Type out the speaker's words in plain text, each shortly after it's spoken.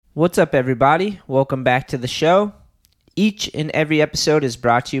What's up, everybody? Welcome back to the show. Each and every episode is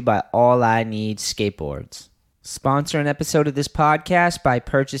brought to you by All I Need Skateboards. Sponsor an episode of this podcast by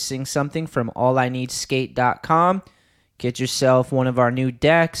purchasing something from allineedskate.com. Get yourself one of our new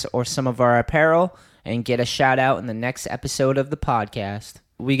decks or some of our apparel and get a shout out in the next episode of the podcast.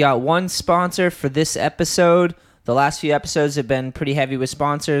 We got one sponsor for this episode. The last few episodes have been pretty heavy with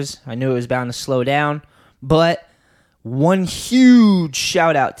sponsors. I knew it was bound to slow down, but one huge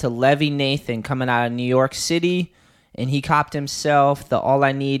shout out to Levy Nathan coming out of New York City, and he copped himself the All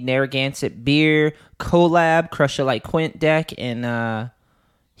I Need Narragansett Beer collab Crush It Like Quint deck, and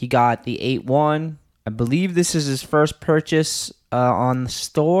he got the 8-1. I believe this is his first purchase on the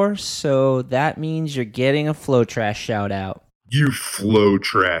store, so that means you're getting a Flow Trash shout out. You Flow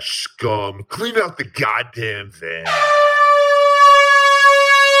Trash scum. Clean out the goddamn van.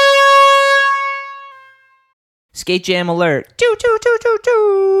 Skate Jam alert. Choo, choo, choo, choo,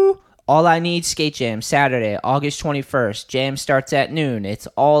 choo. All I Need Skate Jam, Saturday, August 21st. Jam starts at noon. It's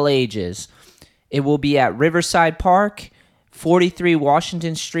all ages. It will be at Riverside Park, 43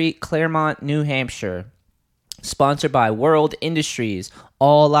 Washington Street, Claremont, New Hampshire. Sponsored by World Industries,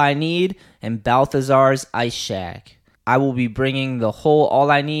 All I Need, and Balthazar's Ice Shack. I will be bringing the whole All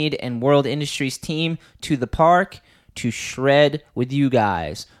I Need and World Industries team to the park to shred with you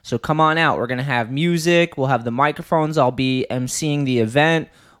guys. So come on out. We're going to have music. We'll have the microphones. I'll be emceeing the event.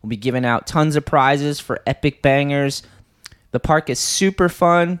 We'll be giving out tons of prizes for epic bangers. The park is super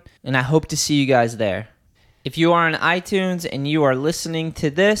fun, and I hope to see you guys there. If you are on iTunes and you are listening to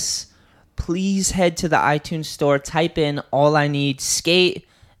this, please head to the iTunes store, type in All I Need Skate,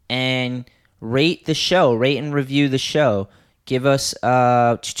 and rate the show, rate and review the show. Give us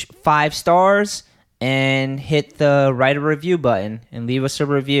 5 stars and hit the write a review button and leave us a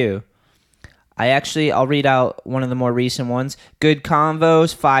review. I'll read out one of the more recent ones. Good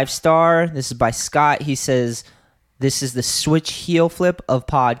Convos, 5-star. This is by Scott. He says, this is the switch heel flip of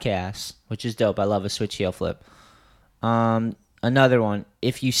podcasts, which is dope. I love a switch heel flip. Another one.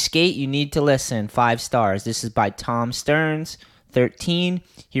 If you skate, you need to listen, 5 stars. This is by Tom Stearns. 13,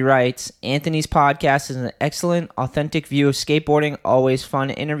 he writes, Anthony's podcast is an excellent, authentic view of skateboarding, always fun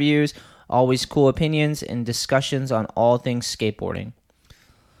interviews, always cool opinions, and discussions on all things skateboarding.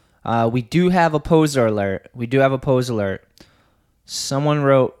 We do have a poser alert. Someone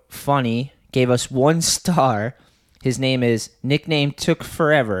wrote funny, gave us 1 star. His name is Nickname Took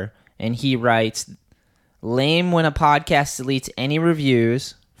Forever, and he writes, lame when a podcast deletes any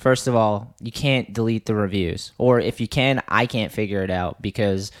reviews. First of all, you can't delete the reviews. Or if you can, I can't figure it out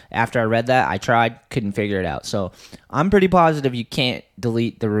because after I read that, I tried, couldn't figure it out. So I'm pretty positive you can't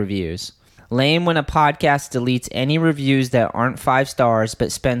delete the reviews. Lame when a podcast deletes any reviews that aren't 5 stars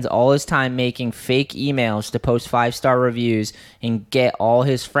but spends all his time making fake emails to post 5-star reviews and get all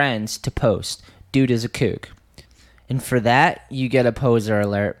his friends to post. Dude is a kook. And for that, you get a poser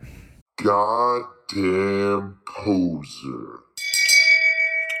alert. Goddamn poser.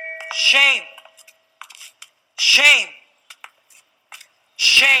 Shame. Shame.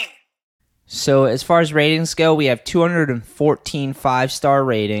 Shame. So as far as ratings go, we have 214 5-star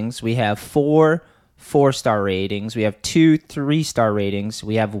ratings. We have 4 4-star ratings. We have 2 3-star ratings.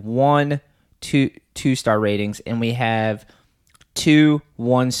 We have 1 2-star ratings. And we have 2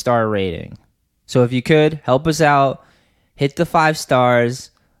 1-star rating. So if you could, help us out. Hit the 5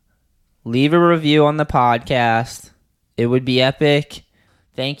 stars. Leave a review on the podcast. It would be epic.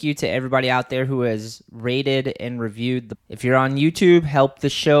 Thank you to everybody out there who has rated and reviewed. If you're on YouTube, help the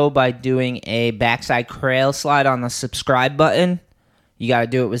show by doing a backside crail slide on the subscribe button. You got to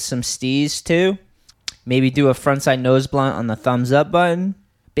do it with some steez too. Maybe do a frontside nose blunt on the thumbs up button.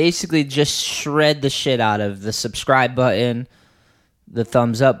 Basically, just shred the shit out of the subscribe button, the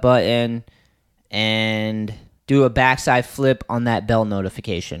thumbs up button, and do a backside flip on that bell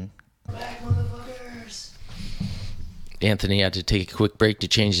notification. Back, motherfuckers. Anthony had to take a quick break to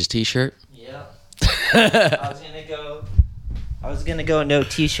change his t-shirt. Yep. I was gonna go no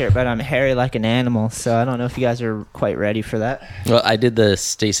t-shirt, but I'm hairy like an animal, so I don't know if you guys are quite ready for that. Well, I did the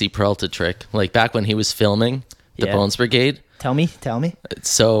Stacy Peralta trick, like back when he was filming the Bones Brigade. Tell me.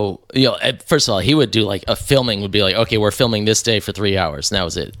 So, first of all, he would do like a filming would be like, okay, we're filming this day for 3 hours. And that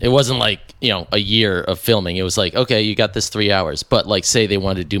was it. It wasn't like, a year of filming. It was like, okay, you got this 3 hours. But like, say they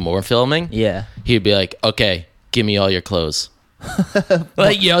wanted to do more filming. Yeah. He'd be like, okay, give me all your clothes.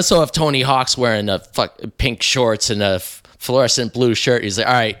 So if Tony Hawk's wearing a pink shorts and a fluorescent blue shirt. He's like,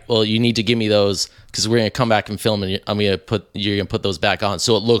 all right, well, you need to give me those because we're gonna come back and film, and you're gonna put those back on,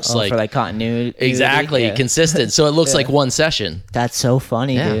 so it looks for like continuity. exactly Yeah. consistent. So it looks like one session. That's so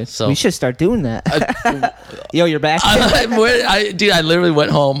funny, Yeah, dude. so- We should start doing that. Yo, you're back. Dude, I literally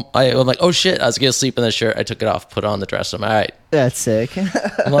went home. I'm like, oh shit, I was gonna sleep in the shirt. I took it off, put on the dress. I'm all right. That's sick.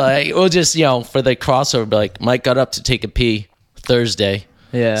 Like, we'll just, for the crossover, be like, Mike got up to take a pee Thursday.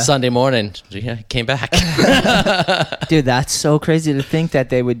 Yeah. Sunday morning, came back. Dude, that's so crazy to think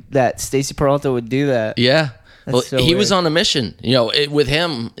that Stacey Peralta would do that. Yeah. Well, so he was weird. on a mission. With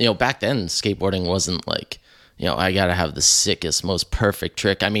him, back then, skateboarding wasn't like, I got to have the sickest, most perfect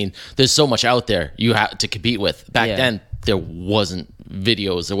trick. I mean, there's so much out there you have to compete with. Back Yeah. then, there wasn't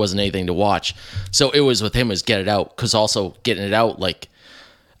videos, there wasn't anything to watch. So it was with him was get it out, because also getting it out, like,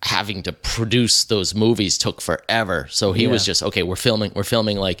 having to produce those movies took forever. So he was Yeah. just, okay, we're filming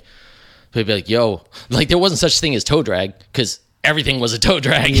like, he'd be like, yo, like there wasn't such thing as toe drag because everything was a toe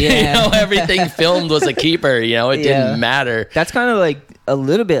drag. Yeah. Everything filmed was a keeper, it Yeah. didn't matter. That's kind of like a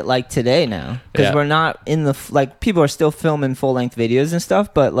little bit like today now, because Yeah. we're not in the like people are still filming full length videos and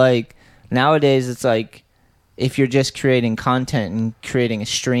stuff, but like nowadays it's like if you're just creating content and creating a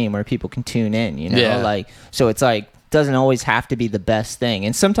stream where people can tune in, Yeah. like so it's like doesn't always have to be the best thing,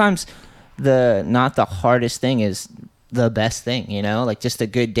 and sometimes not the hardest thing is the best thing, like just a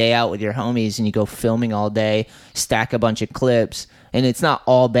good day out with your homies and you go filming all day, stack a bunch of clips, and it's not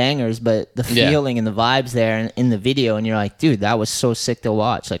all bangers, but the Yeah. feeling and the vibes there in the video, and you're like, dude, that was so sick to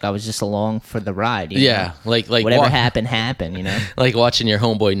watch. Like I was just along for the ride. Yeah, like whatever happened, like watching your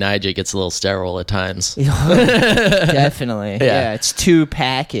homeboy Nigel gets a little sterile at times. Definitely. Yeah. Yeah, it's too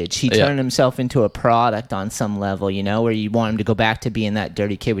packaged. He Yeah. turned himself into a product on some level, where you want him to go back to being that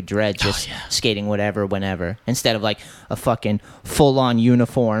dirty kid with dreads, just skating whatever, whenever, instead of like a fucking full-on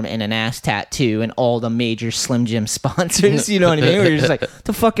uniform and an ass tattoo and all the major Slim Jim sponsors. You know what I mean? Where you're just like,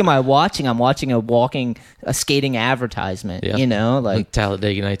 the fuck am I watching? I'm watching a skating advertisement. Yeah. Like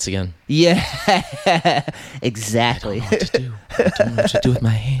Talladega Nights again. yeah, exactly. I don't know what to do with my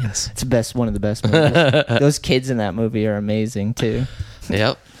hands. It's one of the best movies. Those kids in that movie are amazing too.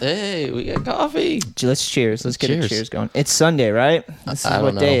 Yep. Hey, we got coffee. Let's cheers. Let's get a Cheers. cheers going. It's Sunday, right? This is I don't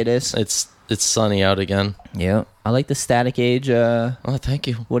what know. day it is. It's sunny out again. Yeah. I like the Static Age. Oh, thank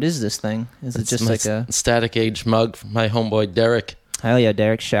you. What is this thing? Is it It's just my like a... Static Age mug from my homeboy Derek. Hell yeah,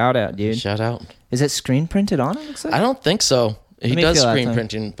 Derek. Shout out, dude. Shout out. Is it screen printed on it, looks like? I don't think so. He me does feel that screen thing.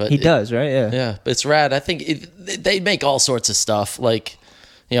 printing, but He does, right? Yeah. Yeah, but it's rad. I think they make all sorts of stuff, like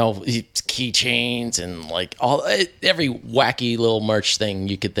keychains and like every wacky little merch thing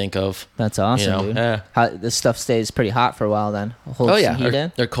you could think of. That's awesome, dude. Yeah. This stuff stays pretty hot for a while then. Hold Oh yeah, some heat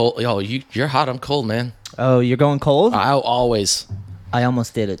in? they're cold. Oh, you're hot. I'm cold, man. Oh, you're going cold? I always. I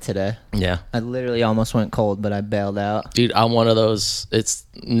almost did it today. Yeah, I literally almost went cold, but I bailed out. dude, I'm one of those. It's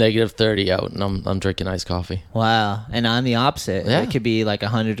 -30 out, and I'm drinking iced coffee. Wow. And I'm the opposite. Yeah. It could be like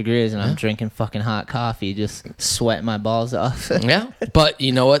 100 degrees and I'm drinking fucking hot coffee, just sweating my balls off. Yeah, but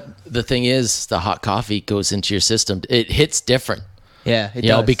you know what? The thing is, the hot coffee goes into your system. It hits different. Yeah, it You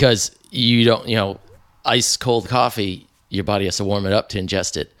know, does. because you don't, ice cold coffee, your body has to warm it up to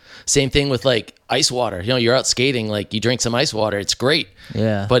ingest it. Same thing with like ice water. You're out skating, like you drink some ice water, it's great.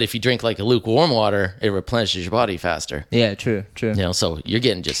 Yeah. But if you drink like a lukewarm water, it replenishes your body faster. Yeah, true. So you're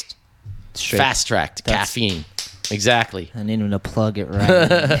getting just Straight. fast tracked caffeine. Exactly. I need him to plug it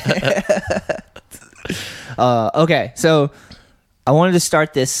right. Okay, so I wanted to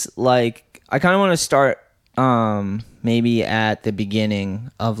start this I kind of want to start maybe at the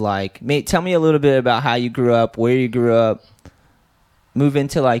beginning of tell me a little bit about how you grew up, where you grew up, move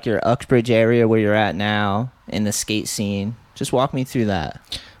into like your Uxbridge area where you're at now in the skate scene. Just walk me through that.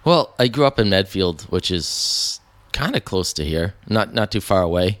 Well, I grew up in Medfield, which is kind of close to here, not too far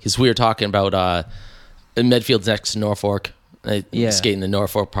away. Because we were talking about Medfield's next to Norfolk. I skate in the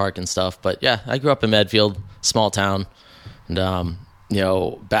Norfolk Park and stuff. But yeah, I grew up in Medfield, small town, and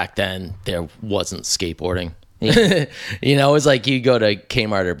back then there wasn't skateboarding. Yeah. It was like you go to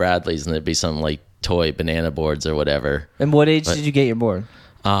Kmart or Bradley's and there'd be some like toy banana boards or whatever. And what age did you get your board?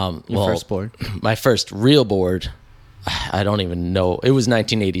 Your first board? My first real board, I don't even know. It was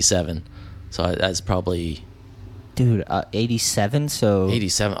 1987, so that's probably Dude, 87, so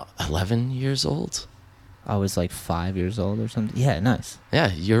 87, 11 years old. I was like 5 years old or something. Yeah, nice.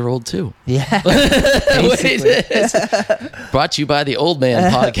 Yeah, you're old too. Yeah. Brought to you by the Old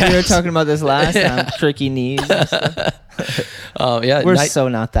Man Podcast. We were talking about this last time. Tricky knees. And stuff. Yeah, We're so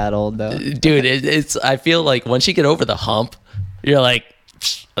not that old though. dude. It's. I feel like once you get over the hump, you're like,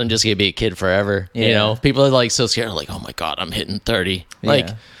 I'm just gonna be a kid forever. Yeah. People are like so scared. Like, oh my god, I'm hitting 30. Like,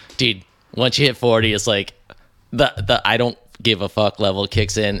 Yeah. dude, once you hit 40, it's like, the I don't give a fuck level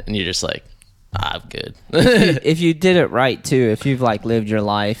kicks in, and you're just like, I'm good. If you did it right too, if you've like lived your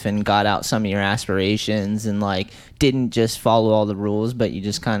life and got out some of your aspirations and like didn't just follow all the rules, but you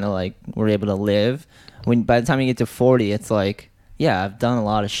just kind of like were able to live, when by the time you get to 40, it's like, yeah, I've done a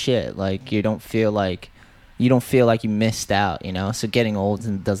lot of shit. Like you don't feel like you missed out, you know? So getting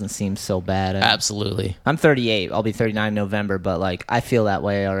old doesn't seem so bad. Absolutely. I'm 38. I'll be 39 in November, but like I feel that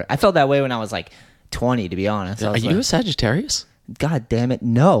way. Or I felt that way when I was like 20, to be honest. Are you a Sagittarius? God damn it,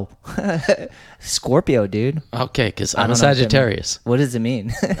 no. Scorpio, dude. Okay, because I'm a don't know if that Sagittarius. What does it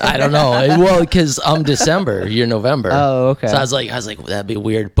mean? I don't know. Well, because I'm December, you're November. Oh, okay. So I was like, well, that'd be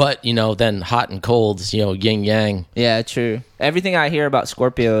weird. But then hot and cold, yin yang. Yeah, true. Everything I hear about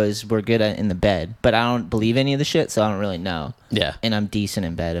Scorpio is we're good in the bed, but I don't believe any of the shit, so I don't really know. Yeah. And I'm decent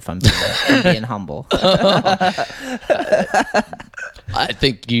in bed if I'm being humble. I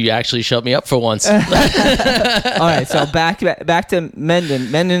think you actually shut me up for once. All right, so back to Mendon.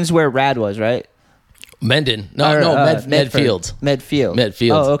 Mendon's where Rad was, right? Mendon. Medford. Medfield. Medfield.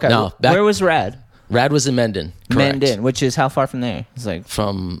 Oh, okay. No, where was Rad? Rad was in Mendon. Correct. Mendon, which is how far from there? It's like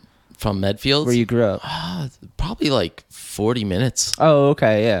From Medfield? where you grew up. Probably like 40 minutes. Oh,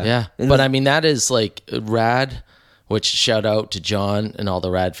 okay, yeah. Yeah. But I mean, that is like Rad, which shout out to John and all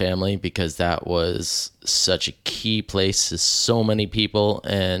the Rad family, because that was such a key place to so many people,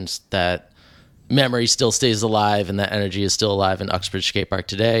 and that memory still stays alive, and that energy is still alive in Uxbridge Skate Park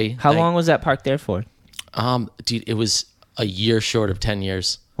today. How long was that park there for? Dude, it was a year short of 10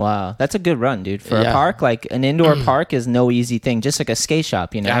 years. Wow, that's a good run, dude. For a Yeah. park, like an indoor park is no easy thing. Just like a skate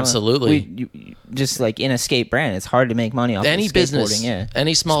shop, you know. Absolutely. Just like in a skate brand, it's hard to make money off Any of business, skateboarding. Yeah,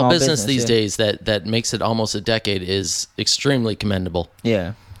 any small business these yeah. days that makes it almost a decade is extremely commendable.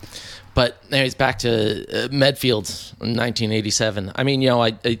 Yeah. But anyways, back to Medfield in 1987. I mean,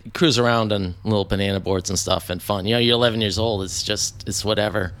 I cruise around on little banana boards and stuff and fun. You're 11 years old. It's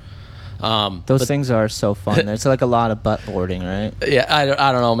whatever. Those things are so fun. There's like a lot of butt boarding, right? Yeah, I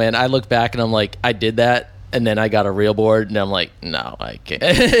don't know, man. I look back and I'm like, I did that, and then I got a real board, and I'm like, no, I can't.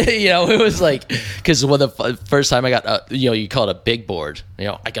 It was like, because when the first time I got, you call it a big board.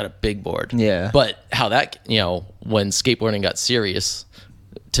 I got a big board. Yeah. But how that, when skateboarding got serious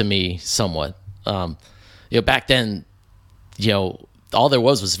to me, somewhat, back then, all there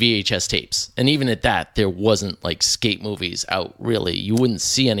was VHS tapes, and even at that, there wasn't like skate movies out. Really, you wouldn't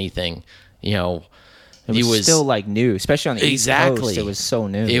see anything. It was still like new, especially on the East Coast. It was so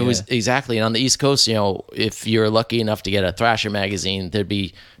new. It was exactly, and on the East Coast, if you're lucky enough to get a Thrasher magazine, there'd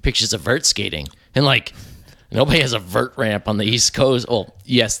be pictures of vert skating, and like nobody has a vert ramp on the East Coast. Well,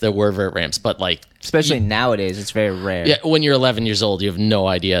 yes, there were vert ramps, but like especially nowadays, it's very rare. Yeah, when you're 11 years old, you have no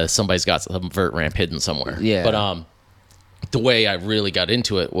idea somebody's got some vert ramp hidden somewhere. Yeah, but the way I really got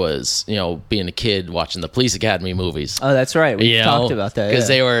into it was, being a kid watching the Police Academy movies. Oh, that's right. We talked about that because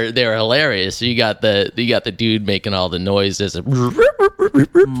they were hilarious. You got the dude making all the noises,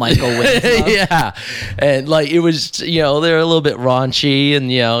 Michael Winslow. yeah, and like it was, they're a little bit raunchy, and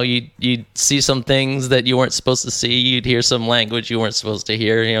you'd see some things that you weren't supposed to see. You'd hear some language you weren't supposed to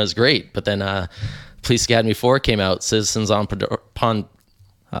hear. It was great. But then Police Academy 4 came out. Citizens on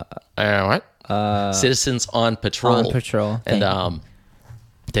what? Citizens on Patrol. On Patrol. And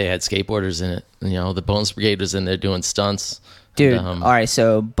they had skateboarders in it. The Bones Brigade was in there doing stunts. Dude, And, all right,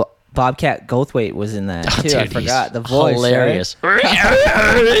 so Bobcat Goldthwaite was in that too. dude, I forgot the voice. hilarious. Right?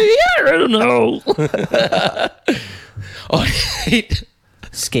 I don't know.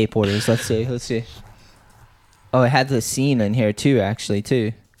 Skateboarders. Let's see. Oh, it had the scene in here too. Actually,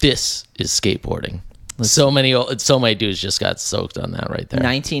 too. This is skateboarding. So many dudes just got soaked on that right there.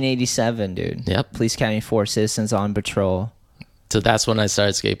 1987, dude. Yep. Police Academy 4, Citizens on Patrol. So that's when I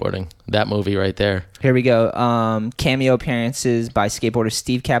started skateboarding. That movie right there. Here we go. Cameo appearances by skateboarders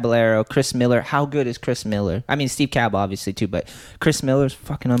Steve Caballero, Chris Miller. How good is Chris Miller? I mean, Steve Cab obviously too, but Chris Miller's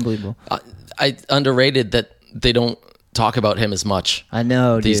fucking unbelievable. I underrated that they don't talk about him as much. I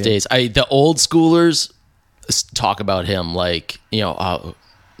know, dude. These days. The old schoolers talk about him like, like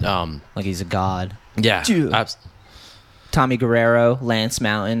he's a god. yeah. Dude. Tommy Guerrero, Lance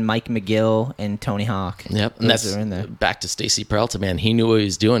Mountain, Mike McGill, and Tony Hawk. Yep, and Those are in there. back to Stacy Peralta, man. He knew what he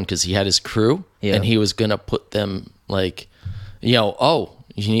was doing because he had his crew, Yeah. and he was gonna put them like, oh,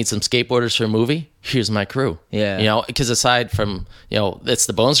 you need some skateboarders for a movie? Here's my crew. Yeah. Because aside from it's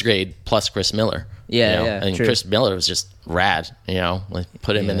the Bones Grade plus Chris Miller. Yeah, yeah, and true. Chris Miller was just rad. Like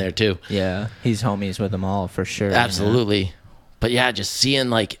put him in there too. Yeah, he's homies with them all for sure. Absolutely. But yeah, just seeing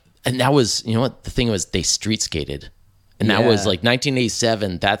like, and that was, the thing was they street skated. And that was Yeah. like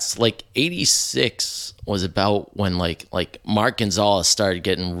 1987. That's like 86 was about when like Mark Gonzalez started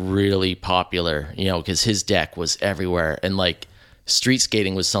getting really popular, you know, because his deck was everywhere. And like street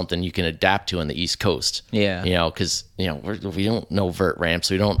skating was something you can adapt to on the East Coast. Yeah. You know, because, you know, we don't know vert ramps.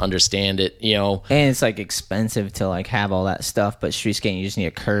 We don't understand it, you know. And it's like expensive to like have all that stuff, but street skating you just need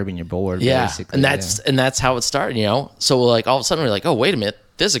a curb in your board. Yeah. Basically. And that's how it started, you know. So like all of a sudden we're like, oh, wait a minute.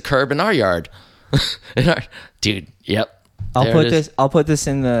 There's a curb in our yard. Dude, yep. I'll There put it is. this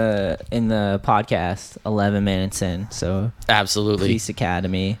in the podcast 11 minutes in. So Absolutely. Police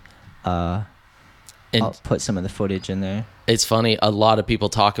Academy. And I'll put some of the footage in there. it's funny, a lot of people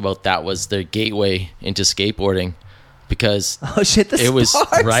talk about that was their gateway into skateboarding because Oh shit! The It was-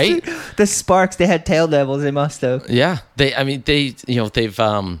 Sparks, right? dude. The Sparks. They had tail devils. They must have. yeah, they've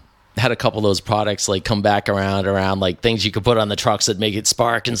had a couple of those products like come back around like things you could put on the trucks that make it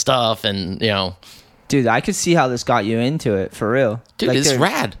spark and stuff, and you know, Dude, I could see how this got you into it for real. dude, Like, it's they're-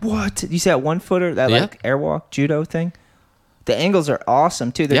 rad. What? You see that 1 footer, that Yeah. like airwalk judo thing? The angles are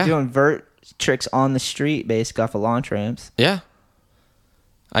awesome too. They're Yeah. doing vert tricks on the street basically off of launch ramps. Yeah,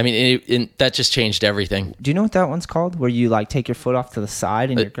 I mean, that just changed everything. Do you know what that one's called? Where you like take your foot off to the side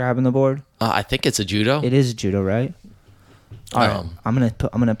and you're grabbing the board? I think it's a judo. It is judo, right? All right. Um, I'm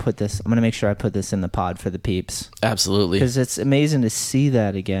gonna put this. I'm gonna make sure I put this in the pod for the peeps Absolutely. because it's amazing to see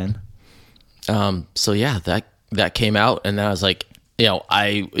that again. So yeah, that came out, and I was like,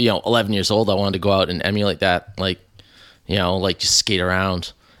 11 years old, I wanted to go out and emulate that, like, like just skate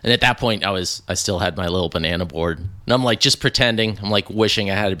around. And at that point, I still had my little banana board, and I'm like just pretending. I'm like wishing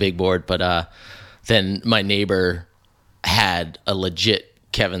I had a big board, but then my neighbor had a legit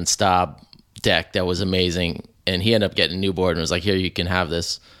Kevin Staub deck that was amazing, and he ended up getting a new board and was like, "Here, you can have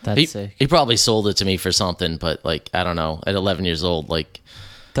this." That's sick. He probably sold it to me for something, but like I don't know. At 11 years old, like.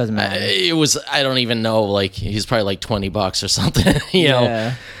 Doesn't matter. It was, I don't even know, like he's probably like $20 or something, you know.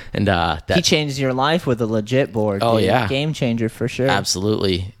 Yeah. And He changed your life with a legit board. Oh, dude. yeah. Game changer for sure.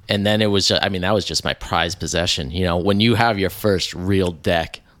 absolutely. And then it was just, that was just my prized possession, when you have your first real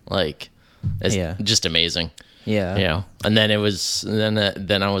deck, like it's Yeah. just amazing, Yeah. And then it was,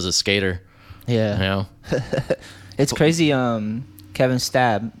 then I was a skater, Yeah. It's crazy. Kevin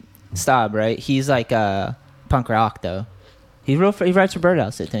Staub, right? He's like punk rock though. He writes for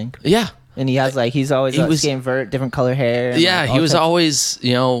Birdhouse, I think. Yeah. And he has like he's always He was- skating vert, different color hair. and, Yeah. like, He all was types- always,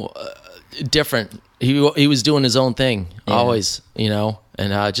 different. He was doing his own thing always,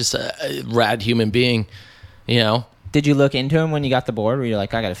 and just a rad human being, Did you look into him when you got the board? Where you're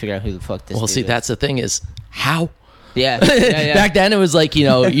like, I got to figure out who the fuck this. Well, dude see, is? that's the thing is how. yeah. Yeah. Back then it was like,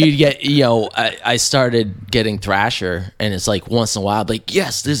 you'd get, I started getting Thrasher, and it's like once in a while, like,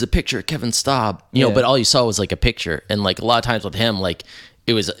 yes, there's a picture of Kevin Staub, Yeah. but all you saw was like a picture. And like a lot of times with him, like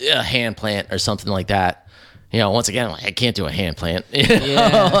it was a hand plant or something like that. Once again, like, I can't do a hand plant.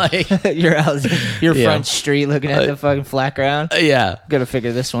 Yeah. Like, You're out your Yeah. front street looking at the fucking flat ground. yeah. Gotta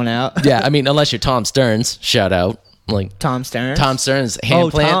figure this one out. Yeah. I mean, unless you're Tom Stearns, shout out. Like Tom Stern. Tom Stearns hand Oh,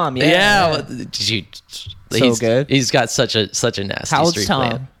 plant. Tom, yeah, yeah. yeah. He's good. He's got such a nasty How old's street Tom?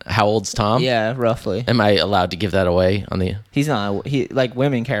 plant. How old's Tom? Yeah, roughly. Am I allowed to give that away on the? He's not. He like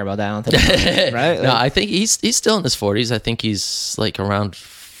women care about that. I don't think. Right? No, Like, I think he's still in his 40s. I think he's like around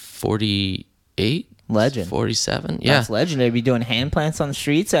 48, legend. 47. Yeah, That's legendary. Be doing hand plants on the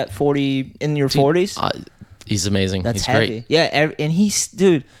streets at 40 in your 40s. he's amazing. That's he's heavy. great. Yeah, and he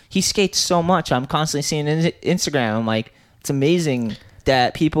skates so much. I'm constantly seeing Instagram. I'm like, it's amazing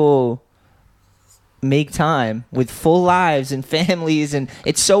that people make time with full lives and families, and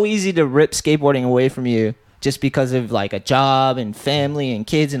it's so easy to rip skateboarding away from you just because of like a job and family and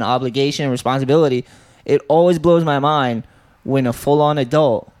kids and obligation and responsibility. It always blows my mind when a full-on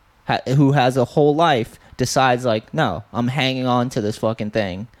adult who has a whole life decides like, no, I'm hanging on to this fucking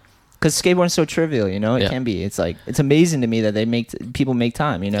thing. Because skateboarding's so trivial, it Yeah. can be. It's like, it's amazing to me that people make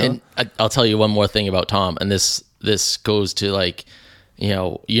time, And I'll tell you one more thing about Tom, and this goes to like,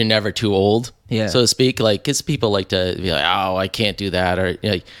 you're never too old, Yeah. so to speak. Like, because people like to be like, oh, I can't do that, or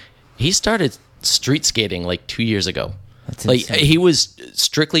he started street skating like 2 years ago. That's like insane. he was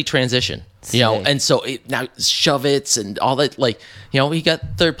strictly transition, Sick. and so now shove it's and all that. Like, he got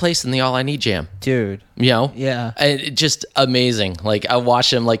third place in the All I Need Jam. Dude. Yeah. And it just amazing. Like, I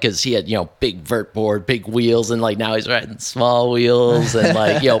watched him, like, cause he had, big vert board, big wheels, and like now he's riding small wheels and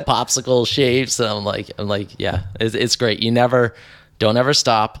like, popsicle shapes. And I'm like, yeah, it's great. Don't ever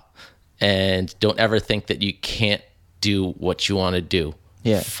stop, and don't ever think that you can't do what you want to do.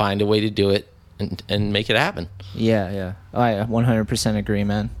 Yeah. Find a way to do it and make it happen. Yeah. I 100% agree,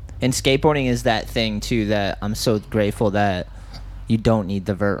 man. And skateboarding is that thing too that I'm so grateful that you don't need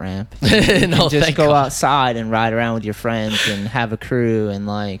the vert ramp. No, Just thank go God. outside and ride around with your friends and have a crew and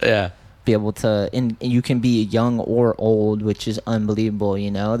like Yeah. be able to. And you can be young or old, which is unbelievable.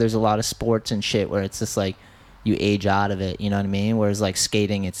 You know, there's a lot of sports and shit where it's just like you age out of it. You know what I mean? Whereas like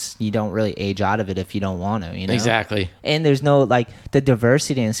skating, it's you don't really age out of it if you don't want to. You know Exactly. And there's no like the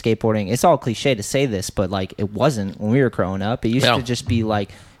diversity in skateboarding. It's all cliche to say this, but like it wasn't when we were growing up. It used No. to just be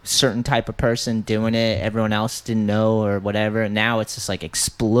like certain type of person doing it, everyone else didn't know or whatever. And now it's just like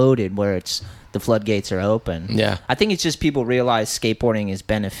exploded where it's the floodgates are open. Yeah. I think it's just people realize skateboarding is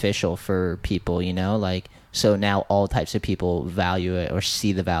beneficial for people, you know, like so now all types of people value it or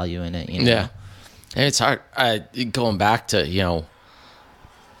see the value in it, you know. Yeah. And it's hard. Going back to,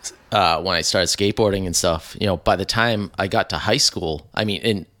 when I started skateboarding and stuff, by the time I got to high school, I mean,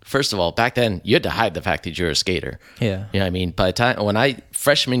 and first of all, back then you had to hide the fact that you're a skater. Yeah. You know what I mean? By the time, when I,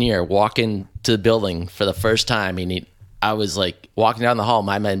 freshman year, walk into the building for the first time, I was like walking down the hall,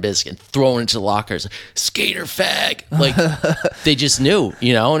 my man biscuit, thrown into the lockers, skater fag. Like they just knew,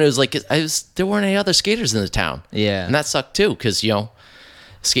 and it was like, there weren't any other skaters in the town. Yeah. And that sucked too. Cause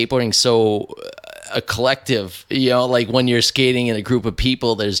skateboarding's so a collective, like when you're skating in a group of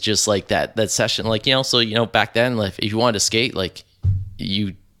people, there's just like that session, like, so, back then, like if you wanted to skate, like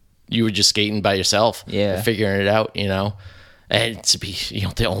you were just skating by yourself, Yeah. figuring it out, and to be,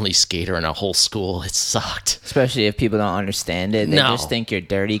 the only skater in a whole school, it sucked. Especially if people don't understand it. They No. just think you're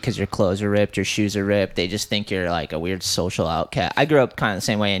dirty because your clothes are ripped, your shoes are ripped. They just think you're like a weird social outcast. I grew up kind of the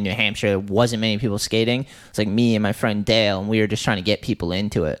same way in New Hampshire. There wasn't many people skating. It's like me and my friend Dale, and we were just trying to get people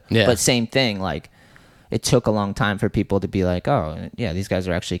into it. Yeah. But same thing, like it took a long time for people to be like, oh, yeah, these guys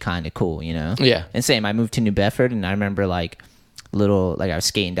are actually kind of cool, Yeah. And same, I moved to New Bedford, and I remember like I was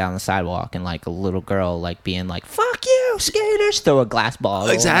skating down the sidewalk, and like a little girl like being like, fuck you, skaters, throw a glass ball.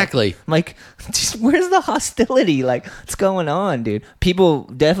 Exactly. I'm like, just, where's the hostility? Like, what's going on, dude? People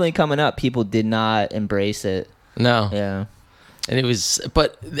definitely coming up. People did not embrace it. No. Yeah. And it was,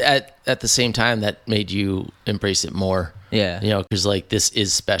 but at the same time, that made you embrace it more. Yeah. Because like this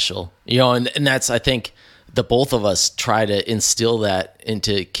is special, and that's, I think the both of us try to instill that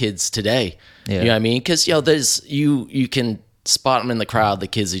into kids today. Yeah. You know what I mean? Because, there's, you can spot them in the crowd, the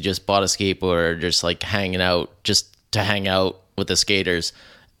kids who just bought a skateboard or just like hanging out just to hang out with the skaters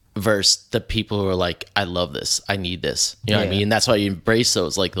versus the people who are like, I love this. I need this. You know what I Yeah. mean? That's why you embrace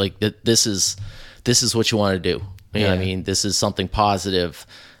those. Like this is what you want to do. You know what I Yeah. mean? This is something positive,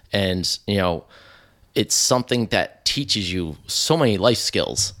 and it's something that teaches you so many life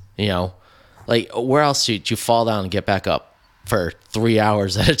skills. Like where else did you fall down and get back up for 3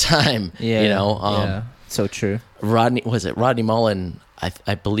 hours at a time? Yeah. Yeah. So true. Rodney Mullen,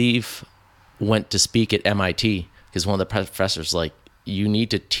 I believe, went to speak at MIT because one of the professors like, you need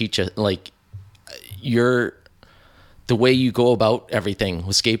to teach us like the way you go about everything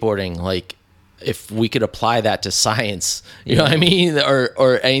with skateboarding, like if we could apply that to science, you know what I mean?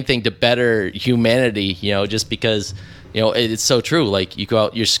 Or anything to better humanity, just because, it's so true. Like you go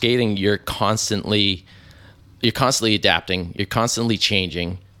out, you're skating, you're constantly adapting, you're constantly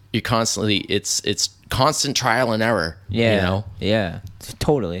changing, it's constant trial and error. Yeah. Yeah.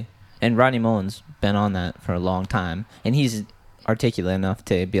 Totally. And Rodney Mullen's been on that for a long time, and he's articulate enough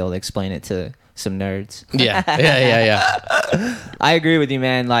to be able to explain it to some nerds. Yeah. I agree with you,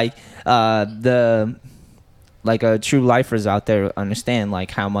 man. Like true lifers out there understand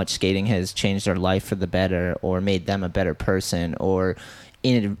like how much skating has changed their life for the better, or made them a better person, or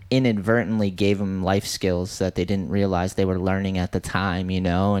inadvertently gave them life skills that they didn't realize they were learning at the time,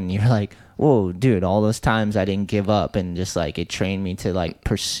 and you're like, whoa, dude, all those times I didn't give up, and just like it trained me to like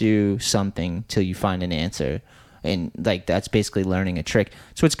pursue something till you find an answer. And like that's basically learning a trick.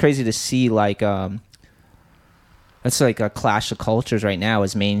 So it's crazy to see like it's like a clash of cultures right now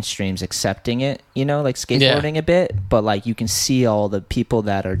as mainstream's accepting it, like skateboarding a bit, but like you can see all the people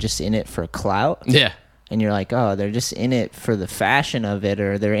that are just in it for clout. Yeah. And you're like, oh, they're just in it for the fashion of it,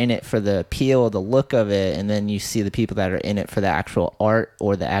 or they're in it for the appeal, the look of it. And then you see the people that are in it for the actual art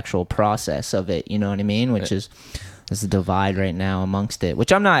or the actual process of it. You know what I mean? Which is there's a divide right now amongst it,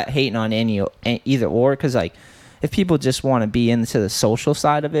 which I'm not hating on either or, because like if people just want to be into the social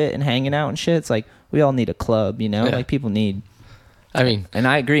side of it and hanging out and shit, it's like we all need a club, Yeah. like people need. I mean, And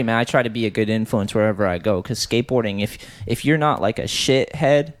I agree, man. I try to be a good influence wherever I go, because skateboarding, if you're not like a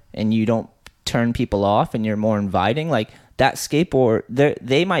shithead and you don't turn people off and you're more inviting, like that skateboard,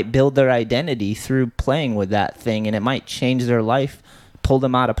 they might build their identity through playing with that thing, and it might change their life, pull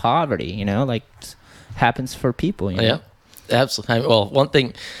them out of poverty, like happens for people. yeah, absolutely. Well, one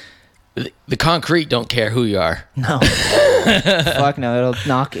thing, the concrete don't care who you are. No. Fuck no, it'll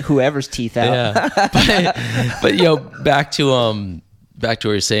knock whoever's teeth out. Yeah, but back to what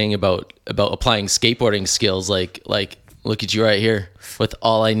you're saying about applying skateboarding skills. Like look at you right here with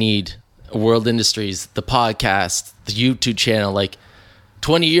All I Need, World Industries, the podcast, the YouTube channel. Like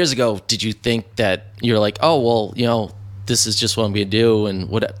 20 years ago, did you think that you're like, oh well, this is just what I'm gonna do, and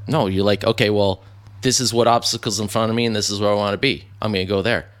what? No, you're like, okay, well, this is what obstacles in front of me, and this is where I want to be. I'm gonna go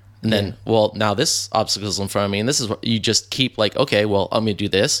there. And then, well, now this obstacle's in front of me, and this is what you just keep like, okay, well, I'm going to do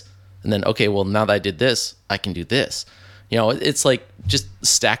this. And then, okay, well, now that I did this, I can do this. It's like just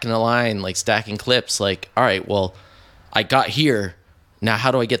stacking a line, like stacking clips. Like, all right, well, I got here. Now, how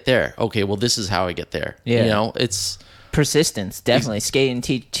do I get there? Okay, well, this is how I get there. Yeah. It's persistence. Definitely. Skating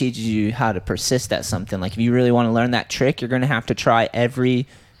teaches you how to persist at something. Like, if you really want to learn that trick, you're going to have to try every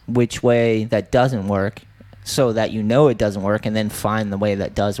which way that doesn't work, so that it doesn't work, and then find the way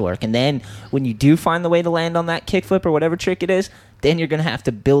that does work. And then when you do find the way to land on that kickflip or whatever trick it is, then you're going to have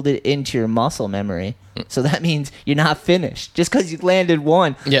to build it into your muscle memory. So that means you're not finished just because you landed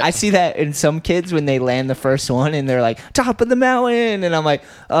one. Yeah. I see that in some kids when they land the first one and they're like, top of the mountain. And I'm like,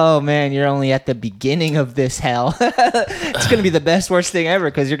 oh, man, you're only at the beginning of this hell. It's going to be the best, worst thing ever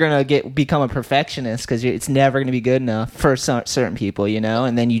because you're going to become a perfectionist because it's never going to be good enough for certain people,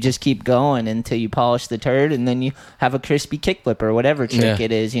 And then you just keep going until you polish the turd and then you have a crispy kickflip or whatever trick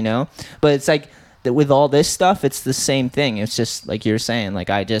it is, But it's like, that with all this stuff, it's the same thing. It's just like you're saying, like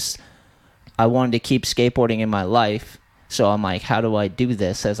I wanted to keep skateboarding in my life. So I'm like, how do I do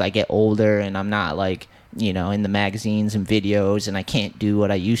this as I get older and I'm not like, in the magazines and videos and I can't do what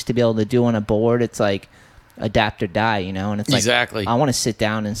I used to be able to do on a board. It's like adapt or die, and it's like, exactly. I want to sit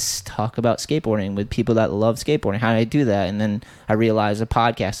down and talk about skateboarding with people that love skateboarding. How do I do that? And then I realized a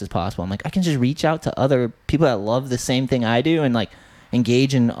podcast is possible. I'm like, I can just reach out to other people that love the same thing I do and like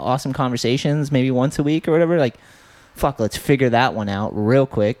engage in awesome conversations maybe once a week or whatever. Like, fuck, let's figure that one out real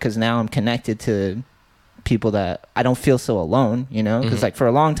quick because now I'm connected to people that I don't feel so alone, because like for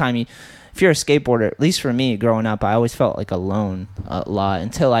a long time, if you're a skateboarder, at least for me growing up, I always felt like alone a lot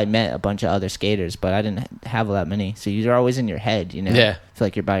until I met a bunch of other skaters, but I didn't have that many. So you're always in your head, Yeah. feel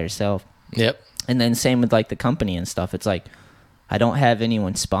like you're by yourself. Yep. And then same with like the company and stuff. It's like, I don't have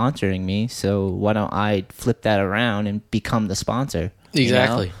anyone sponsoring me, so why don't I flip that around and become the sponsor?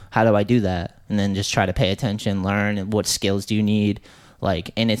 Exactly. How do I do that? And then just try to pay attention, learn, and what skills do you need?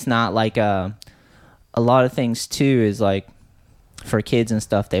 Like, and it's not like a lot of things too is like for kids and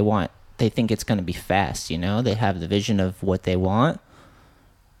stuff, they think it's going to be fast, They have the vision of what they want,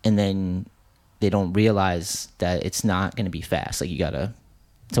 and then they don't realize that it's not going to be fast. Like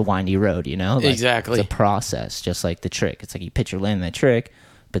it's a windy road, Like, exactly. It's a process, just like the trick. It's like you picture landing that trick,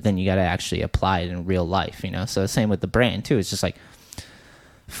 but then you got to actually apply it in real life, So same with the brand too. It's just like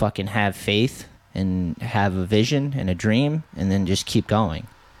fucking have faith and have a vision and a dream, and then just keep going.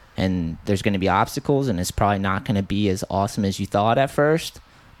 And there's going to be obstacles, and it's probably not going to be as awesome as you thought at first.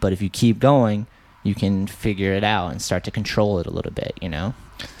 But if you keep going, you can figure it out and start to control it a little bit,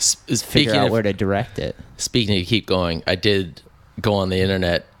 Figure out where to direct it. Speaking of keep going, I did go on the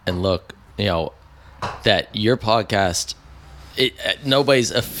internet and look, that your podcast,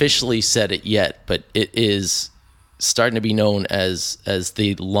 nobody's officially said it yet, but it is starting to be known as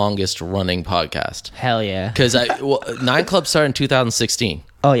the longest running podcast. Hell yeah. Because Nine Club started in 2016.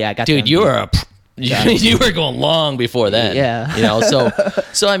 Oh yeah, I got dude. them. You were you were going long before then. Yeah.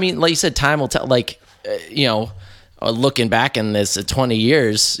 So I mean, like you said, time will tell. Like, looking back in this 20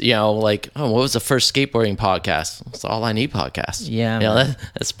 years, like, oh, what was the first skateboarding podcast? It's the All I Need podcast. Yeah,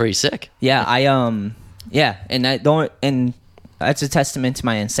 that's pretty sick. Yeah, and I don't, and that's a testament to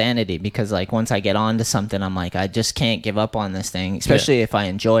my insanity because like once I get on to something, I'm like, I just can't give up on this thing, especially if I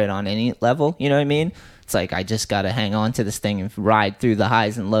enjoy it on any level. You know what I mean? It's like I just got to hang on to this thing and ride through the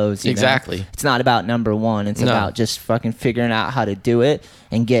highs and lows. Exactly. It's not about number one. It's about just fucking figuring out how to do it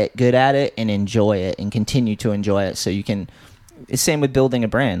and get good at it and enjoy it and continue to enjoy it so you can. It's same with building a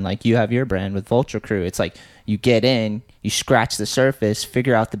brand. Like you have your brand with Vulture Crew. It's like you get in, you scratch the surface,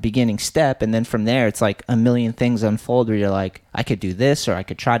 figure out the beginning step, and then from there it's like a million things unfold where you're like, I could do this, or I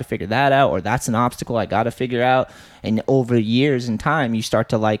could try to figure that out, or that's an obstacle I got to figure out. And over years and time, you start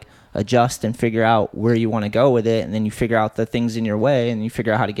to like adjust and figure out where you want to go with it, and then you figure out the things in your way, and you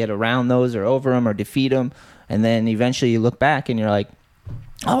figure out how to get around those or over them or defeat them, and then eventually you look back and you're like,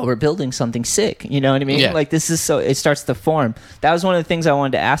 oh, we're building something sick. You know what I mean? Yeah. Like this is so, it starts to form. That was one of the things I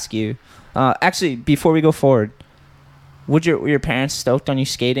wanted to ask you. Actually, before we go forward, were your parents stoked on you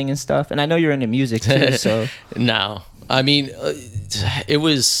skating and stuff? And I know you're into music too, so. No. I mean, it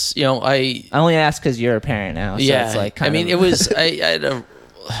was, I only ask because you're a parent now. So yeah. It's like it was, I had a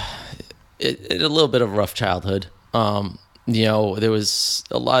little bit of a rough childhood. there was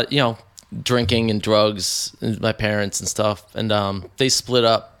a lot, drinking and drugs, and my parents and stuff. And they split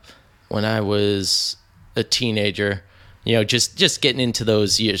up when I was a teenager, just getting into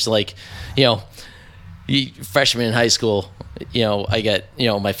those years. Like, freshman in high school, I get,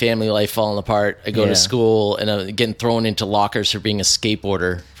 my family life falling apart. I go to school and I'm getting thrown into lockers for being a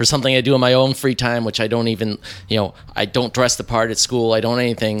skateboarder for something I do in my own free time, which I don't even, I don't dress the part at school. I don't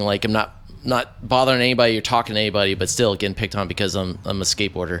anything. Like, I'm not bothering anybody or talking to anybody, but still getting picked on because I'm a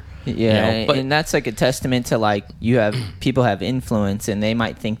skateboarder. Yeah, and that's like a testament to like people have influence, and they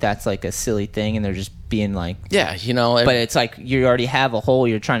might think that's like a silly thing, and they're just being like, but it's like you already have a hole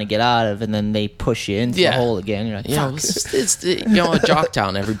you're trying to get out of, and then they push you into the hole again. You're like, fuck. It's at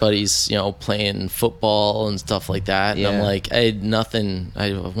Jocktown, everybody's playing football and stuff like that, and I'm like, I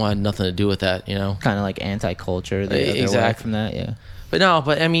wanted nothing to do with that, kind of like anti-culture. Exactly from that, yeah. But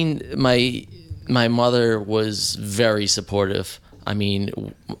I mean, my mother was very supportive. I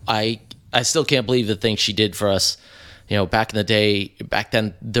mean, I still can't believe the things she did for us. Back in the day, back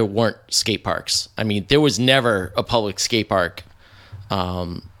then, there weren't skate parks. I mean, there was never a public skate park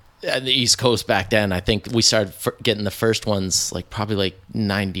at the East Coast back then. I think we started getting the first ones probably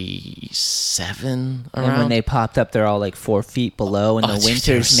 97 around. And when they popped up, they're all like 4 feet below, and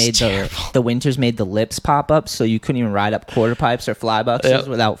the winters made the lips pop up, so you couldn't even ride up quarter pipes or fly boxes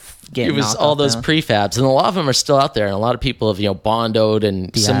without getting. It was all those prefabs, and a lot of them are still out there, and a lot of people have bondoed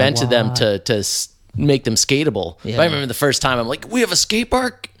and DIY. Cemented them to make them skatable. Yeah. I remember the first time I'm like, we have a skate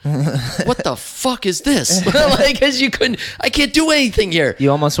park? What the fuck is this? Because I can't do anything here.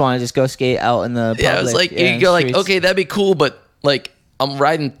 You almost want to just go skate out in the public. Yeah, it was like, you go like, okay, that'd be cool, but I'm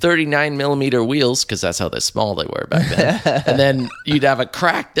riding 39 millimeter wheels, because that's how small they were back then. And then you'd have a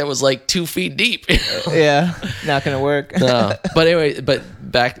crack that was 2 feet deep. Yeah, not gonna work. No. But anyway,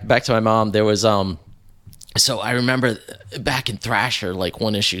 back to my mom. There was so I remember back in Thrasher,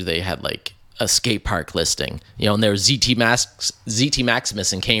 one issue they had a skate park listing, and there was ZT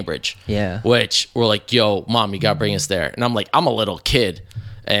Maximus in Cambridge, which were like, yo, Mom, you gotta bring us there. And I'm like, I'm a little kid,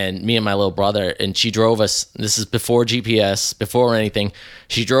 and me and my little brother, and she drove us. This is before GPS, before anything.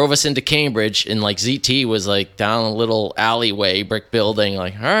 She drove us into Cambridge, and ZT was down a little alleyway, brick building. All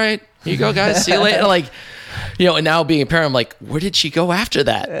right, here you go, guys, see you later. And now being a parent, I'm like, where did she go after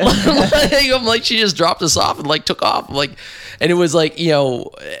that? I'm like, she just dropped us off and took off. And it was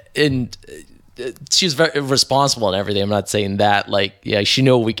and she was very responsible and everything. I'm not saying that she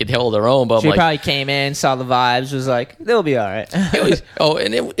knew we could hold our own, but she probably came in, saw the vibes, was like, they'll be all right.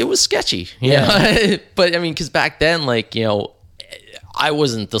 It was sketchy. Yeah. But I mean, because back then, I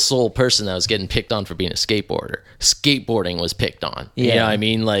wasn't the sole person that was getting picked on for being a skateboarder. Skateboarding was picked on. Yeah. You know what I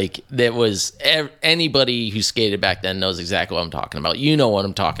mean? There was anybody who skated back then knows exactly what I'm talking about. You know what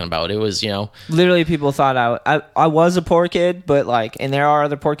I'm talking about. It was, literally people thought I was a poor kid, but and there are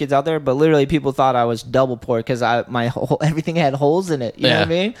other poor kids out there, but literally people thought I was double poor because everything had holes in it. You know what I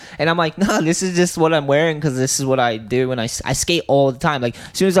mean? And I'm like, no, this is just what I'm wearing because this is what I do when I skate all the time. As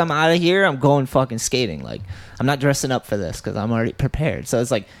soon as I'm out of here, I'm going fucking skating. I'm not dressing up for this because I'm already prepared. So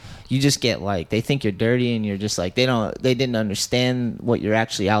it's you just get they think you're dirty, and you're just they didn't understand what you're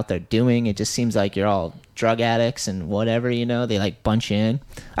actually out there doing. It just seems like you're all drug addicts and whatever, they bunch you in.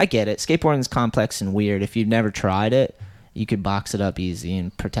 I get it. Skateboarding is complex and weird. If you've never tried it, you could box it up easy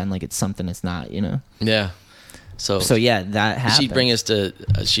and pretend like it's something it's not, Yeah. So yeah, that happened.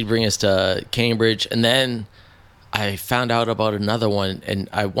 She'd bring us to Cambridge, and then I found out about another one, and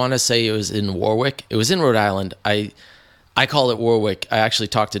I want to say it was in Warwick. It was in Rhode Island. I call it Warwick. I actually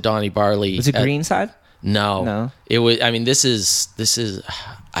talked to Donnie Barley. Was it Greenside? No. It was. I mean, this is.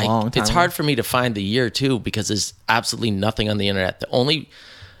 It's hard for me to find the year too, because there's absolutely nothing on the internet.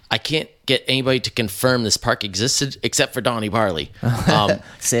 I can't get anybody to confirm this park existed except for Donnie Barley.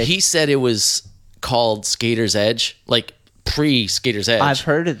 He said it was called Skater's Edge, pre-Skater's Edge. I've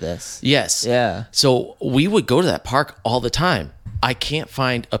heard of this. Yes. Yeah. So we would go to that park all the time. I can't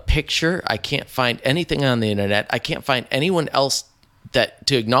find a picture. I can't find anything on the internet. I can't find anyone else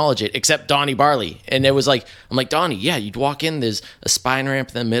to acknowledge it except Donnie Barley. And it was I'm like, Donnie, yeah, you'd walk in, there's a spine ramp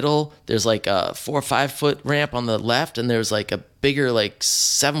in the middle. There's a 4 or 5 foot ramp on the left, and there's a bigger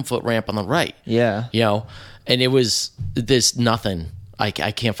 7 foot ramp on the right. Yeah. And there's nothing. I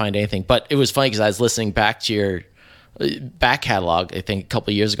can't find anything. But it was funny because I was listening back to your back catalog. I think a couple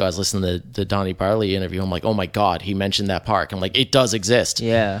of years ago I was listening to the Donnie Barley interview. I'm like, oh my God, he mentioned that park. I'm like, it does exist.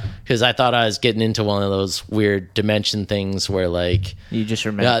 Yeah. Because I thought I was getting into one of those weird dimension things where you just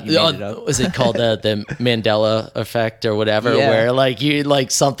remember you made it up. Was it called the Mandela effect or whatever? Yeah. Where you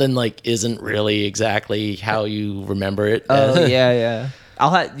something isn't really exactly how you remember it. Oh yeah.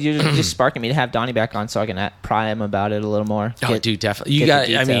 You're just sparking me to have Donnie back on so I can pry him about it a little more. Oh, dude, definitely. You get got.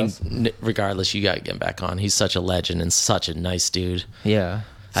 the I mean, details. regardless, you got to get him back on. He's such a legend and such a nice dude. Yeah.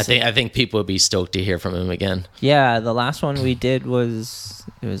 I think people would be stoked to hear from him again. Yeah, the last one we did was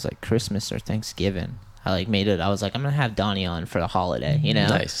like Christmas or Thanksgiving. I like made it. I was like, I'm gonna have Donnie on for the holiday. You know,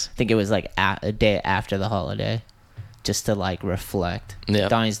 Nice. I think it was like a day after the holiday, just to like reflect. Yeah.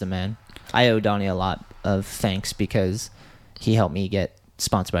 Donnie's the man. I owe Donnie a lot of thanks because he helped me get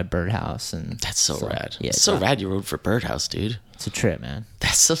sponsored by Birdhouse, and That's so rad. Yeah, It's so rad you rode for Birdhouse, dude. It's a trip, man.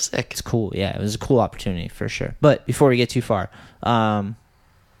 That's so sick. It's cool. Yeah, it was a cool opportunity for sure. But before we get too far,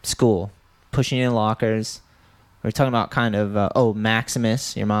 school, pushing in lockers. We're talking about kind of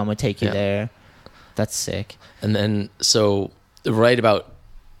Maximus. Your mom would take you Yeah. there. That's sick. And then, so right about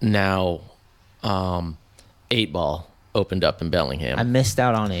now, 8 Ball opened up in Bellingham. I missed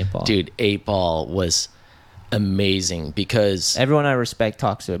out on 8 Ball. Dude, 8 Ball was amazing because, Everyone I respect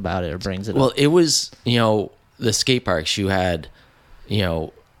talks about it or brings it well, up. it was, the skate parks. You had,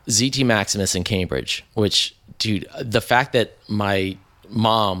 ZT Maximus in Cambridge, which, dude, the fact that my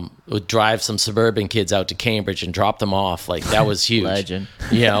mom would drive some suburban kids out to Cambridge and drop them off, like, that was huge. Legend.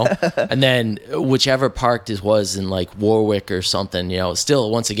 And then whichever park this was in, like, Warwick or something, still,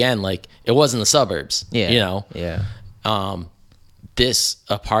 once again, like, it was in the suburbs. Yeah. Yeah.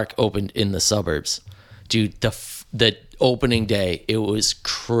 A park opened in the suburbs, dude. The opening day, it was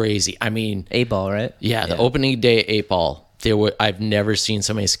crazy. I mean, 8 Ball, right? yeah, the opening day 8 Ball. I've never seen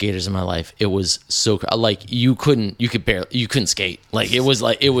so many skaters in my life. It was so, like, you couldn't skate. Like, it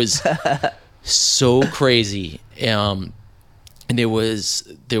was so crazy. And there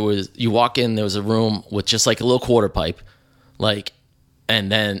was you walk in, there was a room with just like a little quarter pipe, like,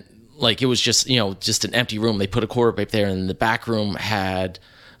 and then like it was just just an empty room. They put a quarter pipe there, and the back room had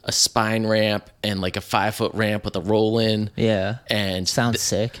a spine ramp and like a 5-foot ramp with a roll in. Yeah. And Sounds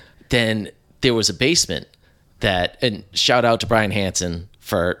sick. then there was a basement and shout out to Brian Hansen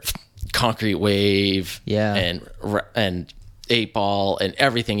for Concrete Wave, Yeah. and 8 Ball and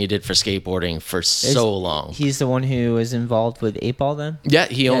everything he did for skateboarding for so long. He's the one who was involved with 8 Ball then? Yeah,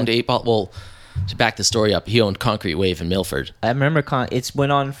 he owned Yeah. 8 Ball. Well, to back the story up, he owned Concrete Wave in Milford. I remember it's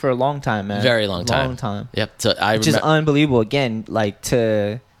went on for a long time, man. Very long time. Long time. Yep. So I Which is remember. unbelievable. Again,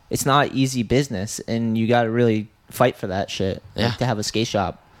 it's not easy business, and you got to really fight for that shit. Yeah. Like, to have a skate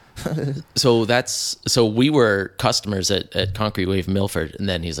shop. So we were customers at Concrete Wave Milford, and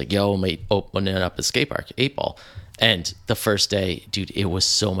then he's like, "Yo, mate, opening up a skate park, 8 Ball." And the first day, dude, it was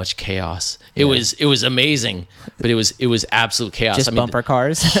so much chaos. It was amazing, but it was absolute chaos. Just bumper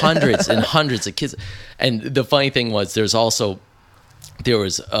cars. hundreds and hundreds of kids. And the funny thing was, there was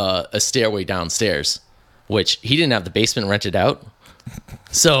a stairway downstairs, which he didn't have the basement rented out.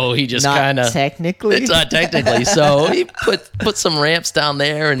 So he just Not kind of technically. It's not technically. So he put some ramps down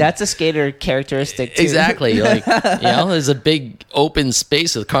there, and That's a skater characteristic too. exactly, like, there's a big open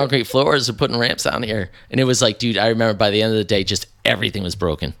space with concrete floors and putting ramps down here, and it was like, dude, I remember by the end of the day, just everything was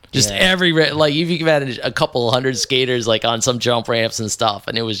broken. Just Yeah. like you've had a couple hundred skaters like on some jump ramps and stuff,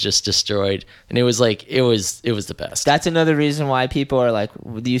 and it was just destroyed. And it was like it was the best. That's another reason why people are like,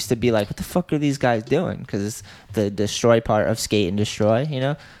 used to be like, what the fuck are these guys doing? Because it's the destroy part of skate and destroy,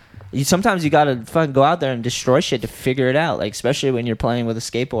 sometimes you gotta fucking go out there and destroy shit to figure it out. Like, especially when you're playing with a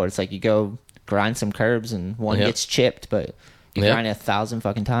skateboard, it's like you go grind some curbs and one Yep. gets chipped, but you Yep. grind it 1,000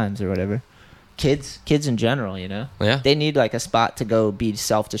 fucking times or whatever. Kids in general, Yeah. they need like a spot to go be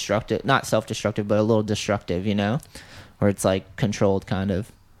self-destructive, not self-destructive, but a little destructive, where it's like controlled kind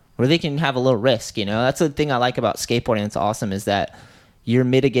of, where they can have a little risk. That's the thing I like about skateboarding. It's awesome is that you're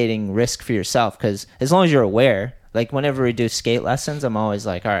mitigating risk for yourself, because as long as you're aware, like whenever we do skate lessons, I'm always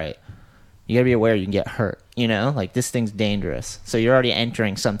like, all right, you gotta be aware you can get hurt, like this thing's dangerous. So you're already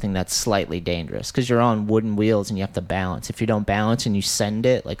entering something that's slightly dangerous because you're on wooden wheels and you have to balance. If you don't balance and you send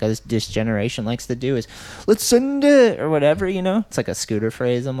it, like this generation likes to do, is let's send it or whatever, it's like a scooter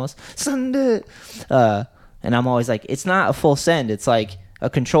phrase almost, send it. And I'm always like, it's not a full send, it's like a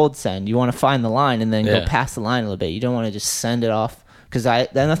controlled send. You want to find the line and then go Yeah. past the line a little bit. You don't want to just send it off. Because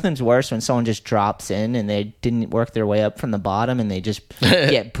nothing's worse when someone just drops in and they didn't work their way up from the bottom and they just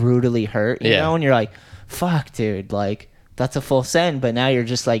get brutally hurt, Yeah. And you're like, fuck, dude, like, that's a full send, but now you're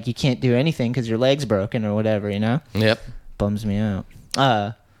just like, you can't do anything because your leg's broken or whatever, Yep. Bums me out.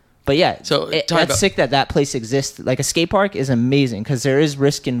 But yeah, So, that's talk about- sick that place exists. Like, a skate park is amazing because there is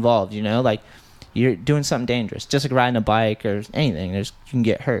risk involved, Like, you're doing something dangerous. Just like riding a bike or anything, you can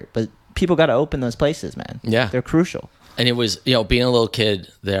get hurt. But people got to open those places, man. Yeah. They're crucial. And it was, being a little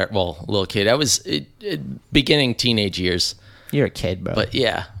kid there. Well, little kid. I was beginning teenage years. You're a kid, bro. But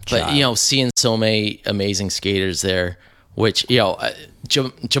yeah, Child. seeing so many amazing skaters there, which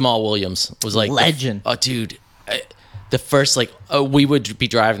Jamal Williams was like Legend. Dude. The first we would be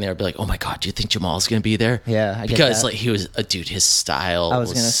driving there, I'd be like, oh my god, do you think Jamal's gonna be there? Yeah, I get because that. like he was dude, his style I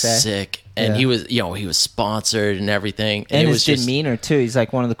was was gonna say. sick, and Yeah. he was he was sponsored and everything, And it his was just demeanor too. He's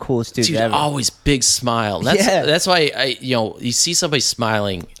like one of the coolest dudes dude, ever. always big smile. And that's Yeah. that's why you see somebody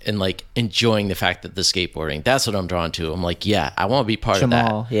smiling and like enjoying the fact that the skateboarding. That's what I'm drawn to. I'm like, yeah, I want to be part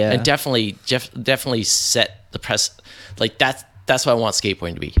Jamal, of that. yeah. And definitely set the press. Like that's what I want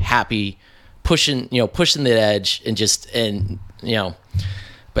skateboarding to be. Happy, pushing the edge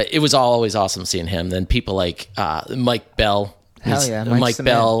but it was always awesome seeing him. Then people like Mike Bell. Hell yeah, Mike's Mike the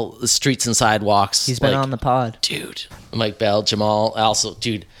Bell, the Streets and Sidewalks. He's been like, on the pod. dude. Mike Bell, Jamal, also,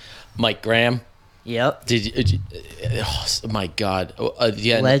 dude, Mike Graham. Yep. Oh my god!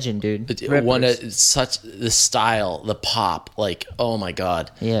 Again, Legend, dude. One Rippers. such the style, the pop, like oh my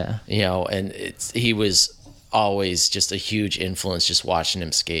god. Yeah. And he was always just a huge influence. Just watching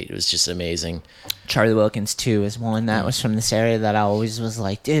him skate, it was just amazing. Charlie Wilkins too is one that was from this area that I always was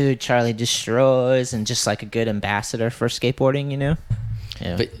like, dude, Charlie destroys, and just like a good ambassador for skateboarding,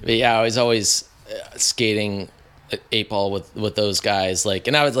 Yeah. But yeah, I was always skating 8-ball with those guys. Like,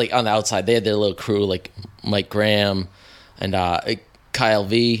 and I was like on the outside. They had their little crew, like Mike Graham and Kyle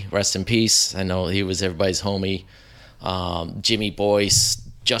V. Rest in peace. I know he was everybody's homie. Jimmy Boyce,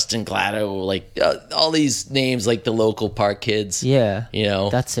 Justin Glado, like all these names, like the local park kids. Yeah.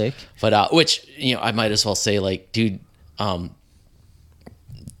 That's sick. But which I might as well say, like, dude,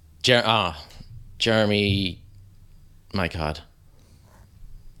 Jeremy. My God.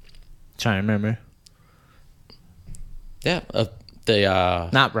 Trying to remember. Yeah,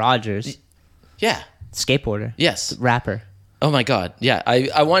 Not Rogers. yeah, Skateboarder. yes. Rapper. Oh my God, yeah.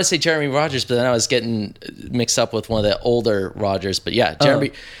 I want to say Jeremy Rogers, but then I was getting mixed up with one of the older Rogers. But yeah,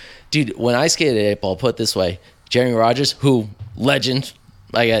 Jeremy, dude. When I skated 8-ball, put it this way, Jeremy Rogers, who legend,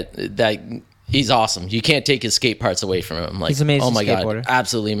 I got that. He's awesome. You can't take his skate parts away from him. Like, He's an amazing oh my skateboarder. God,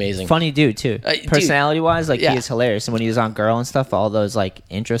 absolutely amazing. Funny dude too. Dude. Personality wise, like Yeah. he is hilarious. And when he was on Girl and stuff, all those like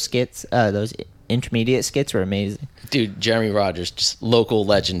intro skits, those intermediate skits were amazing. Dude, Jeremy Rogers, just local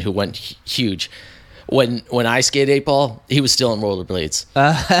legend who went huge. When I skated 8-ball, he was still in rollerblades.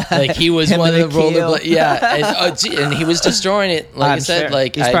 Like he was Him one of and the Akil. rollerblades. Yeah, and he was destroying it. Like I I'm said, sure.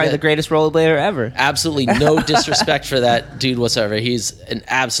 like he's probably the greatest rollerblader ever. absolutely no disrespect for that dude whatsoever. He's an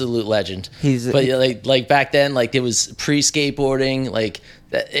absolute legend. But like back then, like it was pre-skateboarding. Like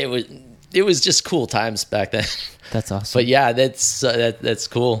that, it was just cool times back then. That's awesome. But yeah, that's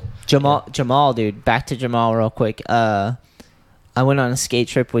cool. Jamal, dude. Back to Jamal real quick. I went on a skate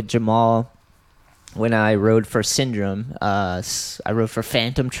trip with Jamal when I rode for Syndrome. I rode for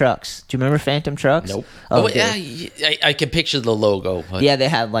Phantom Trucks. Do you remember Phantom Trucks? Nope. Oh, Yeah, I can picture the logo. But Yeah, they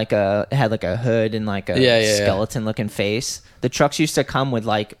had like a hood and like a Yeah. skeleton looking face. The trucks used to come with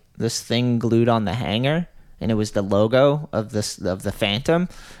like this thing glued on the hanger, and it was the logo of the Phantom,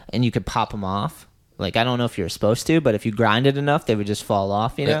 and you could pop them off. Like I don't know if you were supposed to, but if you grinded enough, they would just fall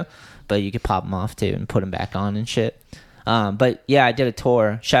off, Yeah. But you could pop them off too and put them back on and shit. But yeah, I did a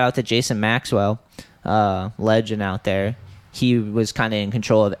tour. Shout out to Jason Maxwell, legend out there. He was kind of in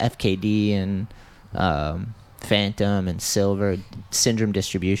control of FKD and Phantom and Silver Syndrome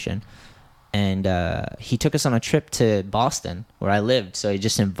distribution. And he took us on a trip to Boston where I lived. So he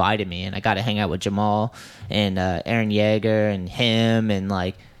just invited me, and I got to hang out with Jamal and Aaron Yeager and him, and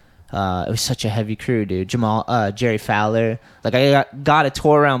like it was such a heavy crew, dude. Jamal, Jerry Fowler. Like I got a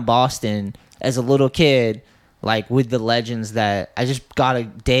tour around Boston as a little kid, like with the legends that I just got a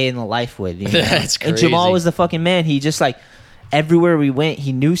day in the life with. You know? That's And Jamal crazy. was the fucking man. He just like everywhere we went,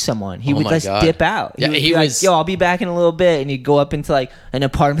 he knew someone. He Oh would my just God. dip out. Yeah, would he be like, was- yo, I'll be back in a little bit, and he'd go up into like an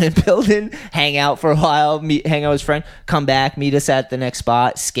apartment building, hang out for a while, hang out with his friend, come back, meet us at the next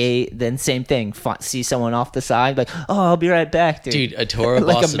spot, skate, then same thing, see someone off the side, like, oh, I'll be right back, dude. dude, a tour of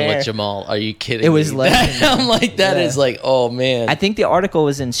Like a Boston mare. with Jamal. Are you kidding? It was me? legendary. I'm like that is Yeah. like, oh man. I think the article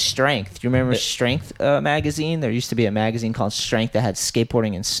was in Strength. Do you remember Strength magazine? There used to be a magazine called Strength that had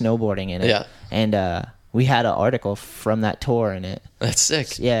skateboarding and snowboarding in it. Yeah. And we had an article from that tour in it. That's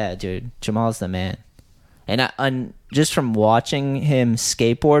sick. Yeah, dude. Jamal's the man. And just from watching him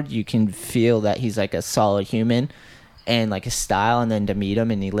skateboard, you can feel that he's like a solid human and like his style. And then to meet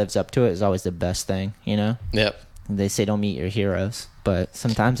him and he lives up to it is always the best thing, Yep. They say don't meet your heroes, but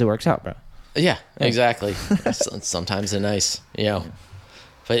sometimes it works out, bro. Yeah, exactly. Sometimes they're nice,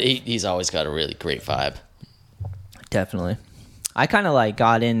 But he's always got a really great vibe. Definitely. I kind of like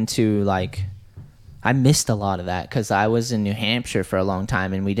got into like I missed a lot of that because I was in New Hampshire for a long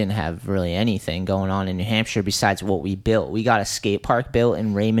time and we didn't have really anything going on in New Hampshire besides what we built. We got a skate park built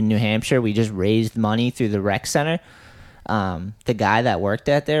in Raymond, New Hampshire. We just raised money through the rec center The guy that worked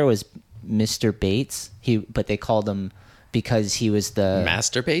at there was Mr. Bates. But they called him because he was the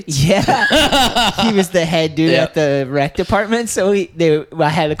Masturbates? Yeah, he was the head dude Yeah. at the rec department. So I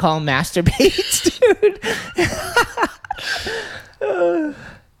had to call him Master Bates, dude.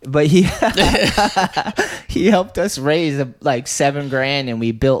 But he he helped us raise like $7,000, and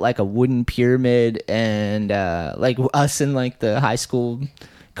we built like a wooden pyramid, and like us in like the high school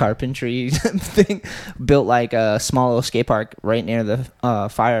carpentry thing built like a small little skate park right near the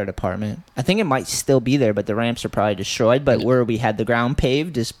fire department. I think it might still be there, but the ramps are probably destroyed. But where we had the ground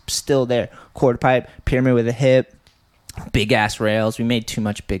paved is still there. Quarter pipe, pyramid with a hip, big ass rails. We made too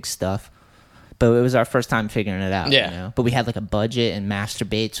much big stuff. But it was our first time figuring it out. Yeah. You know? But we had like a budget, and Master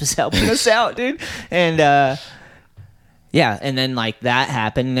Bates was helping us out, dude. And yeah, and then like that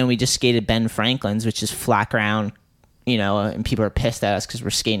happened, and then we just skated Ben Franklin's, which is flat ground, you know, and people are pissed at us because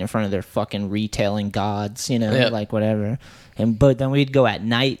we're skating in front of their fucking retailing gods, you know, Yeah. like whatever. But then we'd go at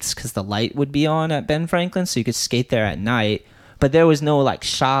nights because the light would be on at Ben Franklin, so you could skate there at night. But there was no like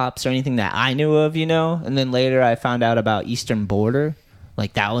shops or anything that I knew of, you know. And then later I found out about Eastern Border.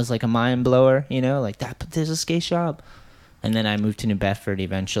 Like that was like a mind blower, you know, like that. But there's a skate shop. And then I moved to New Bedford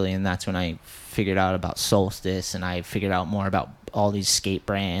eventually, and that's when I figured out about Solstice, and I figured out more about all these skate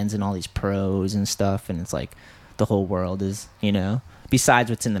brands and all these pros and stuff. And it's like the whole world is, you know, besides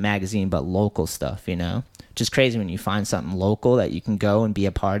what's in the magazine, but local stuff, you know. Just crazy when you find something local that you can go and be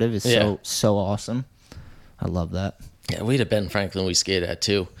a part of. Is Yeah. so awesome. I love that. Yeah, we had a Ben Franklin we skated at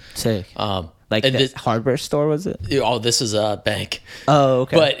too. Sick. Like and the this- hardware store, was it? Oh, this was a bank. Oh,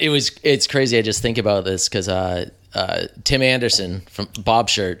 okay. But it's crazy. I just think about this because Tim Anderson from Bob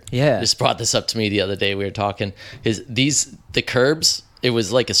Shirt just brought this up to me the other day. We were talking. The curbs. It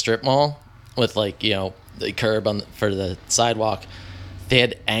was like a strip mall with like, you know, the curb for the sidewalk. They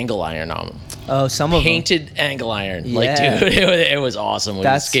had angle iron on them. Oh, some of them. Painted angle iron. Like, Yeah. dude, it was awesome. We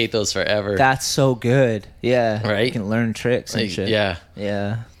would skate those forever. That's so good. Yeah. Right? You can learn tricks and Like, shit. yeah.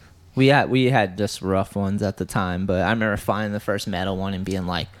 Yeah. We had just rough ones at the time, but I remember finding the first metal one and being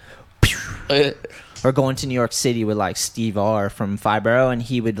like, pew. Or going to New York City with like Steve R from Fibro, and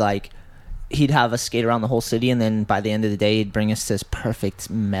he'd have us skate around the whole city, and then by the end of the day he'd bring us this perfect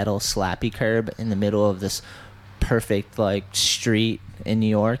metal slappy curb in the middle of this perfect like street in New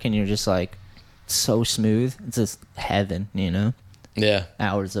York, and you're just like so smooth. It's just heaven, you know? Yeah.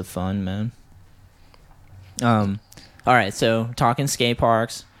 Hours of fun, man. All right, so talking skate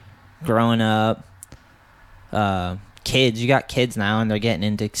parks, growing up, kids. You got kids now, and they're getting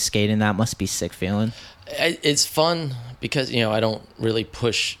into skating. That must be sick feeling. It's fun because, you know, I don't really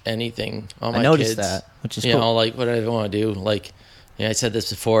push anything on my I noticed kids. that, which is you cool. know, like whatever I want to do. Like, you know, I said this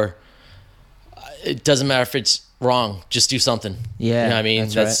before. It doesn't matter if it's wrong. Just do something. Yeah, you know what I mean,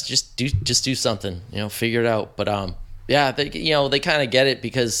 that's right. just do something. You know, figure it out. But yeah, they kind of get it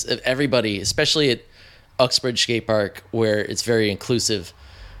because of everybody, especially at Uxbridge Skate Park, where it's very inclusive.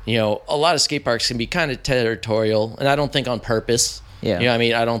 You know, a lot of skate parks can be kind of territorial, and I don't think on purpose. Yeah. You know what I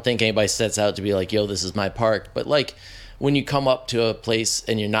mean? I don't think anybody sets out to be like, yo, this is my park. But like when you come up to a place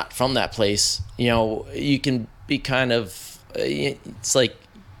and you're not from that place, you know, you can be kind of, it's like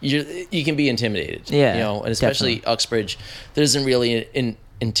you can be intimidated. Yeah, You know, and especially Uxbridge, there isn't really an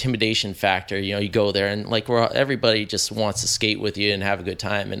intimidation factor. You know, you go there and like everybody just wants to skate with you and have a good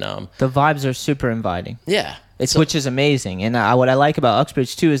time. And The vibes are super inviting. yeah. Which is amazing. And what I like about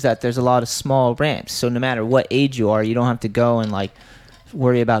Uxbridge too is that there's a lot of small ramps. So no matter what age you are, you don't have to go and like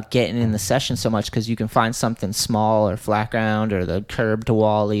worry about getting in the session so much, because you can find something small or flat ground or the curb to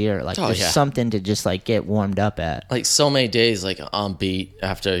Wally or like there's something to just like get warmed up at. Like so many days, like on beat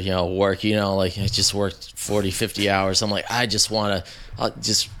after, you know, work, you know, like I just worked 40, 50 hours. I'm like, I just want to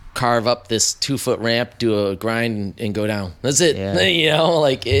just carve up this 2-foot ramp, do a grind and go down. That's it. Yeah. You know,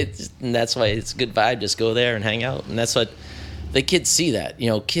 like and that's why it's a good vibe. Just go there and hang out. And that's what the kids see that, you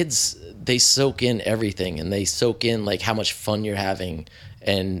know, kids, they soak in everything, and they soak in like how much fun you're having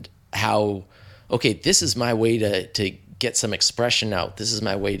and how, okay, this is my way to get some expression out. This is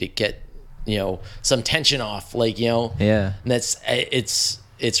my way to get, you know, some tension off. Like, you know, Yeah. and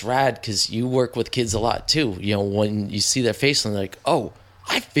it's rad because you work with kids a lot too. You know, when you see their face and they're like, oh,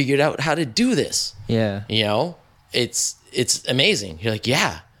 I figured out how to do this. Yeah. You know, it's amazing. You're like,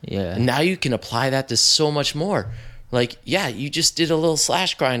 yeah. Yeah. And now you can apply that to so much more. Like, yeah, you just did a little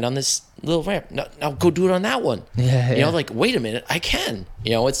slash grind on this little ramp. Now go do it on that one. Yeah, You know, yeah. like, wait a minute, I can.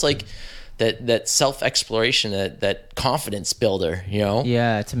 You know, it's like that self-exploration, that confidence builder, you know?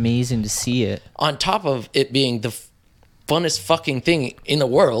 Yeah, it's amazing to see it. On top of it being the funnest fucking thing in the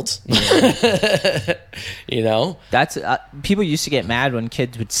world. You know? That's people used to get mad when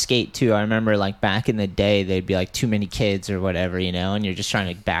kids would skate too. I remember like back in the day, they'd be like too many kids or whatever, you know, and you're just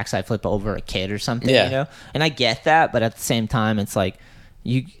trying to backside flip over a kid or something, Yeah. you know. And I get that, but at the same time, it's like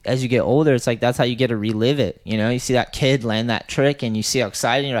as you get older, it's like that's how you get to relive it, you know. You see that kid land that trick, and you see how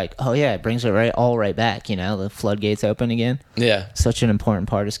excited you're like, oh yeah, it brings it right back, you know. The floodgates open again. Yeah. Such an important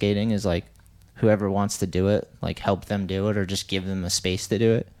part of skating is like whoever wants to do it, like help them do it or just give them a space to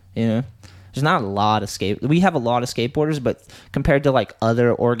do it, you know. There's not a lot of we have a lot of skateboarders, but compared to like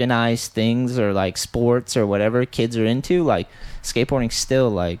other organized things or like sports or whatever kids are into, like skateboarding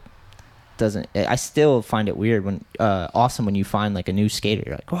still like doesn't. I still find it weird when awesome when you find like a new skater.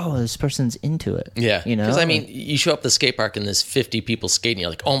 You're like, whoa, this person's into it. Yeah. you know. Because, I mean, you show up at the skate park and there's 50 people skating. You're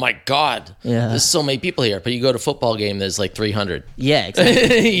like, oh, my God. Yeah. There's so many people here. But you go to a football game, there's like 300. Yeah,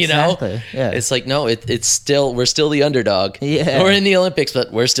 exactly. You know? Exactly, yeah. It's like, no, it's still, we're still the underdog. Yeah. We're in the Olympics,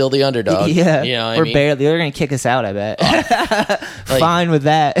 but we're still the underdog. Yeah, You know what we're I mean? barely. They're gonna kick us out. I bet. Like- Fine with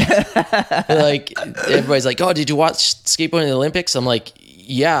that. Like, everybody's like, oh, did you watch skateboarding in the Olympics? I'm like,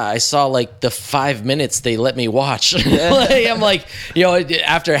 yeah, I saw like the 5 minutes they let me watch. Like, I'm like, you know,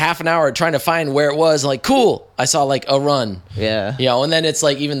 after half an hour trying to find where it was, I'm like, cool. I saw like a run. Yeah. You know, and then it's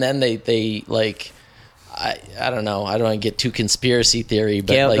like, even then they like, I don't know. I don't want to get too conspiracy theory,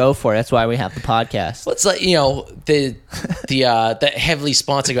 but Gail, like, go for it. That's why we have the podcast. it's like, you know, the heavily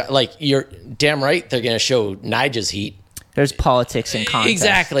sponsored, like, you're damn right they're going to show Nigel's heat. There's politics in context.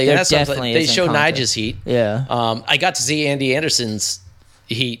 Exactly. There That's what I'm definitely saying. They is in show context. Nigel's heat. Yeah. I got to see Andy Anderson's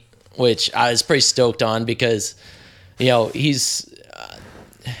heat, which I was pretty stoked on because, you know, he's,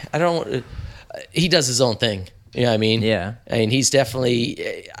 he does his own thing. You know what I mean? Yeah. I mean, he's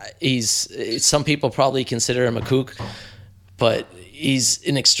definitely, some people probably consider him a kook, but he's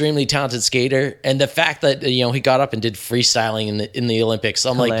an extremely talented skater. And the fact that, you know, he got up and did freestyling in the Olympics,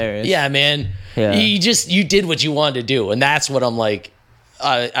 I'm Hilarious. like, yeah, man, Yeah. you did what you wanted to do. And that's what I'm like,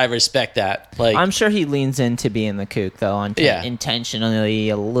 I respect that. Like, I'm sure he leans into being the kook though, Yeah. intentionally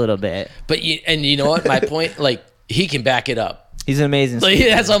a little bit. but you know what? My point, like, he can back it up. He's an amazing. Like, skater.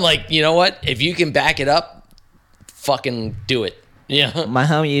 that's, I'm like, you know what? If you can back it up, fucking do it. Yeah. My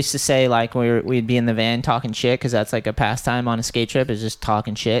homie used to say like we'd be in the van talking shit because that's like a pastime on a skate trip is just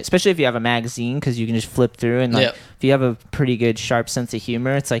talking shit, especially if you have a magazine because you can just flip through and like Yep. if you have a pretty good sharp sense of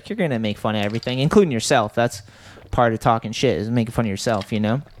humor, it's like you're gonna make fun of everything, including yourself. That's part of talking shit is making fun of yourself, you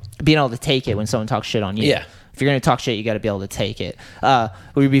know, being able to take it when someone talks shit on you. Yeah. If you're gonna talk shit, you got to be able to take it.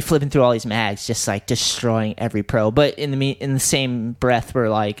 We'd be flipping through all these mags, just like destroying every pro. But in the same breath, we're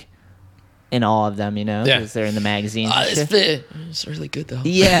like in awe of them, you know, Yeah. because they're in the magazines. and shit. It's really good though.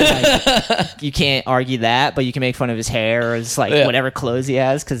 Yeah, like, you can't argue that, but you can make fun of his hair or just like Yeah. whatever clothes he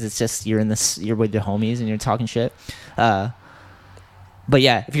has because it's just you're with your homies and you're talking shit. But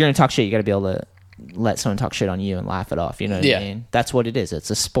yeah, if you're gonna talk shit, you got to be able to let someone talk shit on you and laugh it off. You know what Yeah. I mean? That's what it is. It's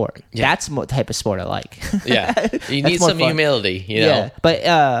a sport. Yeah. That's what type of sport I like. Yeah. You That's need more some fun. humility, you know? Yeah, but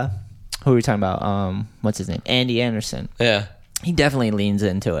who are we talking about? What's his name? Andy Anderson. Yeah. He definitely leans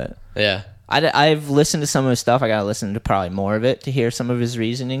into it. Yeah. I've listened to some of his stuff. I gotta listen to probably more of it to hear some of his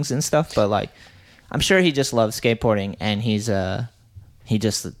reasonings and stuff. But like, I'm sure he just loves skateboarding, and he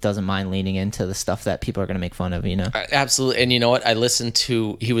just doesn't mind leaning into the stuff that people are gonna make fun of. You know? Absolutely. And you know what? I listened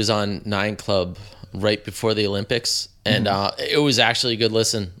to, he was on Nine Club right before the Olympics, and it was actually a good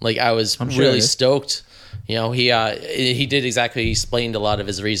listen. Like, I was I'm sure it really is. stoked. You know, he did exactly, he explained a lot of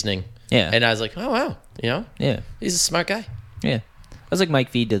his reasoning. Yeah. And I was like, oh, wow. You know, Yeah, he's a smart guy. yeah. It was like Mike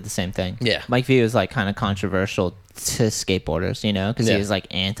V did the same thing. Yeah. Mike V was like kind of controversial to skateboarders, you know, because Yeah. he was like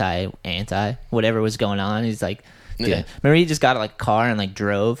anti whatever was going on. He's like, dude. Yeah. Remember he just got like a car and like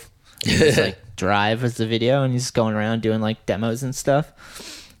drove. He just like drive was the video, and he's just going around doing like demos and stuff.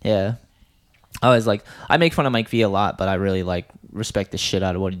 Yeah. I make fun of Mike V a lot, but I really like respect the shit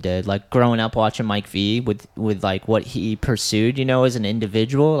out of what he did. Like growing up watching Mike V with like what he pursued, you know, as an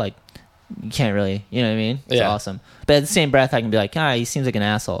individual, like you can't really, you know what I mean? It's Yeah. awesome. But at the same breath, I can be like, he seems like an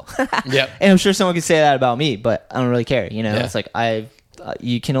asshole. Yep. And I'm sure someone could say that about me, but I don't really care. You know, Yeah. it's like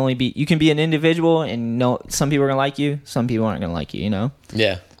you can be an individual, and some people are gonna like you, some people aren't gonna like you. You know,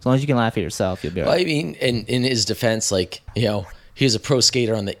 Yeah. as long as you can laugh at yourself, you'll be Well, alright. I mean, in his defense, like, you know, he was a pro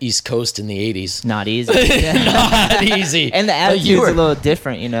skater on the East Coast in the 80s. Not easy. Yeah. Not easy. And the Like, attitude's you were, a little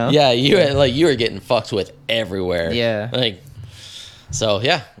different, you know. yeah, you were getting fucked with everywhere. Yeah. Like, so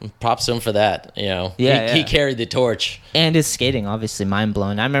yeah, props to him for that. You know, Yeah, he yeah. carried the torch. And his skating, obviously, mind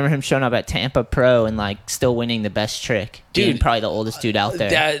blowing. I remember him showing up at Tampa Pro and like still winning the best trick. Being Dude, probably the oldest dude out there.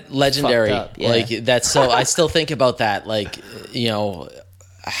 That legendary. Fucked up, yeah. Like, that's so. I still think about that. Like, you know,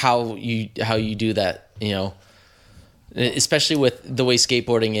 how you do that. You know, especially with the way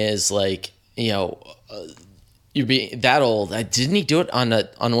skateboarding is. Like, you know, you're being that old. Didn't he do it on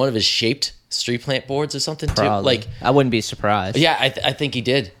one of his shaped street plant boards or something too? Probably. Like, I wouldn't be surprised. yeah, I think he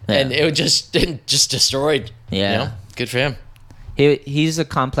did, Yeah. and it just destroyed. Yeah. you know? Good for him. He's a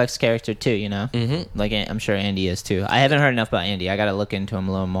complex character too, you know. Mm-hmm. Like I'm sure Andy is too. I haven't heard enough about Andy. I got to look into him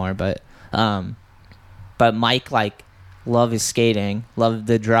a little more, but Mike like loved his skating, loved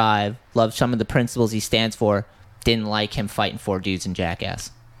the drive, loved some of the principles he stands for. Didn't like him fighting 4 dudes in Jackass.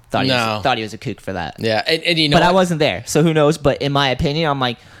 Thought he was a kook for that. Yeah, and you know, But I wasn't there, so who knows? But in my opinion, I'm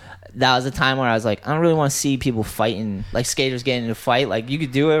like, that was a time where I was like, I don't really want to see people fighting, like skaters getting into a fight. Like you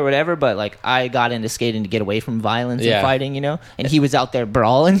could do it or whatever, but like I got into skating to get away from violence Yeah. and fighting, you know. And he was out there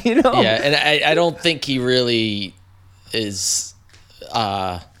brawling, you know. Yeah, and I don't think he really is.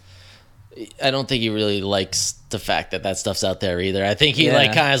 I don't think he really likes the fact that stuff's out there either. I think he Yeah.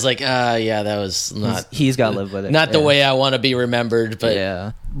 like kind of is like, yeah, that was not. He's got to live with it. Not the Yeah. way I want to be remembered, but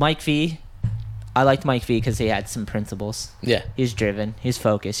Yeah, Mike V. I liked Mike V because he had some principles. yeah. He's driven. He's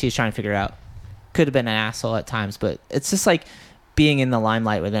focused. He's trying to figure out. Could have been an asshole at times, but it's just like being in the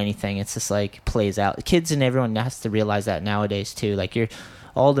limelight with anything. It's just like plays out. Kids and everyone has to realize that nowadays too. Like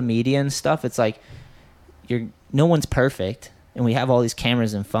all the media and stuff. It's like no one's perfect, and we have all these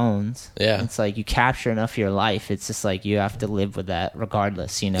cameras and phones. Yeah. It's like you capture enough of your life. It's just like you have to live with that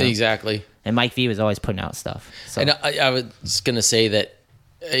regardless. You know. Exactly. And Mike V was always putting out stuff. So. And I was gonna say that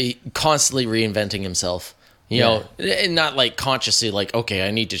constantly reinventing himself. You know, and not like consciously like, okay,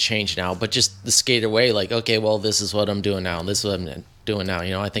 I need to change now, but just the skater way, like, okay, well, this is what I'm doing now. This is what I'm doing now.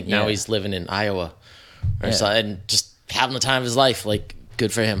 You know, I think now Yeah. he's living in Iowa or Yeah. so, and just having the time of his life. Like,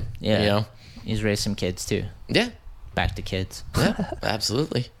 good for him. Yeah. You know? He's raised some kids too. Yeah. Back to kids. Yeah.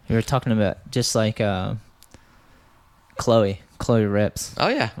 Absolutely. We were talking about just like Chloe Rips. Oh,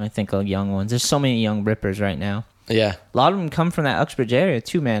 yeah. I think of young ones. There's so many young rippers right now. Yeah. A lot of them come from that Uxbridge area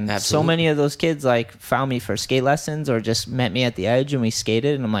too, man. So Absolutely. many of those kids like found me for skate lessons or just met me at the edge and we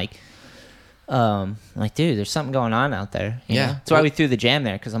skated, and I'm like, dude, there's something going on out there. You Yeah. know? That's why we threw the jam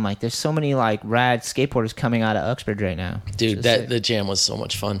there, because I'm like, there's so many like rad skateboarders coming out of Uxbridge right now. Dude, Just sick. the jam was so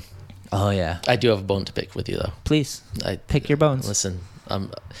much fun. Oh yeah. I do have a bone to pick with you, though. Please I pick your bones. Listen,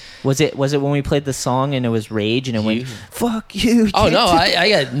 Was it when we played the song and it was rage and it went fuck you? oh no, I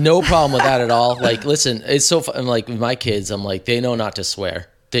got no problem with that at all. Like, listen, it's so fun. Like with my kids, I'm like, they know not to swear.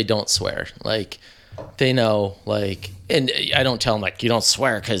 They don't swear. Like, they know, like, and I don't tell them like, you don't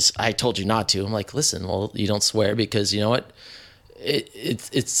swear because I told you not to. I'm like, listen, well, you don't swear because you know what?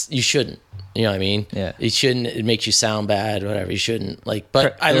 It's you shouldn't. You know what I mean? Yeah. It shouldn't. It makes you sound bad. Whatever. You shouldn't. Like,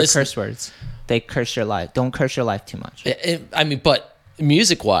 but I They're listen. curse words. They curse your life. Don't curse your life too much. I mean, but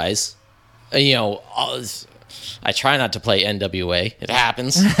music wise, you know, I try not to play NWA. It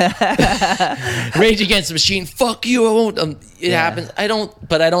happens. Rage Against the Machine. Fuck you. I won't. It happens. I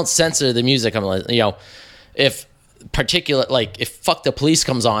don't censor the music. I'm like, you know, if Fuck the Police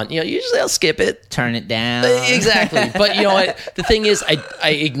comes on, you know, usually I'll skip it. Turn it down. Exactly. But you know, the thing is, I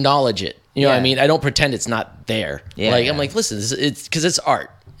acknowledge it. You know what I Yeah. mean? I don't pretend it's not there. Yeah. Like, I'm like, listen, it's because it's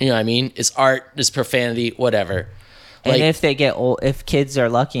art. You know what I mean? It's art. It's profanity. Whatever. And Like, if they get old, if kids are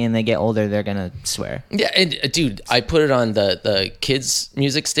lucky and they get older, they're gonna swear. yeah, and dude, I put it on the kids'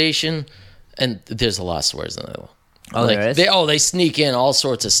 music station, and there's a lot of swears in it. Oh, like, there is? they sneak in all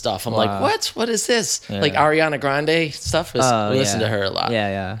sorts of stuff. I'm like, what is this? Like Ariana Grande stuff. We listen to her a lot.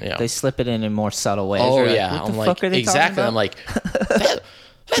 Yeah. You know. They slip it in more subtle ways. Oh You're like, yeah, what the I'm fuck like, are they exactly. talking I'm about? like,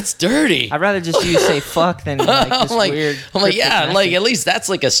 that's dirty. I'd rather just you say fuck than like this I'm like, weird. I'm like, cryptic yeah, message. like at least that's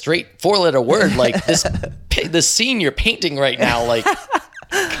like a straight 4-letter word. Like the scene you're painting right now. Like,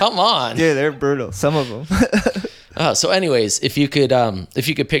 come on. Dude, they're brutal. Some of them. So, anyways, if you could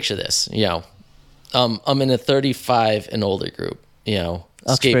picture this, you know, I'm in a 35 and older group, you know,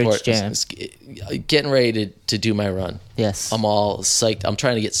 Uxbridge Jam. getting ready to do my run. Yes. I'm all psyched. I'm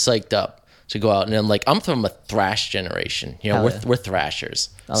trying to get psyched up to go out, and I'm like, I'm from a thrash generation. You know, Hell yeah. we're thrashers,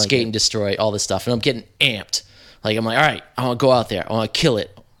 like skate it. and destroy all this stuff, and I'm getting amped. Like, I'm like, all right, I want to go out there. I want to kill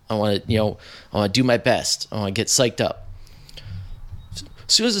it. I want to, you know, I want to do my best. I want to get psyched up. As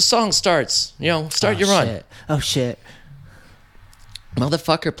soon as the song starts, you know, start your run. Shit. Oh shit.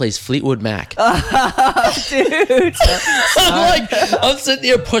 Motherfucker plays Fleetwood Mac. Dude. I'm sitting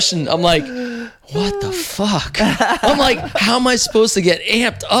there pushing. I'm like, what the fuck? I'm like, how am I supposed to get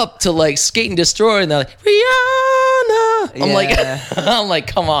amped up to like skate and destroy? And they're like, Rihanna. I'm like,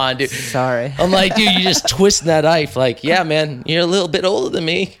 come on, dude. Sorry. I'm like, dude, you just twisting that knife. Like, yeah, man, you're a little bit older than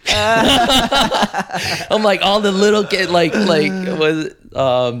me. I'm like, all the little kid, like was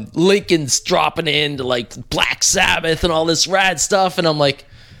Lincoln's dropping into like Black Sabbath and all this rad stuff, and I'm like,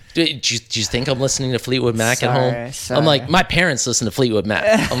 Do you think I'm listening to Fleetwood Mac at home? Sorry. I'm like, my parents listen to Fleetwood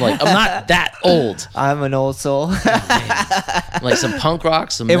Mac. I'm like, I'm not that old. I'm an old soul. Like some punk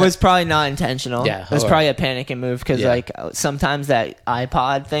rock, some. It was probably not intentional. Yeah, it was alright. probably a panicking move because Yeah. like sometimes that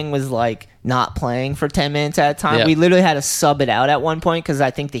iPod thing was like not playing for 10 minutes at a time. Yeah. We literally had to sub it out at one point because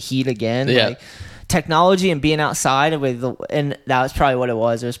I think the heat again. Yeah. Like, technology and being outside and that was probably what it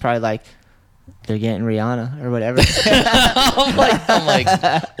was. It was probably like they're getting Rihanna or whatever. I'm like,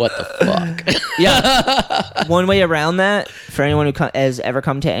 what the fuck? Yeah. One way around that, for anyone who has ever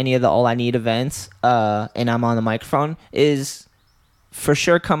come to any of the All I Need events, and I'm on the microphone, is for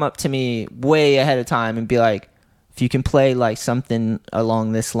sure come up to me way ahead of time and be like, if you can play like something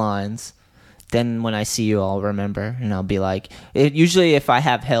along this lines, then when I see you, I'll remember, and I'll be like, usually if I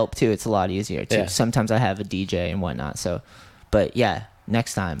have help too, it's a lot easier too. Yeah. Sometimes I have a DJ and whatnot. So, but yeah.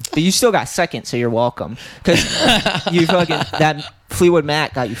 Next time, but you still got second, so you're welcome. Because you fucking that Fleetwood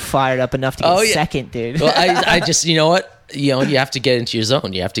Mac got you fired up enough to get second, dude. Well, I just, you know what? You have to get into your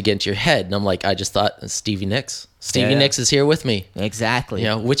zone. You have to get into your head. And I'm like, I just thought Stevie Nicks. Stevie Yeah. Nicks is here with me. Exactly.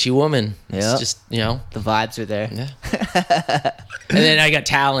 Witchy woman. It's Yep. just, The vibes are there. Yeah. And then I got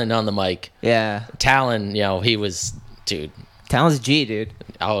Talon on the mic. Yeah. Talon, he was, dude. Talon's G, dude.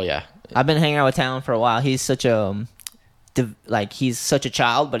 Oh yeah. I've been hanging out with Talon for a while. He's such a he's such a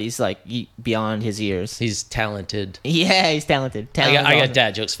child, but he's like beyond his years. He's talented. Yeah, he's talented. I Talon's got awesome.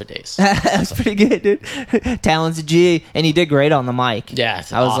 dad jokes for days. That's pretty good, dude. Talon's a G, and he did great on the mic. Yeah,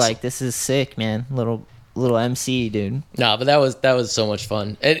 it's I was awesome. like, this is sick, man. Little MC, dude. No, but that was so much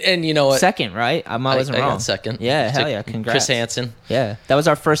fun. And you know what? Second, right? I wasn't I wrong. got second. Yeah, hell To yeah. Congrats. Chris Hansen. Yeah, that was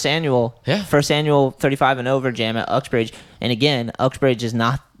our first annual 35 and over jam at Uxbridge. And again, Uxbridge is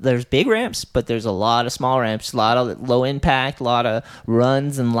not, there's big ramps, but there's a lot of small ramps, a lot of low impact, a lot of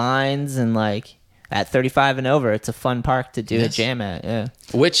runs and lines, and like at 35 and over, it's a fun park to do a Yes. jam at. Yeah.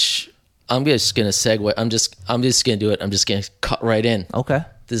 Which I'm just gonna segue. I'm just gonna do it. I'm just gonna cut right in. Okay.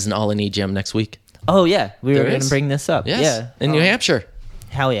 This is an all I need jam next week. Oh yeah, we were There going is. to bring this up. Yes. Yeah. In New Hampshire.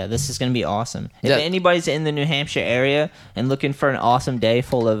 Hell yeah, this is going to be awesome. If Yeah. anybody's in the New Hampshire area and looking for an awesome day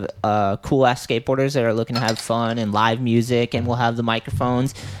full of cool ass skateboarders that are looking to have fun and live music, and we'll have the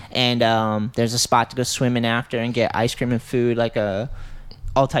microphones, and there's a spot to go swimming after and get ice cream and food, like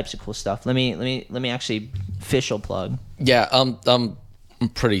all types of cool stuff. Let me actually official plug. Yeah, I'm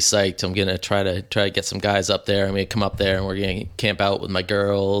pretty psyched. I'm gonna try to get some guys up there. I'm gonna come up there and we're gonna camp out with my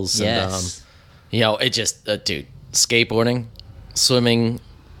girls. Yes. And it just dude, skateboarding, swimming,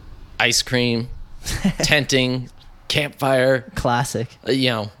 ice cream, tenting, campfire. Classic.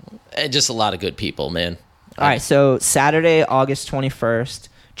 And just a lot of good people, man. All right, so Saturday, August 21st,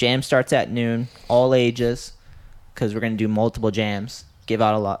 jam starts at noon, all ages, because we're gonna do multiple jams. Give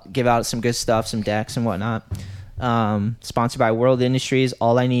out some good stuff, some decks and whatnot. Sponsored by World Industries,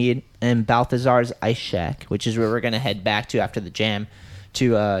 All I Need, and Balthazar's Ice Shack, which is where we're gonna head back to after the jam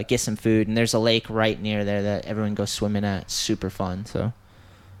to get some food. And there's a lake right near there that everyone goes swimming at. Super fun. So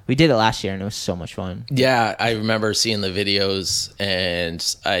we did it last year and it was so much fun. Yeah, I remember seeing the videos, and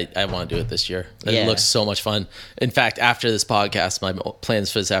I want to do it this year. It Yeah. looks so much fun. In fact, after this podcast, my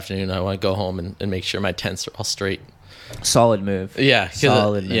plans for this afternoon, I want to go home and make sure my tents are all straight. Solid move. Yeah, 'cause,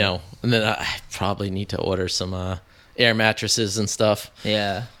 Solid move. and then I probably need to order some air mattresses and stuff.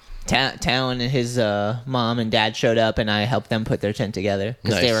 Yeah. Talon and his mom and dad showed up, and I helped them put their tent together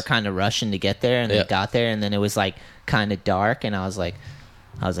because they Nice. were kind of rushing to get there, and Yeah. they got there, and then it was like kind of dark, and I was like,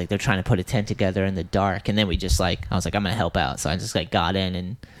 they're trying to put a tent together in the dark, and then I was like, I'm gonna help out, so I just like got in,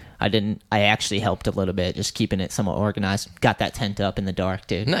 and I actually helped a little bit, just keeping it somewhat organized. Got that tent up in the dark,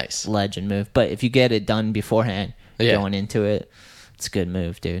 dude. Nice. Legend move. But if you get it done beforehand, Yeah. going into it, it's a good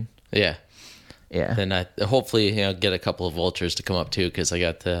move, dude. Yeah, Yeah. and I hopefully get a couple of vultures to come up too, because I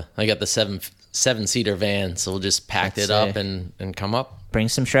got the 7-seater van, so we'll just pack That's it up sick. and come up. Bring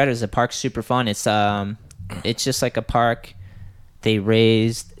some shredders. The park's super fun. It's just like a park. They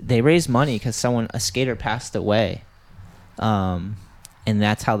raised money because a skater passed away, and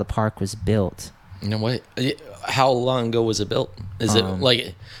that's how the park was built. You know what? How long ago was it built? Is it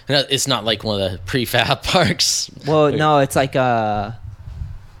like it's not like one of the prefab parks? Well, no, it's like I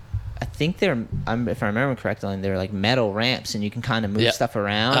think if I remember correctly, they're like metal ramps, and you can kind of move Yeah. stuff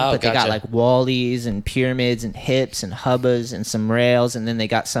around. Oh, but they got gotcha. like wallies and pyramids and hips and hubbas and some rails, and then they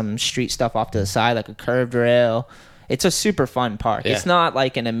got some street stuff off to the side, like a curved rail. It's a super fun park. Yeah. It's not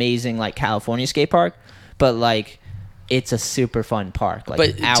like an amazing like California skate park, but like it's a super fun park. Like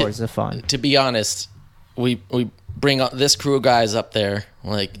But hours of fun. To be honest, we bring this crew of guys up there,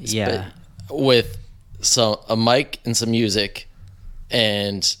 like Yeah. with a mic and some music,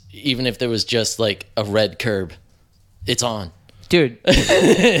 and even if there was just like a red curb, it's on. Dude,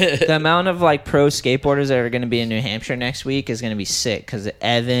 the amount of like pro skateboarders that are going to be in New Hampshire next week is going to be sick because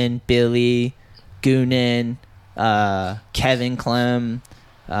Evan, Billy, Goonan, Kevin Clem,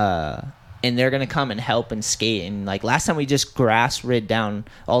 and they're going to come and help and skate. And like last time we just grass rid down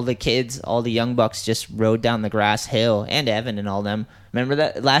all the kids, all the young bucks just rode down the grass hill, and Evan and all them. Remember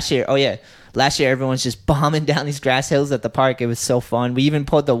that last year? Oh yeah. Last year, everyone's just bombing down these grass hills at the park. It was so fun. We even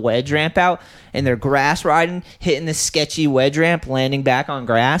pulled the wedge ramp out, and they're grass riding, hitting this sketchy wedge ramp, landing back on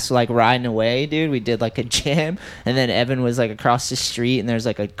grass, like riding away, dude. We did like a jam, and then Evan was like across the street, and there's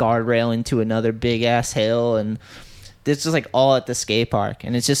like a guardrail into another big-ass hill, and this is like all at the skate park.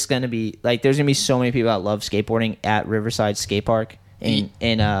 And it's just going to be, like, there's going to be so many people that love skateboarding at Riverside Skate Park in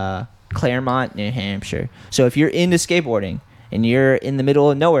Claremont, New Hampshire. So if you're into skateboarding, and you're in the middle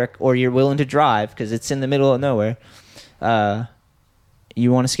of nowhere, or you're willing to drive because it's in the middle of nowhere,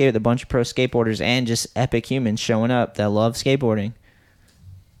 you want to skate with a bunch of pro skateboarders and just epic humans showing up that love skateboarding,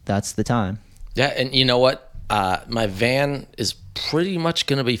 that's the time. Yeah, and you know what? My van is pretty much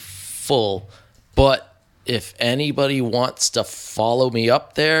going to be full, but if anybody wants to follow me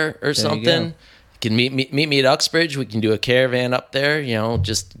up there or something, you can meet me at Uxbridge. We can do a caravan up there,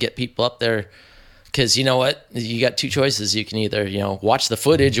 just get people up there. Because you know what? You got two choices. You can either, watch the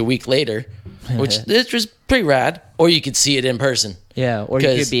footage a week later, which is pretty rad, or you could see it in person. Yeah, or you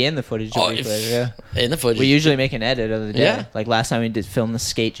could be in the footage a week later. Yeah, in the footage. We usually make an edit of the day. Yeah. Like last time we did film the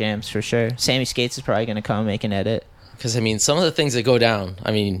skate jams for sure. Sammy Skates is probably going to come make an edit. Because, some of the things that go down,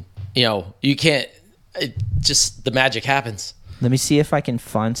 you can't, the magic happens. Let me see if I can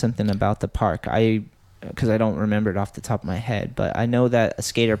find something about the park. Because I don't remember it off the top of my head, but I know that a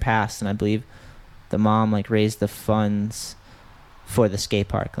skater passed, and I believe the mom raised the funds for the skate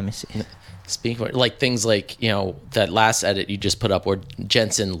park. Let me see. Speaking of things like, that last edit you just put up where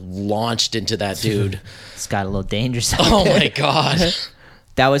Jensen launched into that dude. It's got a little dangerous. Oh my God.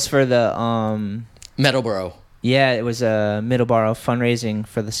 That was for the Meadowboro. Yeah, it was a Middleborough fundraising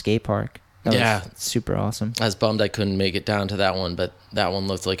for the skate park. That was super awesome. I was bummed I couldn't make it down to that one, but that one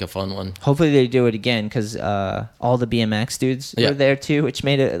looked like a fun one. Hopefully they do it again because all the BMX dudes were there too, which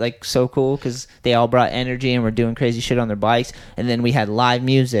made it so cool because they all brought energy and were doing crazy shit on their bikes. And then we had live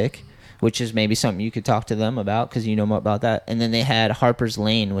music, which is maybe something you could talk to them about because you know more about that. And then they had Harper's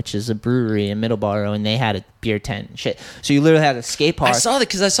Lane, which is a brewery in Middleborough, and they had a beer tent and shit. So you literally had a skate park. I saw that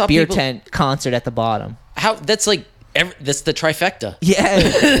because I saw beer people... tent concert at the bottom. How that's that's the trifecta. Yeah,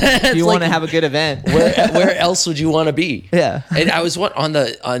 if you want to have a good event. Where else would you want to be? Yeah. And I was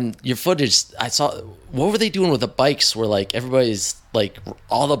on your footage. I saw what were they doing with the bikes? Where everybody's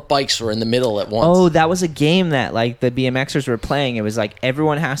all the bikes were in the middle at once. Oh, that was a game that the BMXers were playing. It was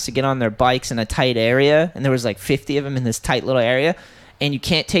everyone has to get on their bikes in a tight area, and there was 50 of them in this tight little area. And you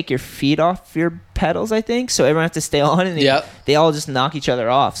can't take your feet off your pedals, I think. So everyone has to stay on, and they all just knock each other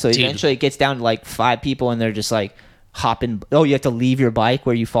off. So eventually it gets down to 5 people, and they're just hopping. Oh, you have to leave your bike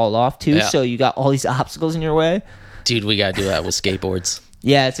where you fall off too. Yeah. So you got all these obstacles in your way. Dude, we gotta do that with skateboards.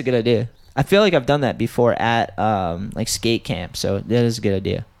 Yeah, it's a good idea. I feel like I've done that before at skate camp. So that is a good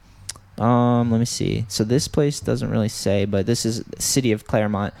idea. Let me see. So this place doesn't really say, but this is the city of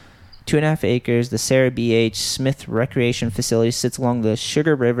Claremont. 2.5 acres. The Sarah B.H. Smith Recreation Facility sits along the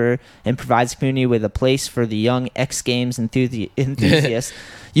Sugar River and provides the community with a place for the young X Games enthusiasts.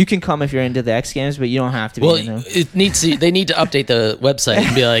 You can come if you're into the X Games, but you don't have to be. Well, they need to update the website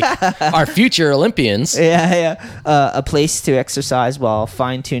and be our future Olympians. Yeah. A place to exercise while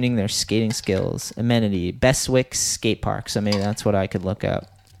fine-tuning their skating skills. Amenity. Bestwick Skate Park. So maybe that's what I could look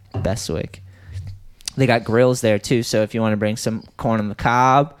up. Bestwick. They got grills there, too. So if you want to bring some corn on the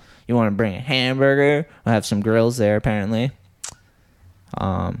cob, you want to bring a hamburger, we'll have some grills there, apparently.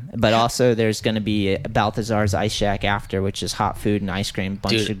 But also there's going to be Balthazar's Ice Shack after, which is hot food and ice cream,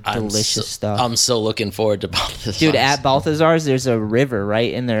 bunch of delicious stuff. I'm so looking forward to Balthazar's. Dude, at Balthazar's, there's a river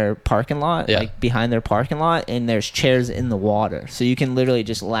right in their parking lot, behind their parking lot, and there's chairs in the water. So you can literally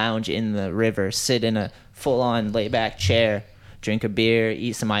just lounge in the river, sit in a full-on laid-back chair, drink a beer,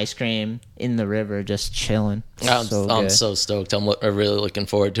 eat some ice cream in the river, just chilling. I'm so stoked. I'm really looking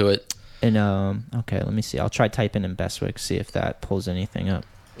forward to it. And okay, let me see. I'll try typing in Bestwick, see if that pulls anything up.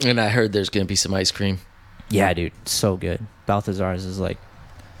 And I heard there's gonna be some ice cream. Yeah, dude, so good. Balthazar's is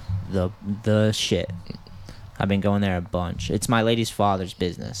the shit. I've been going there a bunch. It's my lady's father's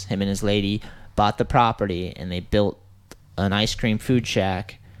business. Him and his lady bought the property, and they built an ice cream food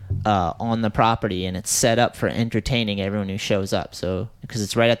shack on the property, and it's set up for entertaining everyone who shows up. So because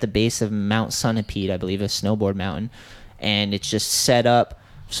it's right at the base of Mount Sunapede, I believe, a snowboard mountain, and it's just set up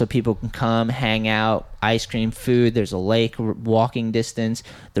so people can come, hang out, ice cream, food. There's a lake walking distance.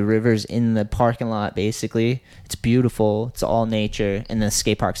 The river's in the parking lot, basically. It's beautiful. It's all nature. And the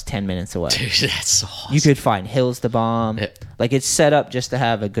skate park's 10 minutes away. Dude, that's so awesome. You could find hills to bomb. Yeah. Like, it's set up just to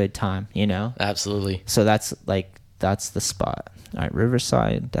have a good time, you know? Absolutely. So that's the spot. All right,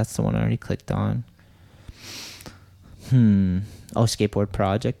 Riverside. That's the one I already clicked on. Oh, Skateboard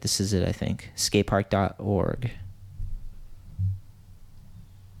Project. This is it, I think. Skatepark.org.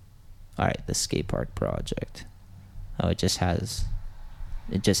 All right, the Skatepark Project. Oh, it just has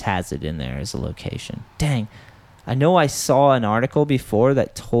it in there as a location. Dang. I know I saw an article before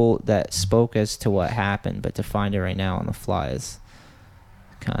that spoke as to what happened, but to find it right now on the fly is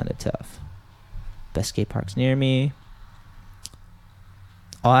kind of tough. Best skate parks near me.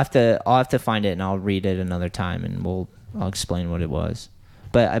 I'll have to find it and I'll read it another time and I'll explain what it was.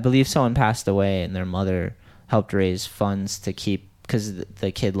 But I believe someone passed away and their mother helped raise funds to keep, because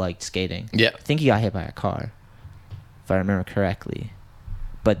the kid liked skating. Yeah. I think he got hit by a car, if I remember correctly.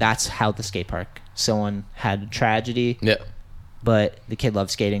 But that's how the skate park. Someone had a tragedy. Yeah. But the kid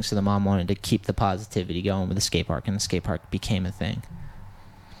loved skating, so the mom wanted to keep the positivity going with the skate park, and the skate park became a thing.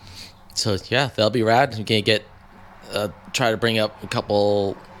 So yeah, that'll be rad. You can get try to bring up a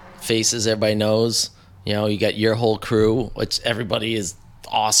couple faces everybody knows. You know, you got your whole crew, which everybody is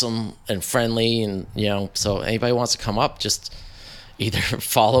awesome and friendly, and you know, so anybody wants to come up, just either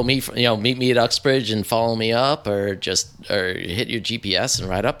follow me, meet me at Uxbridge and follow me up, or hit your GPS and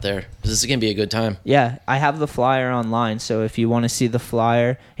ride up there. This is gonna be a good time. Yeah, I have the flyer online, so if you want to see the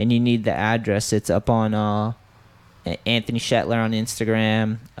flyer and you need the address, it's up on Anthony Shetler on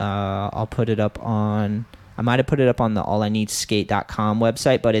Instagram. I'll put it up on... I might have put it up on the allineedskate.com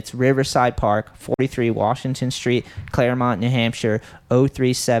website, but it's Riverside Park, 43 Washington Street, Claremont, New Hampshire,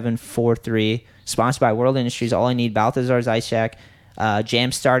 03743. Sponsored by World Industries, All I Need, Balthazar's Ice Shack.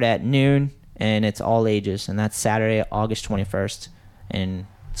 Jam start at noon, and it's all ages, and that's Saturday, August 21st, and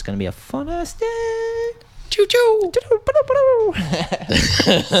it's going to be a fun-ass day. Choo-choo!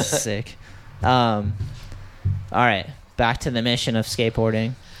 Sick. All right, back to the mission of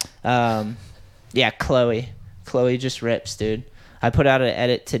skateboarding. Yeah, Chloe just rips, dude. I put out an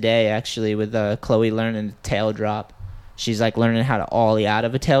edit today, actually, with Chloe learning the tail drop. She's like learning how to ollie out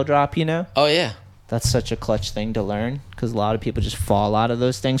of a tail drop, you know? Oh yeah. That's such a clutch thing to learn, because a lot of people just fall out of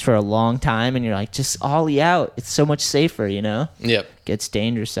those things for a long time, and you're like, just ollie out. It's so much safer, you know? Yep. Gets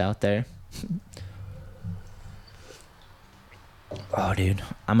dangerous out there. Oh, dude.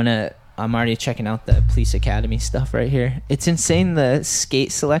 I'm already checking out the Police Academy stuff right here. It's insane, the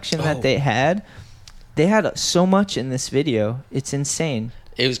skate selection that they had. They had so much in this video. It's insane.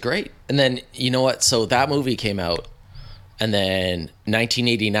 It was great. And then, you know what? So that movie came out, and then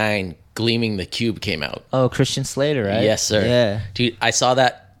 1989, Gleaming the Cube came out. Oh, Christian Slater, right? Yes, sir. Yeah. Dude, I saw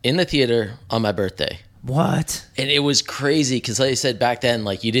that in the theater on my birthday. What? And it was crazy because, like I said, back then,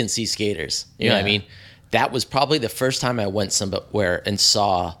 like, you didn't see skaters. You know what I mean? That was probably the first time I went somewhere and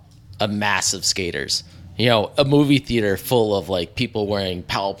saw a mass of skaters. You know, a movie theater full of like people wearing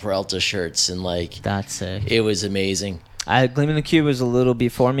Powell Peralta shirts, and like, That's sick. it was amazing. Gleaming the Cube was a little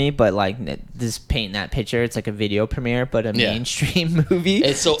before me, but like this painting that picture, it's like a video premiere, but a mainstream movie.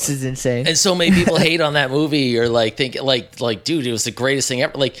 And so, this is insane. And so many people hate on that movie, or like think like dude, it was the greatest thing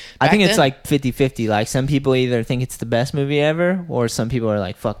ever. Like, I think it's then, like 50-50. Like, some people either think it's the best movie ever, or some people are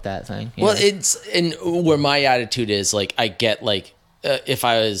like, fuck that thing. You well, know? it's, and where my attitude is, like, I get like, if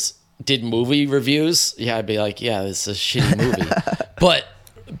I did movie reviews, I'd be like, yeah, this is a shitty movie. But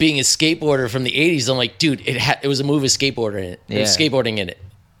being a skateboarder from the 80s, I'm like, dude, it was a movie with skateboarder in it. There was skateboarding in it.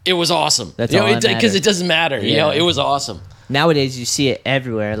 It was awesome. That's all that because matters. it doesn't matter. You know, it was awesome. Nowadays, you see it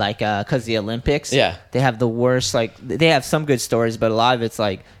everywhere, like, because the Olympics, Yeah. they have the worst, like, they have some good stories, but a lot of it's,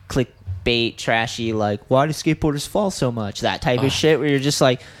 like, clickbait, trashy, like, why do skateboarders fall so much? That type of shit, where you're just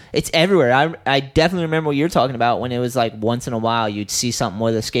like, it's everywhere. I definitely remember what you're talking about, when it was, like, once in a while, you'd see something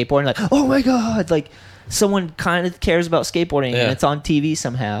with a skateboard, and like, oh my God, like, someone kind of cares about skateboarding, and it's on TV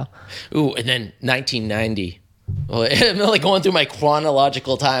somehow. Ooh, and then 1990. Well, I'm like going through my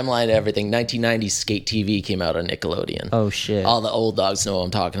chronological timeline of everything. 1990, Skate TV came out on Nickelodeon. Oh, shit. All the old dogs know what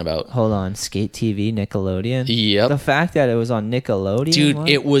I'm talking about. Hold on, Skate TV, Nickelodeon? Yep. The fact that it was on Nickelodeon? Dude, what?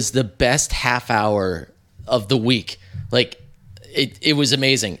 it was the best half hour of the week. Like, it was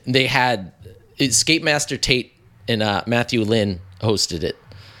amazing. They had Skate Master Tate and Matthew Lynn hosted it.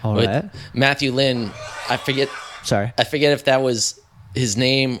 All right. Matthew Lynn, I forget if that was his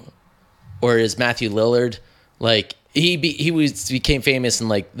name or is Matthew Lillard. Like, he became famous in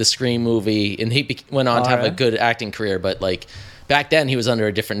like the Scream movie, and he went on to have a good acting career. But like back then, he was under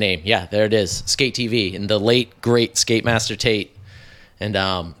a different name. Yeah, there it is, Skate TV, and the late great Skate Master Tate And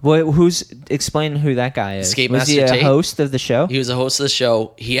Who's explain who that guy is? Skate Was he Master a Tate? host of the show? he was a host of the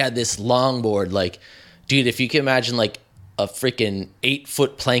show. He had this longboard, like, dude, if you can imagine like a freaking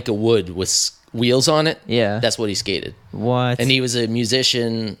 8-foot plank of wood with wheels on it, Yeah. that's what he skated. What? And he was a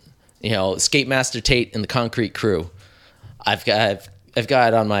musician, Skate Master Tate and the Concrete Crew. I've got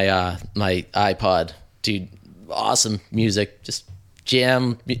it on my my iPod, dude. Awesome music, just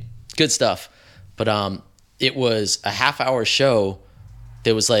jam, good stuff. But it was a half-hour show.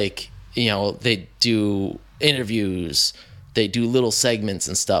 There was like, they do interviews, they do little segments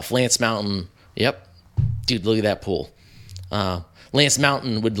and stuff. Lance Mountain, yep, dude, look at that pool. Lance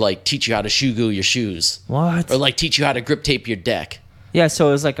Mountain would like teach you how to shoe glue your shoes, What? or like teach you how to grip tape your deck. Yeah, so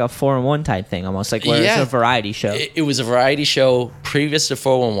it was like a 4-in-1 type thing, almost like where it's Yeah. a variety show. It was a variety show previous to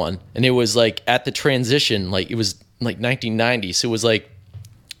 411, and it was like at the transition, like it was like 1990. So it was like,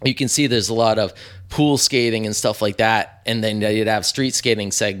 you can see there's a lot of pool skating and stuff like that, and then they'd have street skating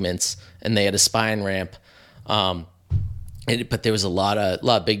segments, and they had a spine ramp. But there was a lot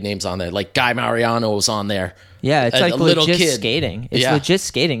of big names on there, like Guy Mariano was on there. Yeah, it's A like little legit kid. skating. It's Yeah. legit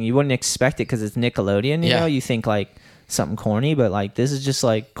skating. You wouldn't expect it because it's Nickelodeon. You Yeah. know, you think like something corny, but like this is just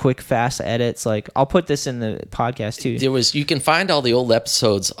like quick, fast edits. Like I'll put this in the podcast too. You can find all the old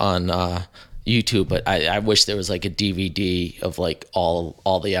episodes on YouTube, but I wish there was like a DVD of like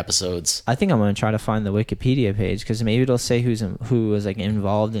all the episodes. I think I'm gonna try to find the Wikipedia page because maybe it'll say who was like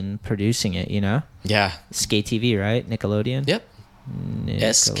involved in producing it. You know, Yeah. Skate TV, right? Nickelodeon. Yep.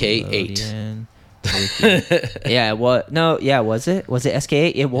 SK8. Nickelodeon. Yeah. What? No. Yeah. Was it? Was it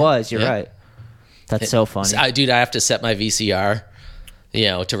SK8? It was. You're Yeah. right. That's so funny. Dude, I have to set my VCR,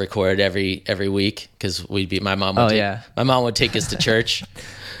 to record every week because my mom would Oh, take, yeah. my mom would take us to church.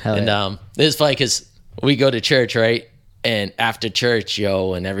 Hell And yeah. it's funny because we go to church, right? And after church,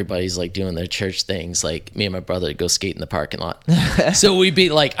 and everybody's like doing their church things. Like me and my brother would go skate in the parking lot. So we'd be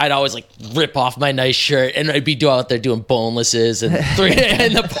like, I'd always like rip off my nice shirt and I'd be out there doing bonelesses and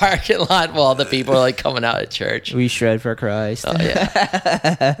in the parking lot while the people are like coming out of church. We shred for Christ. Oh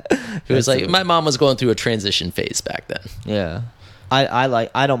yeah. It was like my mom was going through a transition phase back then. Yeah.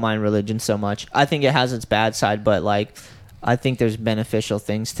 I don't mind religion so much. I think it has its bad side, but like I think there's beneficial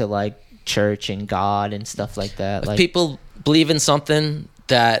things to like church and God and stuff like that. Like People believe in something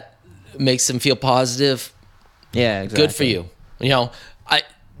that makes them feel positive. yeah, exactly. Good for you.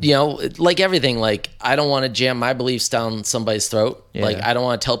 Like everything, like I don't want to jam my beliefs down somebody's throat. Yeah. Like I don't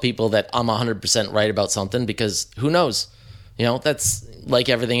want to tell people that I'm 100% right about something because who knows? That's like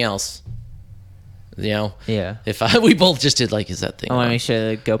everything else. Yeah. If we both just did like, is that thing? I want to on? make sure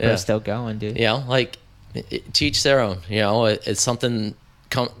the GoPro's Yeah. still going, dude. Like teach their own. It's something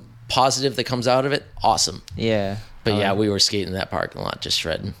positive that comes out of it. Awesome. Yeah. But yeah, we were skating in that parking lot, just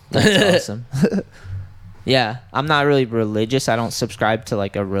shredding. That's awesome. Yeah, I'm not really religious. I don't subscribe to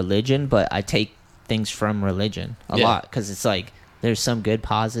like a religion, but I take things from religion a Yeah. lot because it's like there's some good,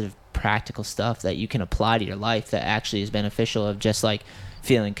 positive, practical stuff that you can apply to your life that actually is beneficial of just like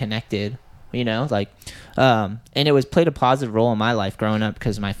feeling connected, like, and it was played a positive role in my life growing up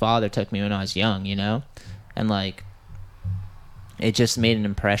because my father took me when I was young, and like it just made an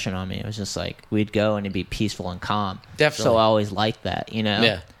impression on me. It was just like we'd go and it'd be peaceful and calm. Definitely. So I always liked that,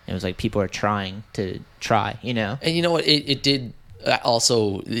 Yeah. It was like people are trying to try, And you know what? It did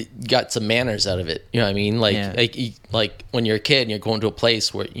also it got some manners out of it. You know what I mean? Like, Yeah. like when you're a kid and you're going to a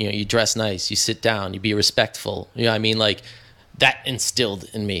place where you dress nice, you sit down, you be respectful. You know what I mean? Like that instilled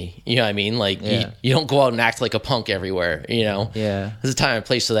in me. You know what I mean? Like Yeah. you don't go out and act like a punk everywhere. Yeah. There's a time and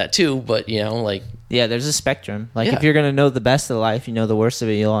place for that too. But like Yeah, there's a spectrum. Like Yeah. if you're gonna know the best of life, you know the worst of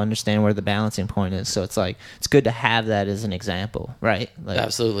it, you'll understand where the balancing point is. So it's like it's good to have that as an example, right? Like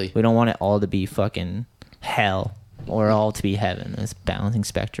Absolutely. we don't want it all to be fucking hell or all to be heaven. It's balancing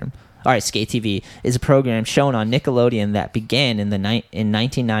spectrum. All right, Skate TV is a program shown on Nickelodeon that began in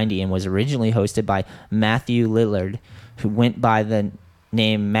 1990 and was originally hosted by Matthew Lillard, who went by the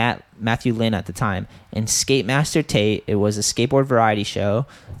name Matthew Lynn at the time. And Skate Master Tate, it was a skateboard variety show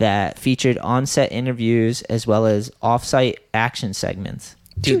that featured on-set interviews as well as off-site action segments.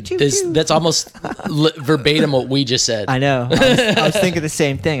 dude, that's almost verbatim what we just said. I know. I was thinking the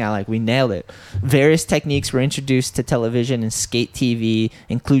same thing. We nailed it. Various techniques were introduced to television and skate TV,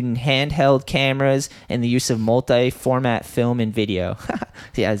 including handheld cameras and the use of multi-format film and video.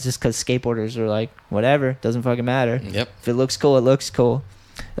 Yeah, it's just because skateboarders were like, whatever, doesn't fucking matter. Yep. If it looks cool, it looks cool.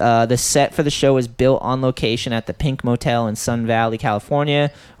 The set for the show was built on location at the Pink Motel in Sun Valley,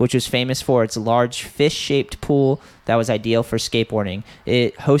 California, which was famous for its large fish-shaped pool that was ideal for skateboarding.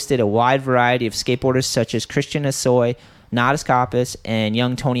 It hosted a wide variety of skateboarders such as Christian Hosoi, Nadas Kappas, and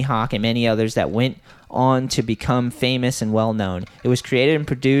young Tony Hawk, and many others that went on to become famous and well known. It was created and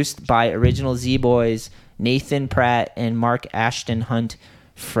produced by original Z-Boys Nathan Pratt and Mark Ashton Hunt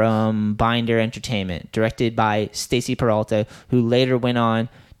from Binder Entertainment, directed by Stacy Peralta, who later went on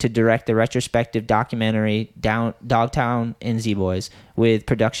to direct the retrospective documentary Dogtown and Z-Boys, with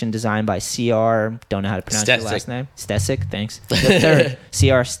production designed by C.R. Don't know how to pronounce your last name. Stesic, thanks. The third.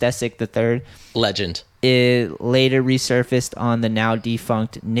 C.R. Stesic the third. Legend. It later resurfaced on the now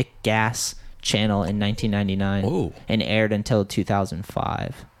defunct Nick Gas channel in 1999 Ooh. and aired until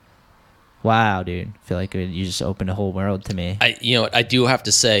 2005. Wow, dude. I feel like you just opened a whole world to me. You know what? I do have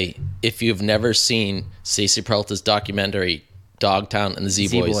to say, if you've never seen Stacey Peralta's documentary, Dogtown and the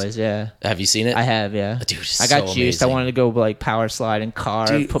Z-Boys. Z-Boys, yeah. Have you seen it? I have, yeah. Dude, it's I got so juiced. amazing. I wanted to go like power slide in car,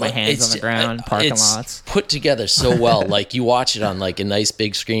 Dude, put my hands it's on the ju- ground, parking it's lots. put together so well. Like you watch it on like a nice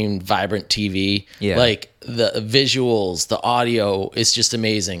big screen, vibrant TV. Yeah. Like the visuals, the audio is just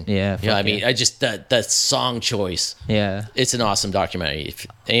amazing. Yeah, You know what I fuck mean? yeah. I just that song choice. Yeah. It's an awesome documentary. If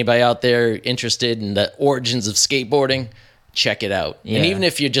anybody out there interested in the origins of skateboarding, check it out. Yeah. And even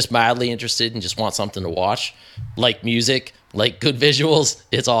if you're just mildly interested and just want something to watch, like music, like good visuals,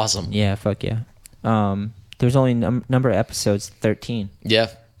 it's awesome. Yeah, fuck yeah. There's only number of episodes, 13. Yeah,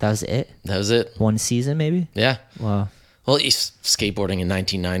 That was it? that was it. One season, maybe? Yeah. Wow. Well, it's skateboarding in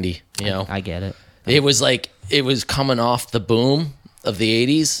 1990, you know. I get it. It was like it was coming off the boom of the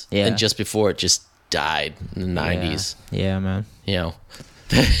 80s, Yeah. and just before it just died in the 90s. Yeah, man. You know,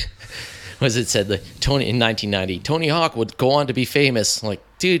 was it said like Tony in 1990? Tony Hawk would go on to be famous. Like,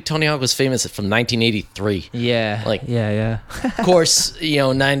 dude, Tony Hawk was famous from 1983. Yeah. Like- yeah. Of course, you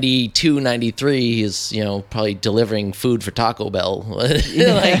know, 92, 93 is, you know, probably delivering food for Taco Bell. Like,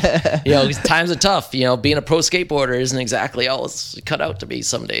 you know, times are tough. You know, being a pro skateboarder isn't exactly all it's cut out to be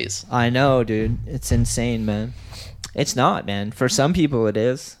some days. I know, dude. It's insane, man. It's not, man. For some people, it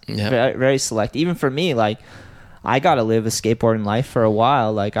is. Yeah. Very, very select. Even for me, like, I got to live a skateboarding life for a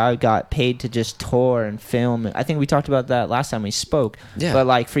while. Like, I got paid to just tour and film. I think we talked about that last time we spoke. Yeah. But,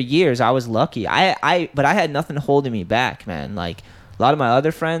 like, for years, I was lucky. But I had nothing holding me back, man. Like, a lot of my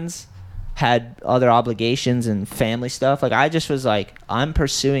other friends had other obligations and family stuff. Like, I just was like, I'm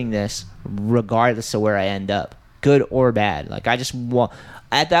pursuing this regardless of where I end up, good or bad. Like, I just want...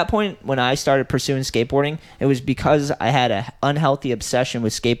 At that point, when I started pursuing skateboarding, it was because I had an unhealthy obsession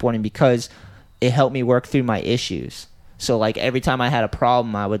with skateboarding because it helped me work through my issues. So, like, every time I had a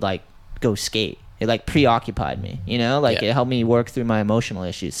problem, I would, like, go skate. It, like, preoccupied me, you know? Like, Yeah. it helped me work through my emotional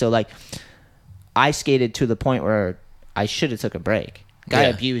issues. So, like, I skated to the point where I should have took a break. I Yeah.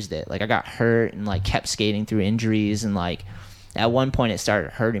 abused it. Like, I got hurt and, like, kept skating through injuries. And, like, at one point, it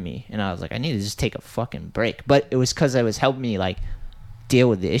started hurting me. And I was like, I need to just take a fucking break. But it was because it was helping me, like, deal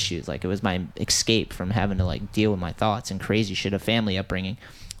with the issues. Like, it was my escape from having to, like, deal with my thoughts and crazy shit of family upbringing,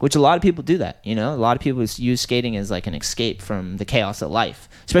 which a lot of people do that, you know? A lot of people use skating as, like, an escape from the chaos of life,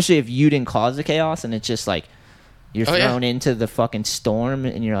 especially if you didn't cause the chaos and it's just, like, you're Oh, yeah. thrown into the fucking storm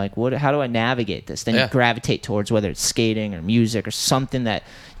and you're like, how do I navigate this? Then Yeah. you gravitate towards whether it's skating or music or something that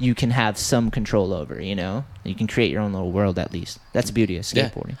you can have some control over, you know? You can create your own little world at least. That's the beauty of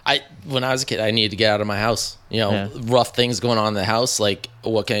skateboarding. When I was a kid, I needed to get out of my house. You know, Yeah. rough things going on in the house. Like,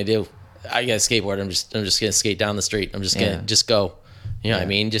 what can I do? I got a skateboard. I'm just gonna skate down the street. I'm just gonna Yeah. just go. You know what I Yeah.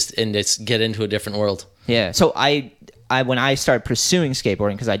 mean? Just get into a different world. Yeah. So I when I started pursuing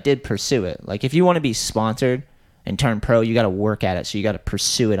skateboarding, because I did pursue it. Like, if you want to be sponsored and turn pro, you got to work at it. So you got to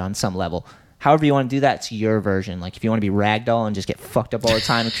pursue it on some level. However you want to do that, it's your version. Like, if you want to be ragdoll and just get fucked up all the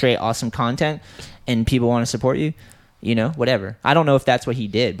time and create awesome content, and people want to support you, you know, whatever. I don't know if that's what he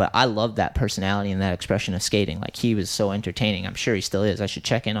did, but I love that personality and that expression of skating. Like, he was so entertaining. I'm sure he still is. I should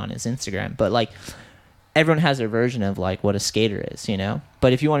check in on his Instagram. But, like, everyone has their version of, like, what a skater is, you know?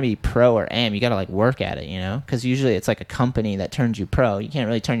 But if you want to be pro or am, you got to, like, work at it, you know? Because usually it's, like, a company that turns you pro. You can't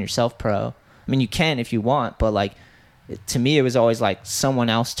really turn yourself pro. I mean, you can if you want, but, like, to me, it was always, like, someone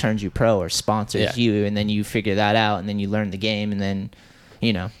else turns you pro or sponsors Yeah. you, and then you figure that out, and then you learn the game, and then,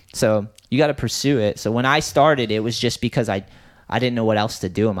 you know. So you got to pursue it. So when I started, it was just because I didn't know what else to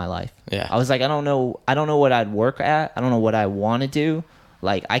do in my life. Yeah. I was like, I don't know what I'd work at. I don't know what I want to do.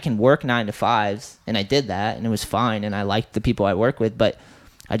 Like, I can work 9 to 5s, and I did that, and it was fine, and I liked the people I work with, but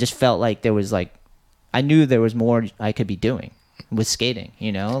I just felt like there was, like, I knew there was more I could be doing with skating,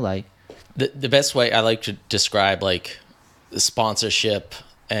 you know? Like, The best way I like to describe, like, the sponsorship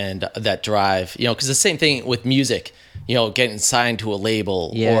and that drive, you know, because the same thing with music, you know, getting signed to a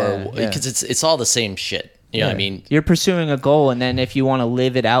label, Yeah, or yeah. because it's all the same shit. You know what I mean? You're pursuing a goal, and then if you want to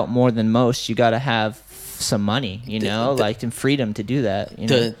live it out more than most, you got to have some money, you know, like, and freedom to do that. You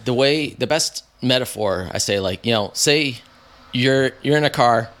know? The best metaphor I say, like, you know, say you're in a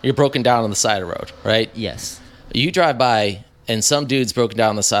car, you're broken down on the side of the road, right? Yes. You drive by and some dude's broken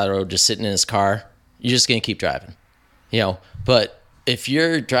down on the side of the road just sitting in his car, you're just going to keep driving. But if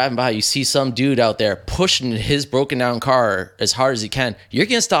you're driving by, you see some dude out there pushing his broken down car as hard as he can, you're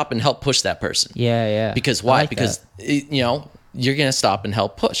going to stop and help push that person. Yeah. Because I why? like Because, you're going to stop and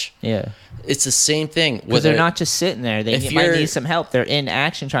help push. Yeah. It's the same thing. Because they're not just sitting there. They if might you're- need some help. They're in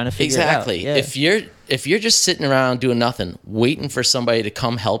action trying to figure Exactly. it out. Yeah. If you're just sitting around doing nothing, waiting for somebody to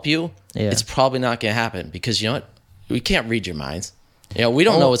come help you, Yeah. it's probably not going to happen because you know what? We can't read your minds. We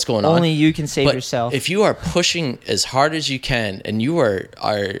don't know what's going on. Only you can save But yourself. if you are pushing as hard as you can and you are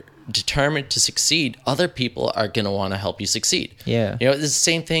determined to succeed, other people are going to want to help you succeed. Yeah. It's the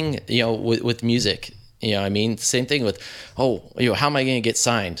same thing, with music. I mean, same thing with, how am I going to get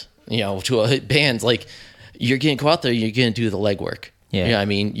signed, to a band? Like, you're going to go out there, you're going to do the legwork. Yeah. I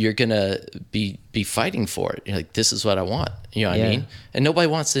mean, you're going to be fighting for it. You're like, this is what I want. You know what I Yeah. mean? And nobody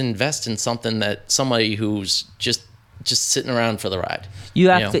wants to invest in something that somebody who's just sitting around for the ride. You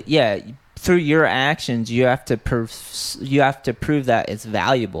have to, through your actions, you have to prove that it's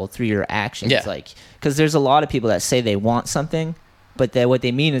valuable through your actions. Yeah. Like, because there's a lot of people that say they want something, but what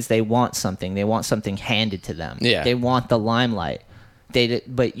they mean is they want something. They want something handed to them. Yeah. They want the limelight.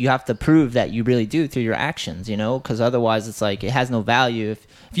 But you have to prove that you really do through your actions, because otherwise it's like it has no value. If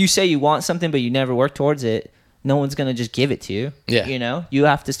you say you want something but you never work towards it, no one's gonna just give it to you. Yeah. You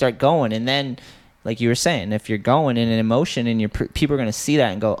have to start going, and then, like you were saying, if you're going in an emotion and people are gonna see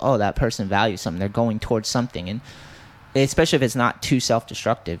that and go, oh, that person values something. They're going towards something, and especially if it's not too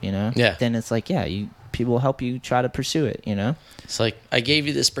self-destructive, Yeah. Then it's like, people will help you try to pursue it. It's like, I gave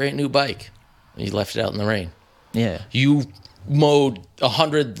you this brand new bike. You left it out in the rain. Yeah. You mowed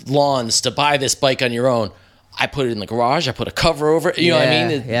 100 lawns to buy this bike on your own. I put it in the garage. I put a cover over it. You know what I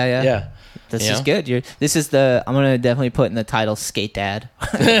mean? Yeah. This is good. I'm going to definitely put in the title Skate Dad.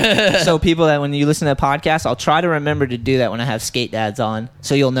 So people that when you listen to the podcast, I'll try to remember to do that when I have skate dads on.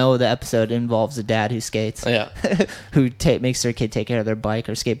 So you'll know the episode involves a dad who skates. Yeah. Who makes their kid take care of their bike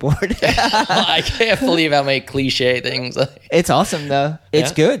or skateboard. I can't believe how many cliche things. It's awesome though. It's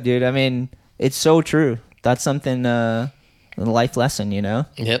Yeah. good, dude. I mean, it's so true. That's something, a life lesson,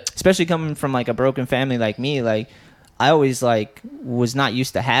 Yep. especially coming from like a broken family like me. Like, I always was not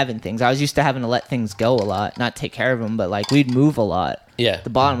used to having things. I was used to having to let things go a lot, not take care of them, but like we'd move a lot. Yeah.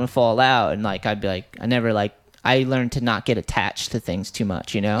 The bottom would fall out, and like I'd be like, I learned to not get attached to things too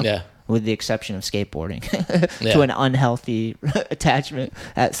much, Yeah. with the exception of skateboarding, Yeah. to an unhealthy attachment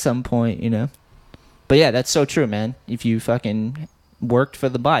at some point, But yeah, that's so true, man. If you fucking worked for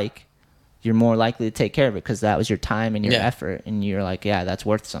the bike, you're more likely to take care of it because that was your time and your Yeah. effort, and you're like, yeah, that's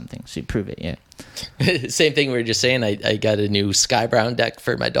worth something. So you prove it, yeah. Same thing we were just saying. I got a new Sky Brown deck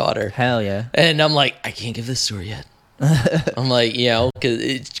for my daughter. Hell yeah. And I'm like, I can't give this to her yet. I'm like,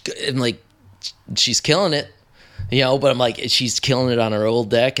 because I'm like, she's killing it, but I'm like, she's killing it on her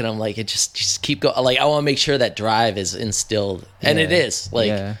old deck. And I'm like, just keep going. Like, I want to make sure that drive is instilled. And Yeah. it is. Like,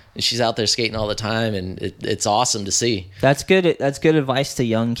 Yeah. she's out there skating all the time. And it's awesome to see. That's good. That's good advice to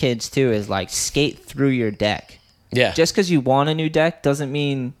young kids too. Is like skate through your deck. Yeah. Just because you want a new deck doesn't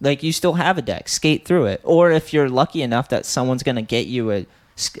mean like you still have a deck. Skate through it. Or if you're lucky enough that someone's gonna get you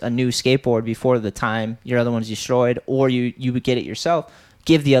a new skateboard before the time your other one's destroyed, or you would get it yourself,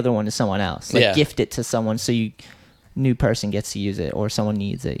 give the other one to someone else. Like Yeah. gift it to someone so new person gets to use it, or someone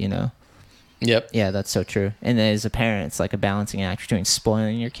needs it. Yep. Yeah, that's so true. And then as a parent, it's like a balancing act between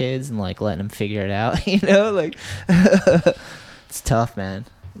spoiling your kids and like letting them figure it out. Like it's tough, man.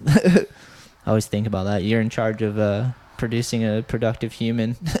 I always think about that. You're in charge of producing a productive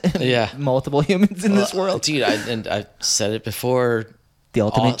human. Yeah. Multiple humans in this world. Dude, I've said it before. The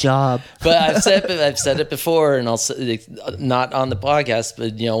ultimate job. But I've said it before, and I'll say, not on the podcast,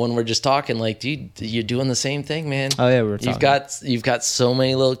 but when we're just talking, like, dude, you're doing the same thing, man. Oh yeah, we're talking. You've got so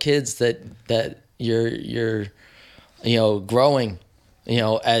many little kids that you're growing,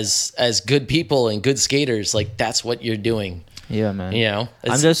 as good people and good skaters. Like, that's what you're doing. Yeah, man.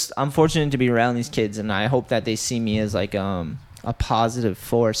 I'm fortunate to be around these kids, and I hope that they see me as like a positive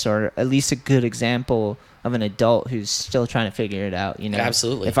force, or at least a good example of an adult who's still trying to figure it out.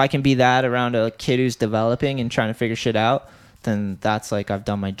 Absolutely. If I can be that around a kid who's developing and trying to figure shit out, then that's like I've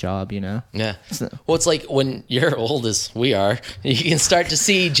done my job. Yeah. Well, it's like when you're old as we are, you can start to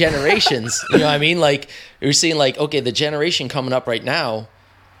see generations. You know what I mean? Like, you're seeing like, okay, the generation coming up right now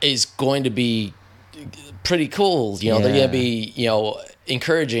is going to be pretty cool. They're going to be,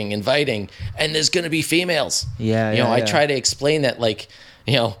 encouraging, inviting, and there's going to be females. I try to explain that, like,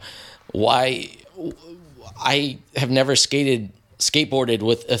 why I have never skateboarded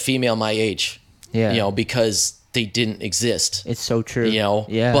with a female my age. Because they didn't exist. It's so true. You know?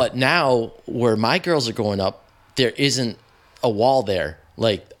 Yeah. But now where my girls are growing up, there isn't a wall there.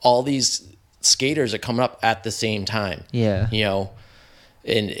 Like all these skaters are coming up at the same time. Yeah. You know,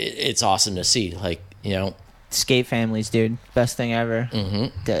 and it's awesome to see. Like, you know, skate families, dude, best thing ever.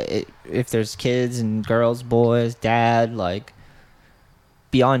 If there's kids and girls, boys, dad, like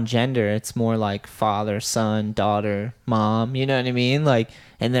beyond gender, it's more like father, son, daughter, mom, you know what I mean? Like,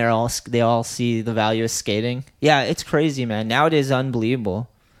 and they all see the value of skating. Yeah, it's crazy, man. Nowadays it's unbelievable.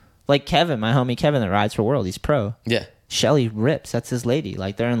 Like Kevin, my homie Kevin that rides for World, he's pro. yeah. Shelly rips, that's his lady.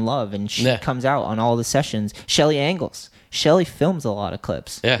 Like, they're in love, and she Yeah. comes out on all the sessions. Shelly angles. Shelly films a lot of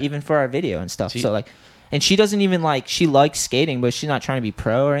clips, Yeah. even for our video and stuff. So like, and she doesn't even like, she likes skating, but she's not trying to be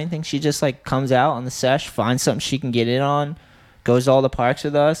pro or anything. She just like comes out on the sesh, finds something she can get in on, goes to all the parks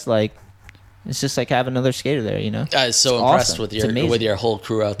with us. Like, it's just like having another skater there, you know? I was so It's impressed awesome. with It's your amazing. whole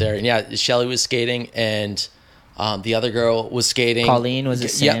crew out there. And yeah, Shelly was skating, and the other girl was skating. Colleen was a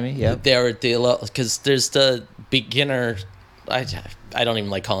Sammy, yep. They were because there's the beginner. I don't even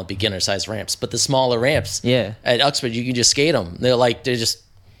like calling it beginner size ramps, but the smaller ramps. Yeah. At Uxbridge, you can just skate them. They're just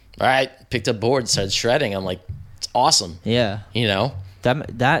all right. Picked up board, started shredding. I'm like, it's awesome. Yeah. You know.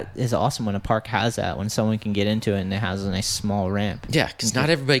 That is awesome when a park has that, when someone can get into it and it has a nice small ramp. Yeah, because not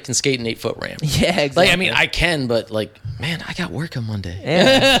everybody can skate an 8-foot ramp. Yeah, exactly. Like, I mean, I can, but like, man, I got work on Monday.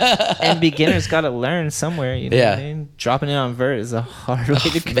 Yeah. And beginners got to learn somewhere, you know Yeah. what I mean? Dropping it on vert is a hard way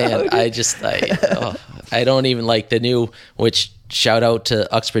to go. Man, dude. I don't even like the new, which shout out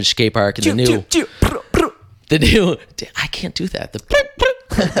to Uxbridge Skate Park and the new, I can't do that.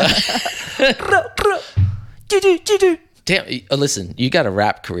 Damn, listen, you got a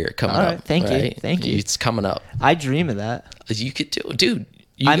rap career coming All up. right, thank you, thank you. It's coming up. I dream of that. You could do, dude.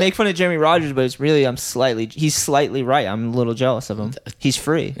 I make fun of Jeremy Rogers, but it's really, he's slightly right. I'm a little jealous of him. He's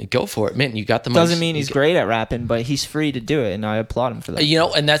free. Go for it, man. You got the money. Doesn't mean he's great at rapping, but he's free to do it, and I applaud him for that. You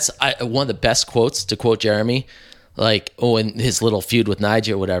know, and that's one of the best quotes, to quote Jeremy, like, in his little feud with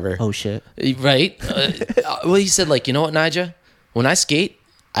Nigel or whatever. Oh, shit. Right? Well, he said, like, you know what, Nigel? When I skate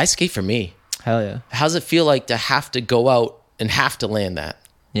for me. Hell yeah. How's it feel like to have to go out and have to land that?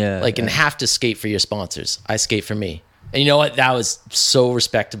 Yeah. Like, and have to skate for your sponsors. I skate for me. And you know what? That was so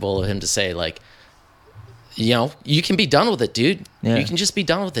respectable of him to say, like, you know, you can be done with it, dude. Yeah. You can just be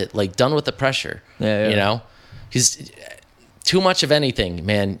done with it. Like, done with the pressure. Yeah. You know? Because too much of anything,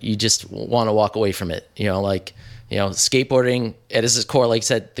 man, you just want to walk away from it. You know, like, you know, skateboarding at its core, like I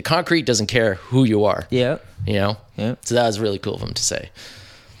said, the concrete doesn't care who you are. Yeah. You know? Yeah. So that was really cool of him to say.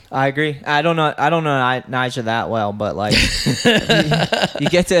 I agree. I don't know Nigel that well, but like you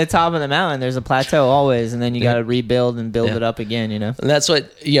get to the top of the mountain, there's a plateau always, and then you got to rebuild and build it up again, you know? And that's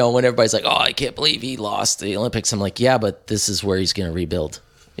what, you know, when everybody's like, oh, I can't believe he lost the Olympics. I'm like, yeah, but this is where he's going to rebuild.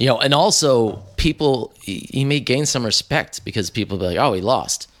 You know, and also people, he may gain some respect because people be like, oh, he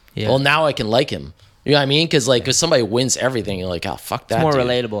lost. Yeah. Well, now I can like him. You know what I mean? Because like if somebody wins everything, you're like, oh, fuck that. It's more dude.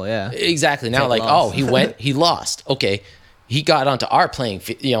 relatable, yeah. Exactly. Now, Take like, loss. oh, he went, he lost. Okay. He got onto our playing,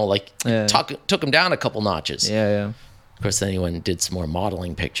 you know, like Yeah. took him down a couple notches. Yeah. Of course, then he went and did some more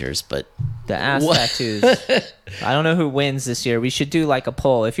modeling pictures, but The ass What? tattoos. I don't know who wins this year. We should do like a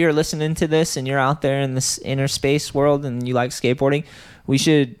poll. If you're listening to this and you're out there in this inner space world and you like skateboarding, we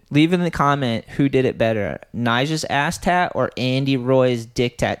should leave in the comment who did it better, Nigel's ass tat or Andy Roy's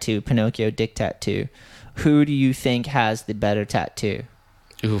dick tattoo, Pinocchio dick tattoo. Who do you think has the better tattoo?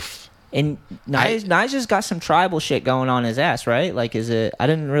 oof. And Nigel's got some tribal shit going on his ass, right? Like, is it? I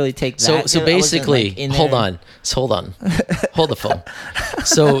didn't really take that. So I wasn't, basically, like, in hold there. on, hold the phone.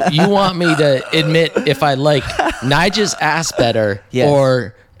 So you want me to admit if I like Nigel's ass better Yes.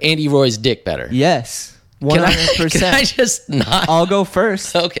 or Andy Roy's dick better? Yes, Can I 100%. just not? I'll go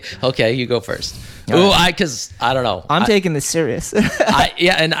first. Okay, you go first. All Ooh, right. because I don't know. I'm taking this serious.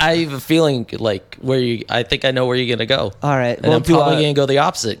 Yeah, and I have a feeling like I think I know where you're gonna go. All right, and well, I'm do probably I- gonna go the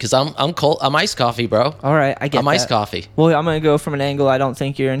opposite because I'm cold. I'm iced coffee, bro. All right, I get I'm iced that. coffee. Well, I'm gonna go from an angle I don't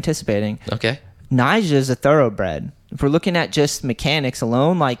think you're anticipating. Okay. Nigel's a thoroughbred. If we're looking at just mechanics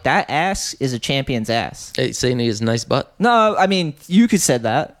alone, like that ass is a champion's ass. Hey, saying he has a nice butt. No, I mean you could say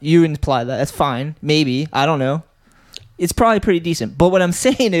that. You imply that. That's fine. Maybe I don't know. It's probably pretty decent. But what I'm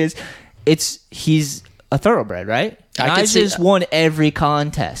saying is, he's a thoroughbred, right? I could see Nigel's that. won every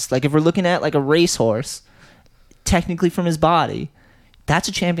contest. Like if we're looking at like a racehorse, technically from his body, that's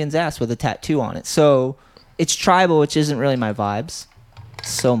a champion's ass with a tattoo on it. So it's tribal, which isn't really my vibes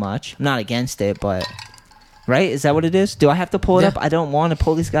so much. I'm not against it, but right? Is that what it is? Do I have to pull it Yeah. up? I don't want to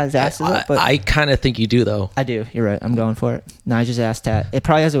pull these guys' asses up, but I kind of think you do though. I do. You're right. I'm going for it. Nigel's ass tat. It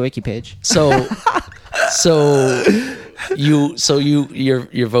probably has a wiki page. So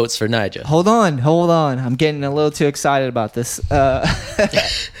your vote's for Nyjah. Hold on. I'm getting a little too excited about this.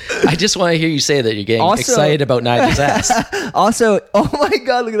 I just want to hear you say that you're getting Also- excited about Nyjah's ass. Also, oh my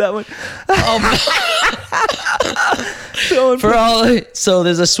God, look at that one. So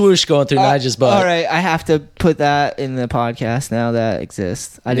there's a swoosh going through Nyjah's butt. All right, I have to put that in the podcast now that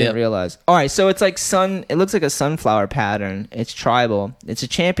exists. I didn't Yep. realize. All right, so it's like it looks like a sunflower pattern. It's tribal. It's a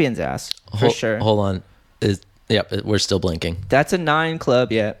champion's ass for sure. Hold on. We're still blinking. That's a 9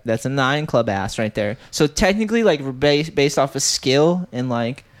 club, yeah. That's a 9 club ass right there. So technically, like, based off of skill and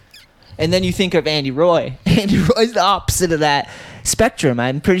like, and then you think of Andy Roy. Andy Roy's the opposite of that spectrum.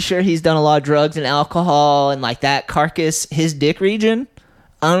 I'm pretty sure he's done a lot of drugs and alcohol and like that carcass, his dick region.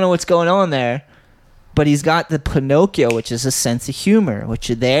 I don't know what's going on there, but he's got the Pinocchio, which is a sense of humor. Which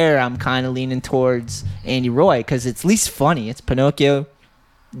there, I'm kind of leaning towards Andy Roy because it's at least funny. It's Pinocchio,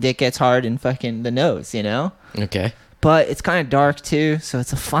 dick gets hard in fucking the nose, you know. Okay. But it's kind of dark too, so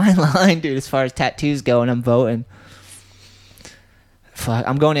it's a fine line, dude. As far as tattoos go, and I'm voting. Fuck,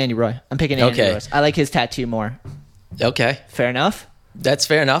 I'm going Andy Roy. I'm picking Andy Okay. Roy. I like his tattoo more. Okay. Fair enough. That's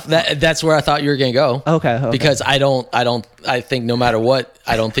fair enough. That's where I thought you were gonna go. Okay. Because I think no matter what,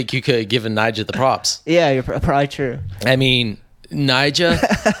 I don't think you could have given Nyjah the props. Yeah, you're probably true. I mean,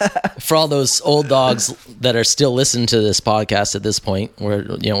 Nyjah, for all those old dogs that are still listening to this podcast at this point, we're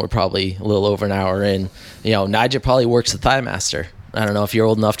probably a little over an hour in. Nyjah probably works the Thigh Master. I don't know if you're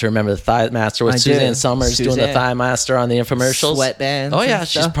old enough to remember the Thigh Master with I do. Suzanne Summers doing the Suzanne. Thigh Master on the infomercials. Sweatbands Oh yeah, and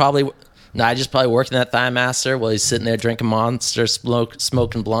she's stuff. Nyjah's probably working that Thigh Master while he's sitting there drinking Monster,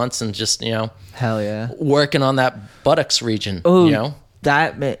 smoking blunts, and just Hell yeah. working on that buttocks region. Ooh,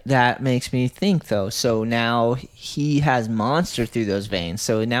 that makes me think though. So now he has Monster through those veins.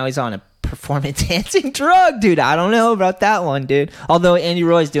 So now he's on a performance enhancing drug, dude. I don't know about that one, dude. Although Andy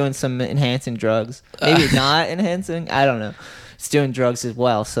Roy's doing some enhancing drugs, maybe not enhancing. I don't know. He's doing drugs as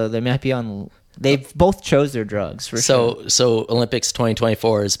well, so they might be on. They've both chose their drugs for sure. So Olympics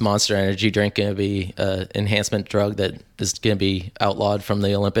 2024 is Monster Energy drink going to be an enhancement drug that is going to be outlawed from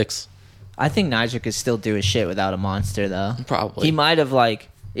the Olympics? I think Nyjah could still do his shit without a Monster though. Probably. He might have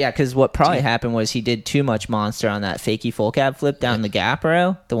because what probably happened was he did too much Monster on that fakey full cab flip down the gap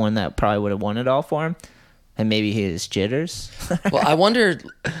rail, the one that probably would have won it all for him, and maybe his jitters. Well, I wonder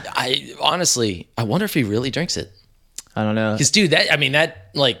if he really drinks it. I don't know. Because, dude,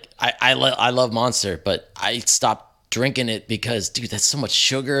 I love Monster, but I stopped drinking it because, dude, that's so much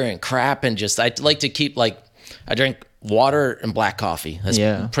sugar and crap, and just I like to keep I drink water and black coffee. That's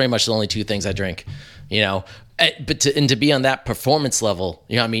pretty much the only 2 things I drink, But to be on that performance level,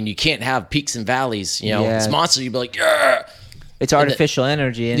 you can't have peaks and valleys. It's Monster, you'd be like, yeah. It's artificial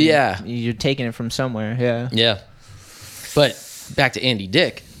energy, and Yeah. you're taking it from somewhere. Yeah. Yeah. But back to Andy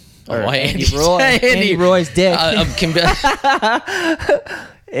Dick. Or Andy Roy. Andy Roy's dick.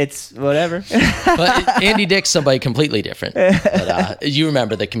 It's whatever. But Andy Dick's somebody completely different. But, you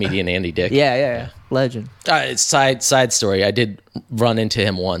remember the comedian Andy Dick? Yeah. Legend. Side story. I did run into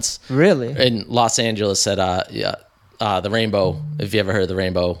him once Really? in Los Angeles at the Rainbow. If you ever heard of the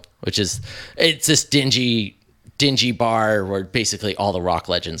Rainbow, it's this dingy bar where basically all the rock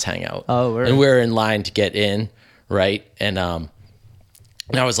legends hang out. Oh, really? And we're in line to get in, right? And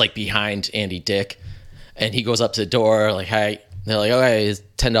I was behind Andy Dick, and he goes up to the door like, "Hi." They're like, "Okay, it's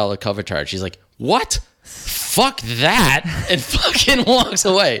 $10 cover charge." He's like, "What? Fuck that!" and fucking walks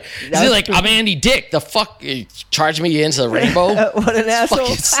away. He's like, "I'm Andy Dick. The fuck, charge me into the Rainbow?" What an asshole.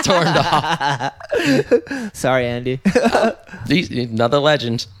 Fucking stormed off. Sorry, Andy. Another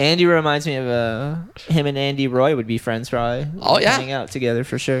legend. Andy reminds me of him and Andy Roy would be friends probably. Oh, yeah. Hang out together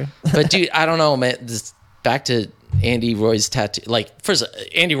for sure. But dude, I don't know, man. Back to Andy Roy's tattoo. First,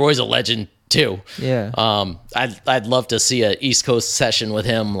 Andy Roy's a legend too. Yeah. I'd love to see a East Coast session with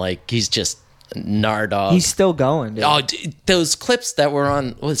him. He's just Nardog. He's still going, dude. Oh, dude, those clips that were on,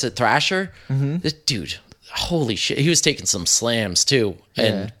 what was it, Thrasher? Mm-hmm. This dude, holy shit. He was taking some slams too.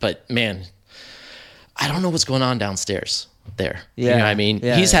 But man, I don't know what's going on downstairs there. Yeah. You know what I mean?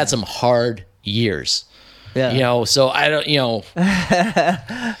 Yeah, He's yeah. had some hard years. Yeah. So I don't,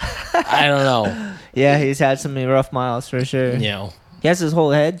 I don't know. Yeah, he's had some rough miles for sure. He has his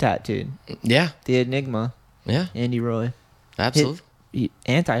whole head tattooed. Yeah. The Enigma. Yeah. Andy Roy. Absolutely.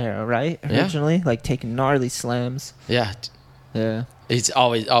 Anti-hero, right? Originally, taking gnarly slams. Yeah. Yeah. He's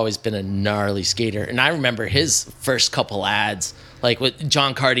always been a gnarly skater. And I remember his first couple ads, with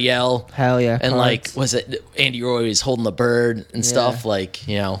John Cardiel. Hell yeah. And cards. was it Andy Roy was holding the bird and stuff?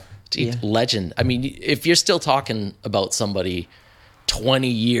 Dude, legend. I mean, if you're still talking about somebody 20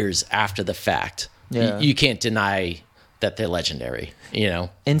 years after the fact, Yeah. you can't deny that they're legendary. You know,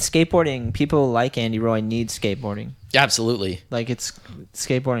 In skateboarding, people like Andy Roy need skateboarding. absolutely. Like it's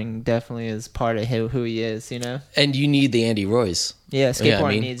skateboarding definitely is part of who he is, you know? And you need the Andy Roys Yeah, skateboarding I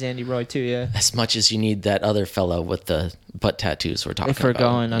mean- needs Andy Roy too, yeah. as much as you need that other fellow with the butt tattoos we're talking If we're about.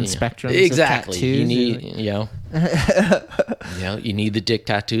 going on you know. spectrums of exactly. You tattoos, need, you're you know, you need the dick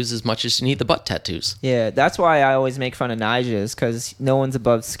tattoos as much as you need the butt tattoos. Yeah, that's why I always make fun of Nija's, because no one's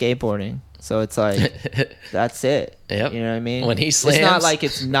above skateboarding. So it's like, that's it. Yep. You know what I mean? When he It's not slams- like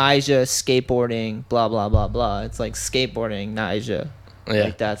it's Nija skateboarding, blah, blah, blah, blah. It's like skateboarding, Nija. Yeah.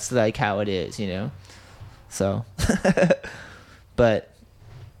 Like that's like how it is, you know? So, but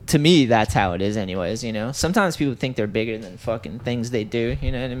to me, that's how it is anyways, you know? Sometimes people think they're bigger than fucking things they do,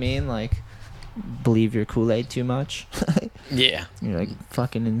 you know what I mean? Like, believe your Kool-Aid too much. Yeah. You're like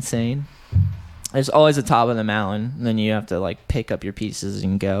fucking insane. There's always a top of the mountain, and then you have to like pick up your pieces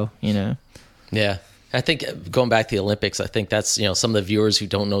and go, you know? Yeah. I think going back to the Olympics, I think that's, some of the viewers who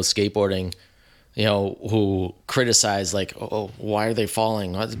don't know skateboarding, who criticize like, oh, why are they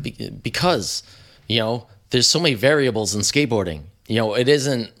falling? Because, there's so many variables in skateboarding. It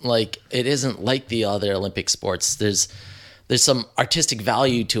isn't like the other Olympic sports. There's some artistic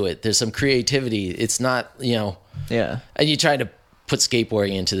value to it. There's some creativity. It's not, Yeah. and you try to put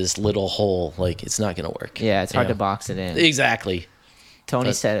skateboarding into this little hole, like it's not going to work. Yeah, it's hard to box it in. Exactly.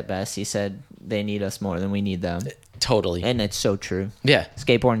 Tony said it best. He said they need us more than we need them. Totally. And it's so true. Yeah.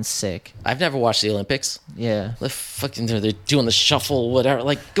 Skateboarding's sick. I've never watched the Olympics. Yeah. They're doing the shuffle, whatever.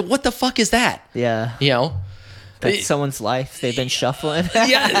 Like, what the fuck is that? Yeah. That's someone's life. They've been shuffling.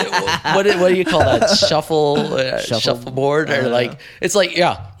 Yeah. What do you call that? Shuffleboard, or like it's like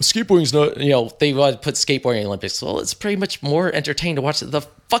skateboarding's not. They want to put skateboarding in the Olympics. Well, it's pretty much more entertaining to watch the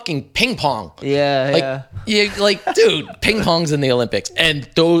fucking ping pong. Yeah. Dude, ping pong's in the Olympics, and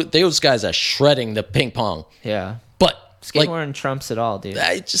those guys are shredding the ping pong. Yeah. But Skateboarding trumps it all, dude.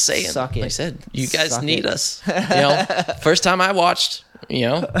 I just saying, Suck it. like I said, you guys Suck need it. us. First time I watched,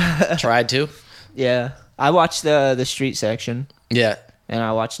 tried to. Yeah. I watched the street section. Yeah. And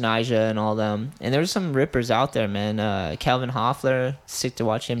I watched Nija and all them. And there's some rippers out there, man. Calvin Hoffler, sick to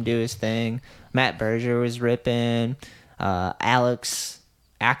watch him do his thing. Matt Berger was ripping.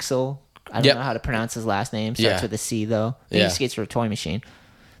 Axel. I don't know how to pronounce his last name. Starts with a C, though. I think he skates for a Toy Machine.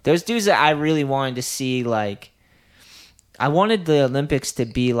 There's dudes that I really wanted to see, like... I wanted the Olympics to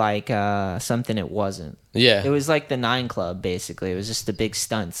be like something it wasn't. Yeah. It was like the 9 Club, basically. It was just the big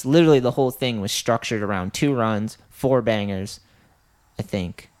stunts. Literally, the whole thing was structured around 2 runs, 4 bangers, I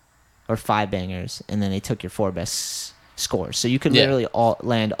think, or 5 bangers, and then they took your 4 best scores. So you could literally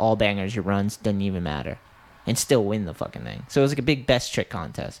land all bangers, your runs, doesn't even matter, and still win the fucking thing. So it was like a big best trick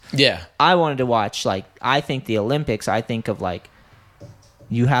contest. Yeah. I wanted to watch, like, I think the Olympics, I think of, like,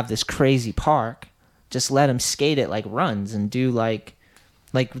 you have this crazy park, just let them skate it like runs and do like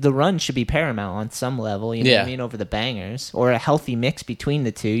the run should be paramount on some level, you know what I mean, over the bangers, or a healthy mix between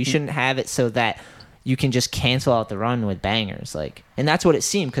the two. You shouldn't have it so that you can just cancel out the run with bangers, like, and that's what it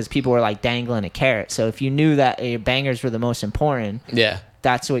seemed, because people were like dangling a carrot. So if you knew that your bangers were the most important,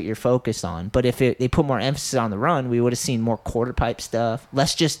 that's what you're focused on. But if they put more emphasis on the run, we would have seen more quarter pipe stuff,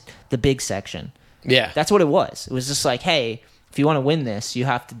 less just the big section. Yeah. That's what it was. It was just like, hey, if you want to win this, you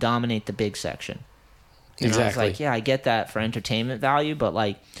have to dominate the big section. And Exactly. I was like, yeah, I get that for entertainment value, but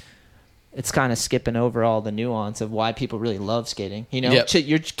like, it's kind of skipping over all the nuance of why people really love skating.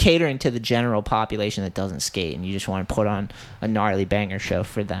 You're catering to the general population that doesn't skate, and you just want to put on a gnarly banger show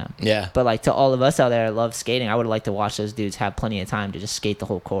for them. Yeah. But like, to all of us out there that love skating, I would like to watch those dudes have plenty of time to just skate the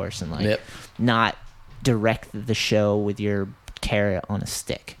whole course and like not direct the show with your carrot on a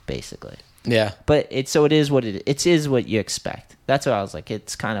stick, basically. Yeah. But it is what it is what you expect. That's what I was like.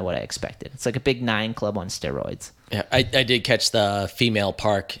 It's kind of what I expected. It's like a big 9 Club on steroids. Yeah. I did catch the female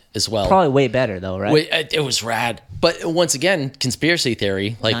park as well. Probably way better though, right? Wait, it was rad. But once again, conspiracy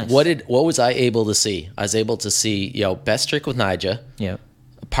theory. Like, Nice. what was I able to see? I was able to see, best trick with Nija, Yep.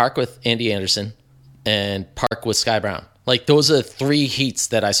 park with Andy Anderson, and park with Sky Brown. Like, those are 3 heats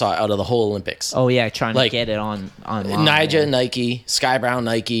that I saw out of the whole Olympics. Oh yeah, trying Like, to get it online. Nija, yeah. Nike, Sky Brown,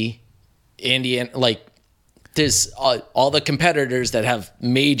 Nike, Andy, and like, there's all the competitors that have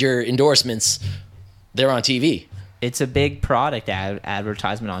major endorsements. They're on TV. It's a big product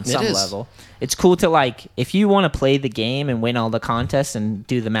advertisement on some is. level. It's cool to, like, if you want to play the game and win all the contests and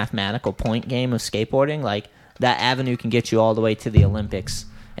do the mathematical point game of skateboarding, like, that avenue can get you all the way to the Olympics.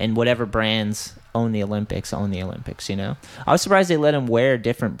 And whatever brands own the Olympics, I was surprised they let them wear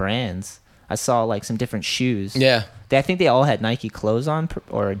different brands. I saw, like, some different shoes. Yeah. I think they all had Nike clothes on,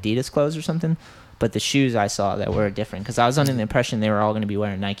 or Adidas clothes or something. But the shoes I saw that were different, because I was under the impression they were all going to be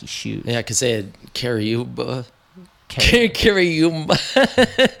wearing Nike shoes. Yeah, because they had Kiriyuma.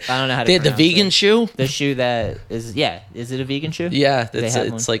 I don't know how to They had the pronounce vegan it. shoe. The shoe that is is it a vegan shoe? Yeah, They it's have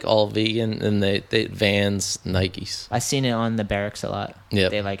it's one? like all vegan, and they Vans, Nikes. I seen it on the barracks a lot.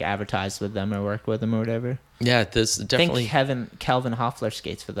 Yep. They like advertised with them or worked with them or whatever. Yeah, there's I definitely. think Kelvin Hoffler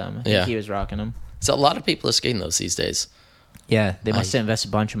skates for them. I think Yeah. he was rocking them. So a lot of people are skating those these days. Yeah, they must have invested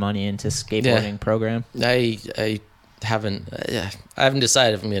a bunch of money into skateboarding program. I haven't I haven't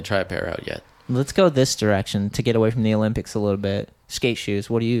decided if I'm gonna try a pair out yet. Let's go this direction to get away from the Olympics a little bit. Skate shoes.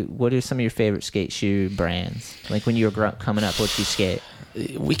 What are some of your favorite skate shoe brands? Like when you were coming up, what you skate?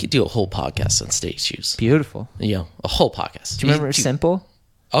 We could do a whole podcast on skate shoes. Beautiful. You know, a whole podcast. Do you remember Simple?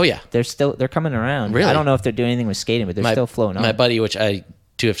 Oh yeah, They're coming around. Really? I don't know if they're doing anything with skating, but they're still floating on. My buddy, which I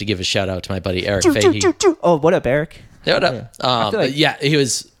do have to give a shout out to my buddy Eric Fahey. Oh, what up, Eric? Yeah, what up? Yeah. I feel like- Yeah, he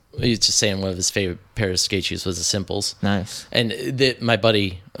was just saying one of his favorite pair of skate shoes was the Simples. Nice. And my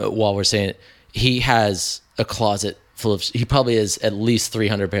buddy, while we're saying it, he has a closet full of. He probably has at least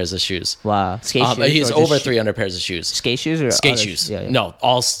 300 pairs of shoes. Wow. Skate shoes. He has or just over 300 pairs of shoes. skate shoes or Skate others? shoes. Yeah, yeah. No,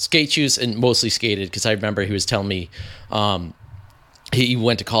 all skate shoes and mostly skated. Because I remember he was telling me, he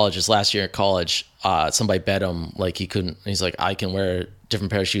went to college his last year at college. Somebody bet him like he couldn't. He's like, I can wear a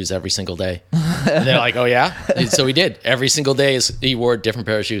different pair of shoes every single day. And they're like, oh yeah. So he did every single day. He wore a different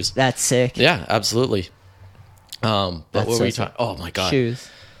pair of shoes. That's sick. Yeah, absolutely. But That's what so were we sick. talking? Oh my god. Shoes.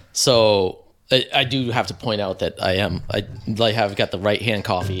 So I do have to point out that I have got the right hand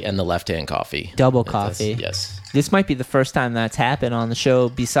coffee and the left hand coffee. Double That's- coffee. Yes, This might be the first time that's happened on the show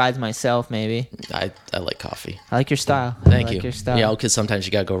besides myself, maybe. I like coffee. I like your style. Thank I like you. your style. Yeah, because sometimes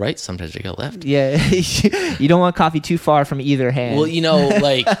you gotta go right, sometimes you gotta go left. Yeah. You don't want coffee too far from either hand. Well, you know,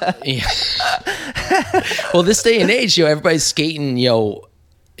 like, yeah. Well, this day and age, everybody's skating,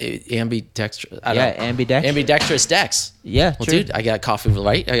 ambidextrous. Ambidextrous decks. Yeah, Well, true. dude, I got coffee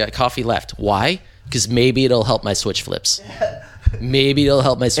right, I got coffee left. Why? Because maybe it'll help my switch flips. Maybe it'll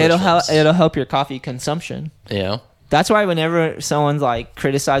help my switch flips. It'll help your coffee consumption. You know? That's why whenever someone's like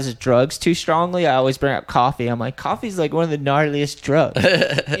criticizes drugs too strongly, I always bring up coffee. I'm like, coffee's like one of the gnarliest drugs.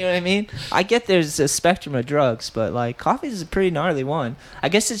 You know what I mean? I get there's a spectrum of drugs, but like coffee is a pretty gnarly one. I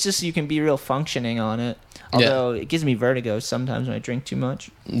guess it's just you can be real functioning on it. Although it gives me vertigo sometimes when I drink too much.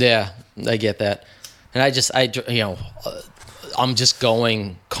 Yeah, I get that. And I'm just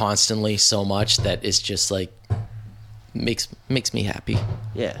going constantly so much that it's just like makes me happy.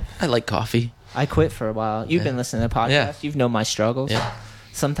 Yeah. I like coffee. I quit for a while. You've been listening to the podcast. Yeah. You've known my struggles. Yeah.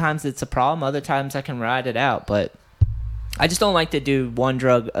 Sometimes it's a problem. Other times I can ride it out. But I just don't like to do one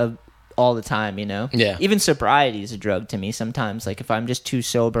drug all the time, you know? Yeah. Even sobriety is a drug to me sometimes. Like if I'm just too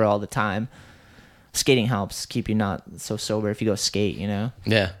sober all the time, skating helps keep you not so sober if you go skate, you know?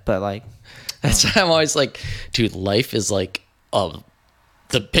 Yeah. But like, That's why I'm always like, dude, life is like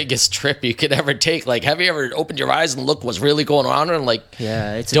the biggest trip you could ever take. Like, have you ever opened your eyes and looked what's really going on? And like,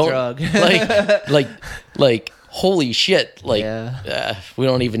 yeah, it's a don't drug. like, holy shit! Like, Yeah. we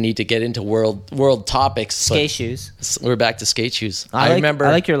don't even need to get into world topics. Skate shoes. We're back to skate shoes. I remember.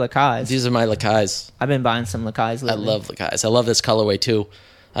 I like your Lakais. These are my Lakais. I've been buying some Lakais lately. I love Lakais. I love this colorway too.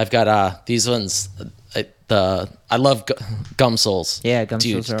 I've got these ones. I love gum soles. Yeah, gum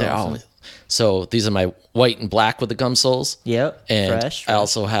Dude, soles are they're awesome. always- So these are my white and black with the gum soles. Yep. And Fresh. I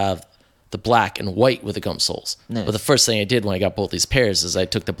also have the black and white with the gum soles. Nice. But the first thing I did when I got both these pairs is I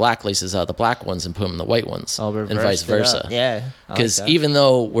took the black laces out of the black ones and put them in the white ones, I'll and reverse vice it up. versa. Yeah. I like Because that. even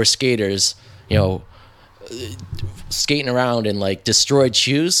though we're skaters, skating around in like destroyed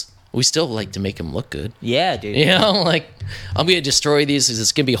shoes, we still like to make them look good. Yeah, dude. You know, like I'm gonna destroy these because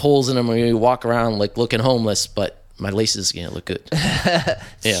it's gonna be holes in them when we walk around like looking homeless, but my laces are gonna look good.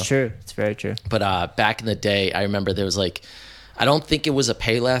 It's true. It's very true. But back in the day, I remember there was like, I don't think it was a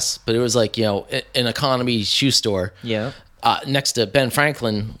Payless, but it was like, an economy shoe store. Yeah. Next to Ben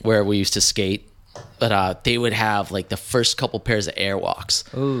Franklin, where we used to skate. But they would have like the first couple pairs of Airwalks.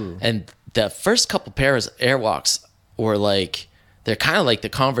 Ooh. And the first couple pairs of Airwalks were like, they're kind of like the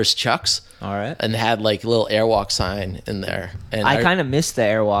Converse Chucks. All right. And they had like a little Airwalk sign in there. And I kind of missed the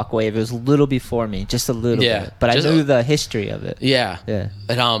Airwalk wave. It was a little before me, just a little Yeah, bit. But I just knew a- the history of it. Yeah. Yeah.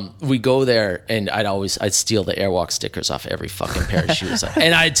 And we go there and I'd steal the Airwalk stickers off every fucking pair of shoes.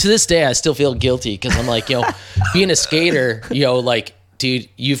 And to this day I still feel guilty because I'm like, being a skater, like, dude,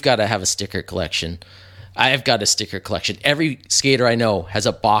 you've got to have a sticker collection. I've got a sticker collection. Every skater I know has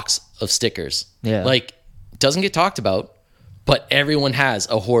a box of stickers. Yeah. Like, doesn't get talked about, but everyone has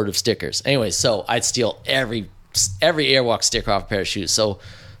a hoard of stickers. Anyway, so I'd steal every Airwalk sticker off a pair of shoes. So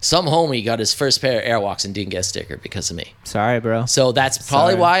some homie got his first pair of Airwalks and didn't get a sticker because of me. Sorry, bro. So that's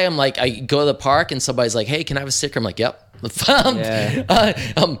probably Sorry. why I'm like, I go to the park and somebody's like, hey, can I have a sticker? I'm like, yep. Yeah.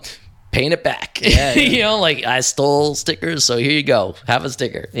 paying it back. Yeah. You know, like I stole stickers, so here you go. Have a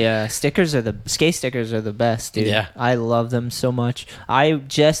sticker. Yeah, skate stickers are the best, dude. Yeah. I love them so much. I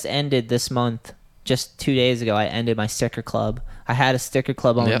just ended this month, just 2 days ago, I ended my sticker club. I had a sticker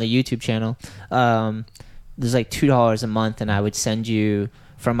club on Yep. the YouTube channel. There's like $2 a month, and I would send you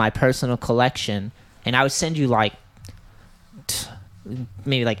from my personal collection, and I would send you like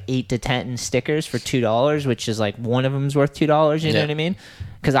maybe like 8 to 10 stickers for $2, which is like one of them's worth $2. You know Yeah. what I mean?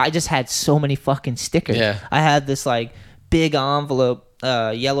 Because I just had so many fucking stickers. Yeah. I had this like big envelope,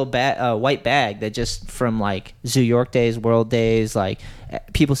 white bag that just from like Zoo York days, World days, like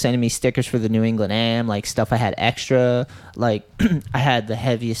people sending me stickers for the New England Am, like stuff I had extra. Like I had the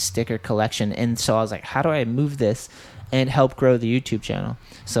heaviest sticker collection, and so I was like, how do I move this and help grow the YouTube channel?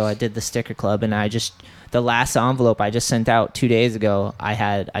 So I did the sticker club, and the last envelope I just sent out 2 days ago,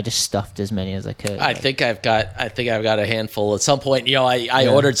 I just stuffed as many as I could. I think I've got a handful. At some point, you know, I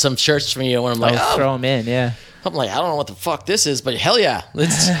ordered some shirts from you, and I'm like, I'll throw them in, yeah. I'm like, I don't know what the fuck this is, but hell yeah,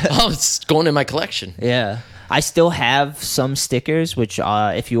 it's going in my collection. Yeah. I still have some stickers, which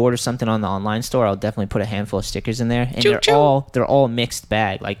if you order something on the online store, I'll definitely put a handful of stickers in there. And they're all mixed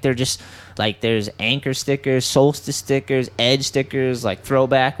bag. Like they're just like there's Anchor stickers, Solstice stickers, Edge stickers, like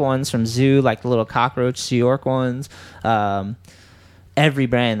throwback ones from Zoo, like the little cockroach New York ones. Every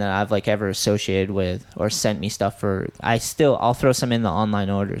brand that I've like ever associated with or sent me stuff for, I'll throw some in the online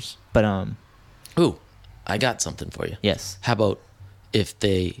orders. But Ooh, I got something for you. yes. How about if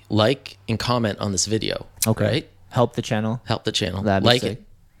they like and comment on this video? Okay. Right? Help the channel. Help the channel. That'd be Like sick. it.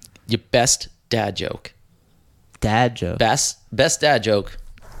 Your best dad joke. Dad joke. Best dad joke.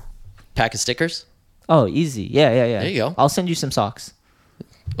 Pack of stickers. Oh, easy. Yeah. There you go. I'll send you some socks.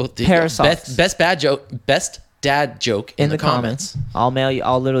 Oh, there you Pair go. of socks. Best dad joke In the comments. I'll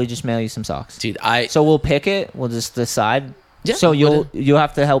literally just mail you some socks. Dude, So we'll pick it. We'll just decide. Yeah, So you'll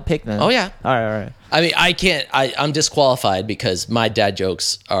have to help pick them. Oh, yeah. All right. I mean, I can't. I'm disqualified because my dad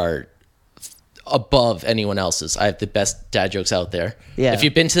jokes are above anyone else's. I have the best dad jokes out there. Yeah. If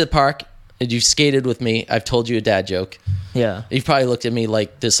you've been to the park and you've skated with me, I've told you a dad joke. Yeah. You've probably looked at me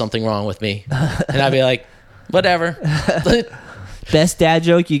like there's something wrong with me, and I'd be like, whatever. Best dad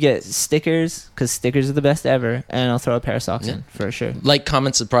joke, you get stickers because stickers are the best ever, and I'll throw a pair of socks in for sure. Like,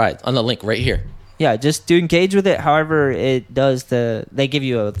 comment, subscribe on the link right here. Yeah, just do engage with it. However, it does they give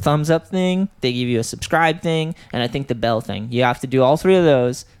you a thumbs up thing, they give you a subscribe thing, and I think the bell thing. You have to do all three of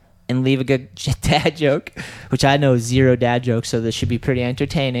those and leave a good dad joke, which I know is 0 dad jokes, so this should be pretty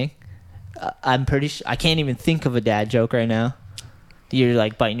entertaining. I'm pretty sure I can't even think of a dad joke right now. You're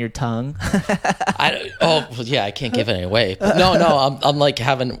like biting your tongue. Well, yeah, I can't give it away. But no, I'm like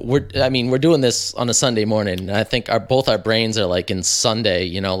we're doing this on a Sunday morning, and I think both our brains are like in Sunday,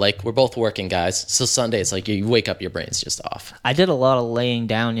 you know, like we're both working guys. So Sunday, it's like you wake up, your brain's just off. I did a lot of laying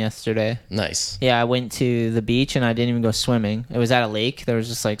down yesterday. Nice. Yeah, I went to the beach and I didn't even go swimming. It was at a lake. There was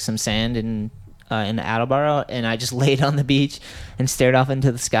just like some sand in Attleboro, and I just laid on the beach and stared off into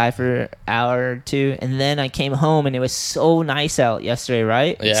the sky for an hour or two. And then I came home, and it was so nice out yesterday,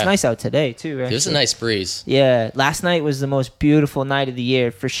 right? It's Yeah. nice out today too. It was a actually. nice breeze. Yeah, last night was the most beautiful night of the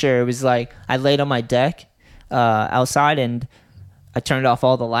year for sure. It was like I laid on my deck outside, and I turned off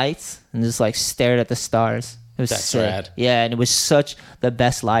all the lights and just like stared at the stars. It was That's sick. rad. Yeah, and it was such the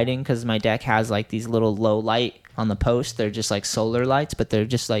best lighting because my deck has like these little low light on the post. They're just like solar lights, but they're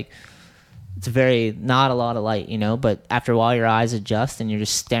just like it's not a lot of light, you know. But after a while, your eyes adjust and you're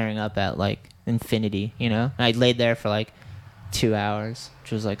just staring up at like infinity, you know. And I laid there for like 2 hours,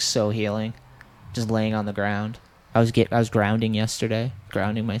 which was like so healing. Just laying on the ground. I was grounding yesterday,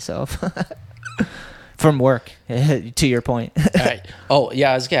 grounding myself from work. To your point. All right. Oh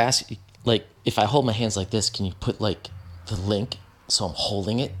yeah, I was gonna ask you, like, if I hold my hands like this, can you put like the link so I'm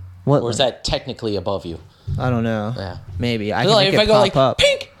holding it, What or is link? that technically above you? I don't know. Yeah. Maybe I Like, can make if it I go pop like up.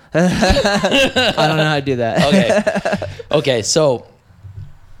 pink. I don't know how to do that. Okay. So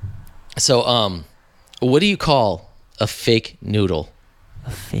what do you call a fake noodle?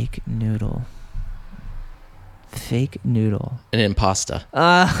 A fake noodle. Fake noodle. An impasta.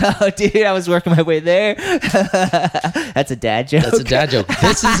 Dude, I was working my way there. That's a dad joke. That's a dad joke.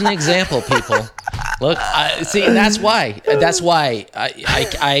 This is an example, people. Look, see, that's why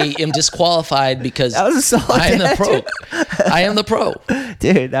I am disqualified because That was a solid I am the dad pro. joke. I am the pro.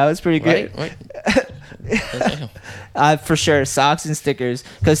 Dude, that was pretty good. Right? For sure, socks and stickers.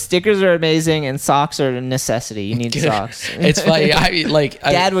 Because stickers are amazing and socks are a necessity. You need socks. It's funny.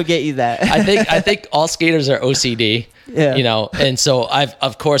 Dad would get you that. I think all skaters are OCD. Yeah. You know, and so I've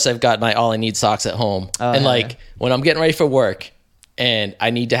got my all I need socks at home. Oh, and yeah. like when I'm getting ready for work and I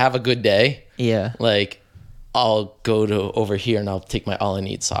need to have a good day, Yeah. like I'll go to over here and I'll take my All I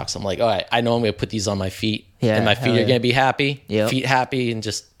Need socks. I'm like, all right, I know I'm gonna put these on my feet, Yeah, and my feet hell are yeah. gonna be happy, Yep. feet happy, and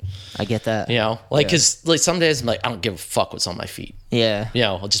just I get that. like because like some days I'm like I don't give a fuck what's on my feet. Yeah.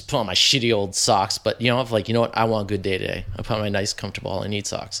 I'll just put on my shitty old socks. But if like what, I want a good day today. I put on my nice, comfortable All I Need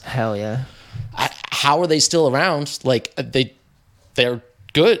socks. Hell yeah. How are they still around? Like they're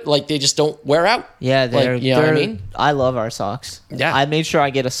good. Like they just don't wear out. Yeah, they're, you know what I they're- mean? I love our socks. Yeah. I made sure I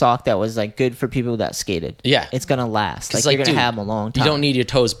get a sock that was like good for people that skated. Yeah. It's gonna last. Like, It's you're gonna dude, have them a long time. You don't need your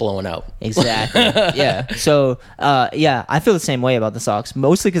toes blowing out. Exactly. Yeah. So, yeah, I feel the same way about the socks.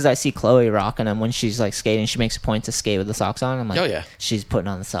 Mostly because I see Chloe rocking them when she's like skating. She makes a point to skate with the socks on. I'm like, Oh, yeah. she's putting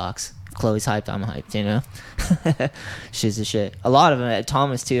on the socks. Chloe's hyped. I'm hyped. You know, she's the shit. A lot of them.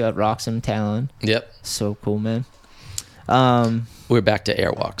 Thomas too. Rocks them Talon. Yep. So cool, man. We're back to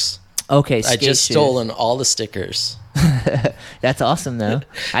Airwalks. Okay. I skate just shoes. stolen all the stickers. That's awesome though.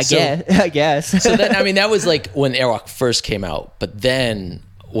 I So- guess. I guess. So then, I mean, that was like when Airwalk first came out. But then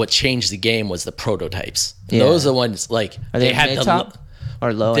what changed the game was the prototypes. Yeah. Those are the ones like Are they had mid top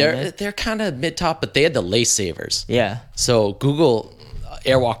or low? end mid? They're kind of mid top, but they had the lace savers. Yeah. So Google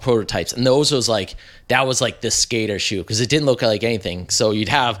Airwalk prototypes, and those was like that was like the skater shoe because it didn't look like anything. So it'd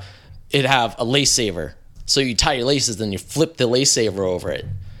have a lace saver. So you tie your laces, then you flip the lace saver over it.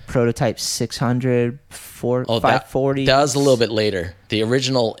 Prototype 600, 540. That was a little bit later. The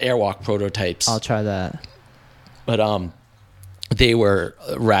original Airwalk prototypes, I'll try that. but they were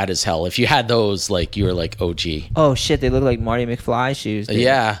rad as hell. If you had those, like you were like OG. Oh shit, they look like Marty McFly shoes. Dude.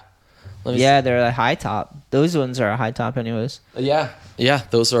 Yeah. Let me Yeah, they're a high top. Those ones are a high top, anyways. Yeah,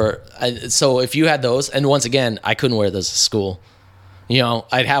 those are. So if you had those, and once again, I couldn't wear those to school.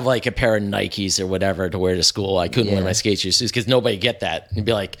 I'd have like a pair of Nikes or whatever to wear to school. I couldn't wear Yeah. my skate shoes because nobody get that. It'd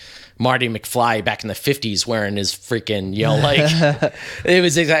be like Marty McFly back in the 50s wearing his freaking, like it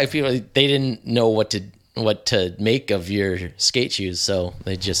was exactly people. They didn't know what to make of your skate shoes, so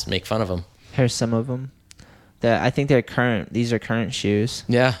they just make fun of them. Here's some of them. I think they're current. These are current shoes.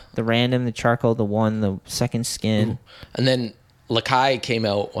 Yeah, The random, the charcoal, the one, the second skin. and then Lakai came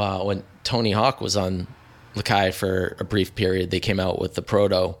out when Tony Hawk was on Lakai for a brief period. They came out with the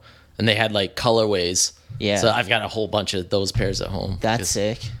Proto, and they had like colorways. Yeah. So I've got a whole bunch of those pairs at home. That's 'cause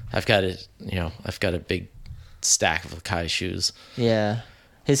sick. I've got a big stack of Lakai shoes. Yeah.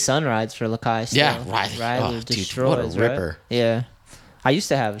 His son rides for Lakai still. Yeah, Riley. Riley Oh, dude, destroys, what a right? ripper. Yeah. I used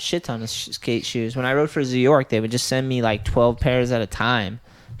to have a shit ton of skate shoes. When I rode for New York, they would just send me like 12 pairs at a time.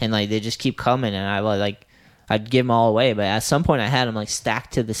 And like they just keep coming, and I'd give them all away. But at some point I had them like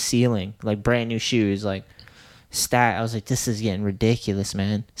stacked to the ceiling, like brand new shoes, like stacked. I was like, this is getting ridiculous,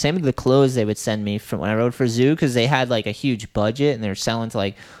 man. Same with the clothes they would send me from when I rode for Zoo, because they had like a huge budget and they were selling to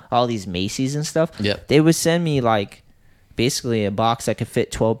like all these Macy's and stuff. Yep. They would send me like basically a box that could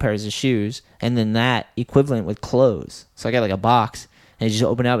fit 12 pairs of shoes, and then that equivalent with clothes. So I got like a box, and you just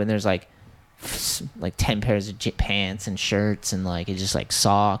open it up, and there's like 10 pairs of pants and shirts, and like it's just like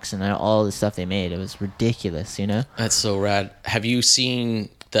socks and all the stuff they made. It was ridiculous, you know. That's so rad. Have you seen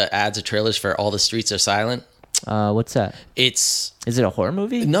the ads or trailers for All the Streets Are Silent? What's that? It's Is it a horror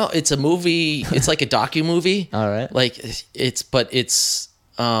movie? no, it's a movie. It's like a docu movie. All right. Like it's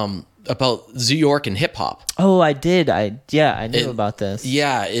about New York and hip hop. Oh, I did. I knew about this.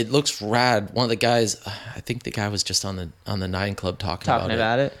 Yeah, it looks rad. One of the guys, I think the guy was just on the Nine Club talking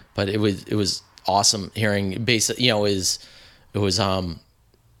about it. But it was awesome hearing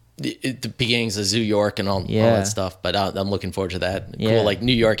the beginnings of New York and all that stuff. But I'm looking forward to that. Yeah. Cool, like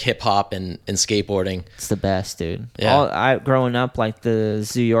New York hip hop and skateboarding. It's the best, dude. Yeah. Growing up, like the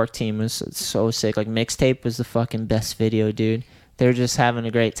New York team was so sick. Like Mixtape was the fucking best video, dude. They're just having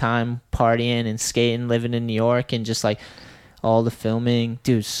a great time partying and skating, living in New York, and just like all the filming,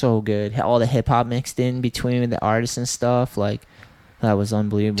 dude, so good. All the hip hop mixed in between the artists and stuff, like that was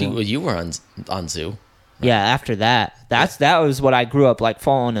unbelievable. Dude, you were on Zoo. Yeah, after that, that was what I grew up like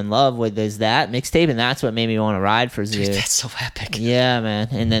falling in love with, is that Mixtape, and that's what made me want to ride for Zoo. Dude, that's so epic. Yeah, man,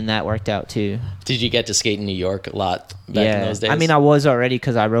 and then that worked out too. Did you get to skate in New York a lot back in those days? I mean, I was already,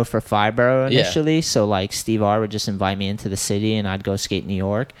 because I rode for Fibro Yeah. initially. So like Steve R would just invite me into the city, and I'd go skate in New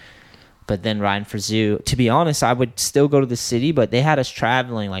York. But then riding for Zoo, to be honest, I would still go to the city, but they had us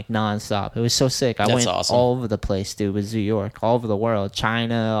traveling like nonstop. It was so sick. I That's went awesome. all over the place, dude, with New York, all over the world,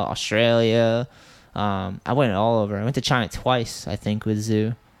 China, Australia. I went all over. I went to China twice, I think, with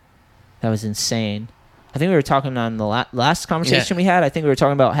Zoo. That was insane. I think we were talking on the last conversation we had. I think we were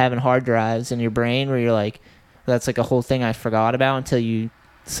talking about having hard drives in your brain where you're like, that's like a whole thing I forgot about until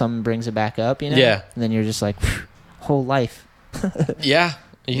someone brings it back up, you know? Yeah. And then you're just like, whole life. Yeah.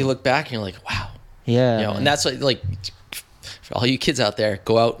 You look back and you're like, wow. Yeah. And that's what, like, for all you kids out there,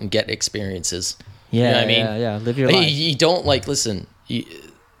 go out and get experiences. Yeah, You know what I mean? yeah. Live your You, life. you don't like listen.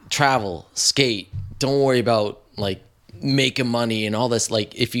 Travel, skate. Don't worry about like making money and all this.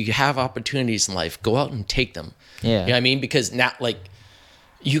 Like if you have opportunities in life, go out and take them. Yeah. You know what I mean? Because now, like,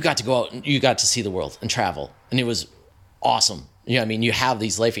 you got to go out and you got to see the world and travel, and it was awesome. You know what I mean? You have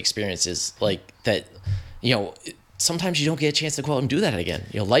these life experiences like that. You know, sometimes you don't get a chance to go out and do that again.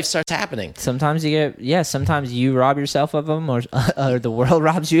 You know, life starts happening. Sometimes sometimes you rob yourself of them, or the world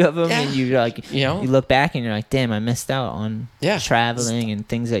robs you of them, Yeah. and you like, You know? you look back and you're like, damn, I missed out on Yeah. traveling and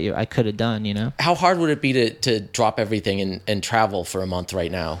things that I could have done. You know, How hard would it be to drop everything and travel for a month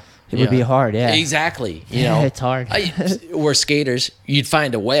right now? it would be hard. Yeah, Exactly. You Yeah, know, it's hard. We're skaters. You'd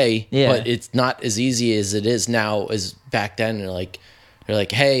find a way, Yeah. but it's not as easy as it is now as back then. You're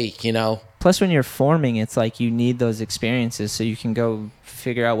like, hey, you know, Plus, when you're forming, it's like you need those experiences so you can go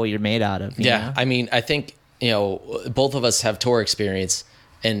figure out what you're made out of. you yeah. know? I mean, I think, you know, both of us have tour experience,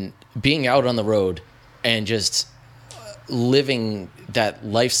 and being out on the road and just living that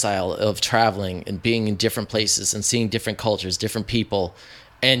lifestyle of traveling and being in different places and seeing different cultures, different people,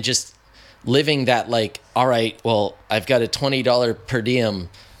 and just living that like, all right, well, I've got a $20 per diem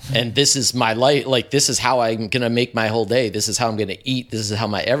and this is my life. Like, this is how I'm going to make my whole day. This is how I'm going to eat. This is how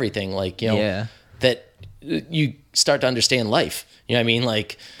my everything, like, you know, Yeah. that you start to understand life. You know what I mean?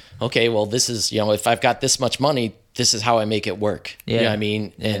 Like, okay, well, this is, you know, if I've got this much money, this is how I make it work. You know Yeah. what I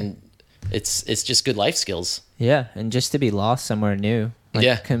mean? And it's just good life skills. Yeah, and just to be lost somewhere new, like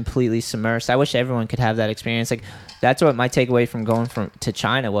Yeah. completely submersed. I wish everyone could have that experience. Like that's what my takeaway from going to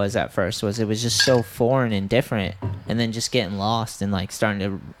China was at first, was it was just so foreign and different, and then just getting lost and like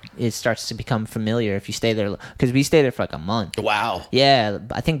it starts to become familiar if you stay there, because we stayed there for like a month. Wow. Yeah,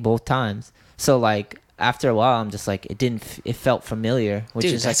 I think both times. So like after a while, I'm just like it felt familiar, which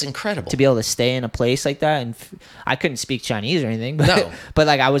Dude, is that's like incredible. to be able to stay in a place like that. And I couldn't speak Chinese or anything, but No. but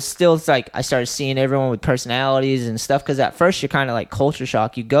like I was still, it's like I started seeing everyone with personalities and stuff, because at first you're kind of like culture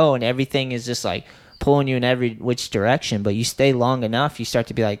shock. You go and everything is just like pulling you in every which direction, but you stay long enough, you start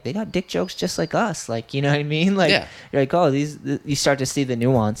to be like, they got dick jokes just like us, like, you know what I mean? Like Yeah. you're like, oh, you start to see the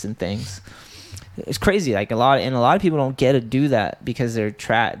nuance in things. It's crazy. Like a lot of people don't get to do that because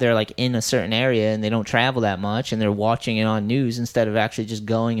they're like in a certain area and they don't travel that much, and they're watching it on news instead of actually just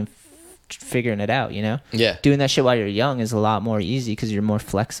going and figuring it out. You know, Yeah. doing that shit while you're young is a lot more easy because you're more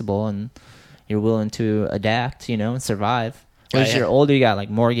flexible and you're willing to adapt. You know, and survive. Whereas yeah. you're older, you got like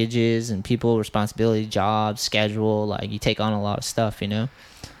mortgages and people, responsibility, jobs, schedule. Like you take on a lot of stuff. You know,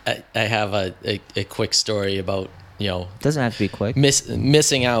 I have a quick story about, you know, it doesn't have to be quick.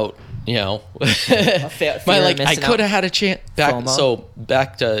 missing out, you know. fear My, of like, I missing could have out. had a chance back. FOMO? So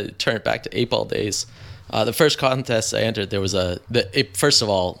turn it back to 8-ball days. The first contest I entered, there was first of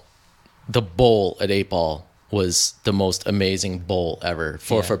all, the bowl at 8-ball was the most amazing bowl ever.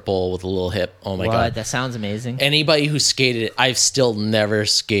 4-foot bowl with a little hip. Oh my What? God. That sounds amazing. Anybody who skated it, I've still never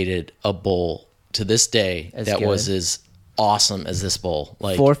skated a bowl to this day As that good. was as awesome as this bowl.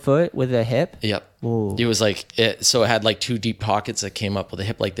 Like 4 foot with a hip, Yep. Ooh. It was like so it had like 2 deep pockets that came up with a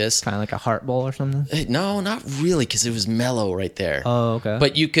hip like this. kind of like a heart bowl or something. No, not really, because it was mellow right there. Oh, okay.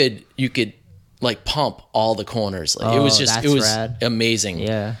 But you could like pump all the corners. Like it was Oh, just that's it was rad. amazing.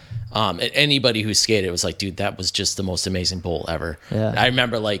 Yeah. Anybody who skated was like, dude, that was just the most amazing bowl ever. Yeah. I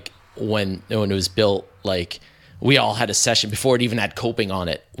remember like when it was built, like we all had a session before it even had coping on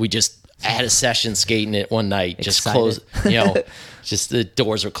it. We just had a session skating it one night, just Excited. closed, you know, just the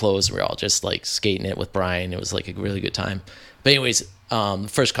doors were closed. We were all just like skating it with Brian. It was like a really good time. But anyways, the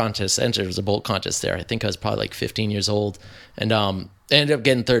first contest I entered was a bowl contest there. I think I was probably like 15 years old, and I ended up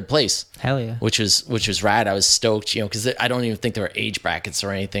getting 3rd place. Hell yeah. Which was rad. I was stoked, you know, because I don't even think there were age brackets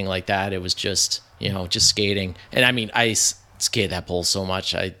or anything like that. It was just, you know, just skating. And I mean, I skated that bowl so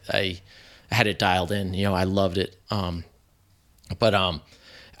much. I had it dialed in. You know, I loved it. But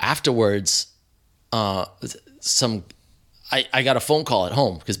afterwards, I got a phone call at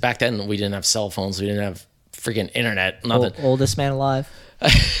home, because back then we didn't have cell phones. We didn't have freaking internet. Nothing. Oldest man alive.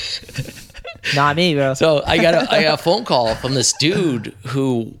 Not me, bro. So I got a phone call from this dude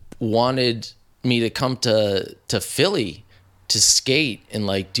who wanted me to come to Philly to skate and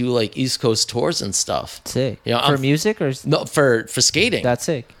like do like East Coast tours and stuff. Sick. You know, For music or No, for skating. that's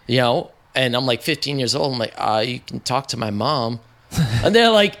sick. You know, and I'm like 15 years old. I'm like, you can talk to my mom. And they're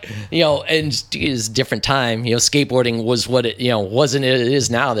like, you know, and it's a different time. You know, skateboarding was what it, you know, wasn't it is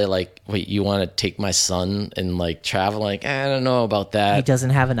now. They're like, wait, you want to take my son and like travel? Like, I don't know about He that.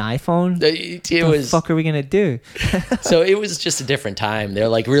 doesn't have an iPhone. It What the was fuck are we gonna do? so it was just a different time. They're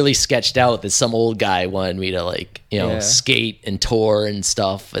like really sketched out that some old guy wanted me to like, you know, Yeah. skate and tour and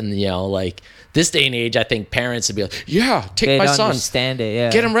stuff. And, you know, like This day and age, I think parents would be like, yeah, take They my don't son. understand it.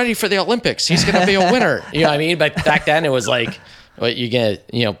 Yeah. Get him ready for the Olympics. He's going to be a winner. You know what I mean? But back then it was like, what, you going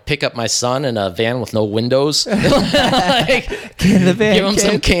to, pick up my son in a van with no windows? Like, Get in the van, give him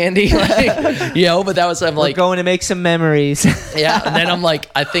some kid. candy. Like, but that was, I'm We're like, going to make some memories. yeah. And then I'm like,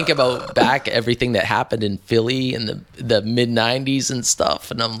 I think about back everything that happened in Philly in the mid 90s and stuff.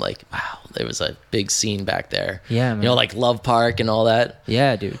 And I'm like, wow, there was a big scene back there. Yeah, man. Like Love Park and all that.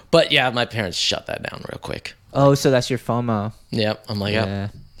 Yeah, dude. But yeah, my parents shut that down real quick. Oh, so that's your FOMO. Yep. I'm like, Yeah.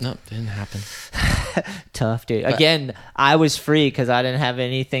 yep. Nope, didn't happen. Tough, dude. Again, I was free because I didn't have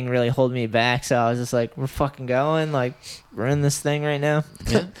anything really holding me back. So I was just like, we're fucking going. Like, we're in this thing right now.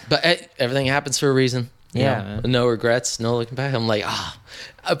 Yeah. But everything happens for a reason. You Yeah, know? man. No regrets, no looking back. I'm like,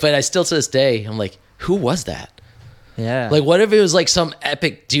 But I still to this day, I'm like, who was that? Yeah. Like, what if it was like some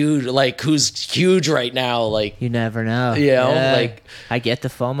epic dude, like who's huge right now? Like, you never know. You know, like- I get the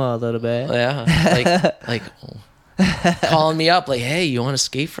FOMO a little bit. yeah, like calling me up, like, hey, you want to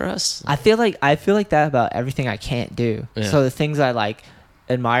skate for us? I feel like that about everything I can't do. Yeah. So the things I like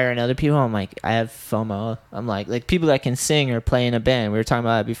admire in other people, I'm like, I have FOMO. I'm like people that can sing or play in a band. We were talking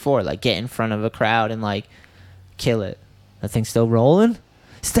about it before, like get in front of a crowd and like kill it. That thing's still rolling.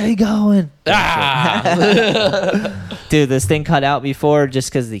 Stay going. Dude, this thing cut out before just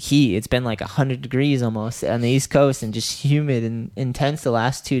because of the heat. It's been like 100 degrees almost on the East Coast and just humid and intense the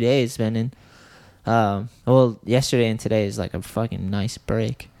last 2 days. Been in. Well, yesterday and today is like a fucking nice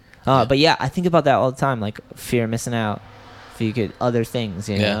break. But yeah, I think about that all the time, like fear of missing out, if you could other things,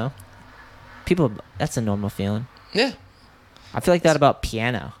 you Yeah. know. People, that's a normal feeling. Yeah. I feel like that about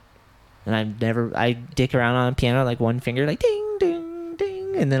piano, and I dick around on a piano like one finger, like ding ding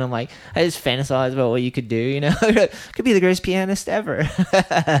ding, and then I'm like, I just fantasize about what you could do, you know. Could be the greatest pianist ever.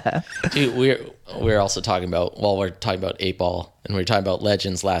 Dude, we're also talking about, we're talking about 8-Ball and we were talking about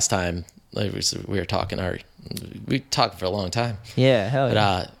Legends last time. Like we talked for a long time. Yeah, hell yeah.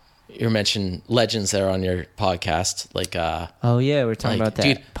 But you mentioned legends that are on your podcast, like Oh yeah, we're talking like, about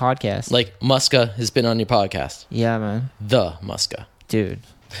that dude, podcast. like Muska has been on your podcast. Yeah, man. The Muska, Dude,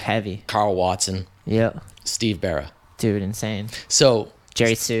 heavy. Carl Watson, Yep. Steve Barra. Dude, insane. So,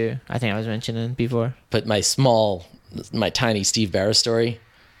 Jerry Sue, I think I was mentioning before. but my tiny Steve Barra story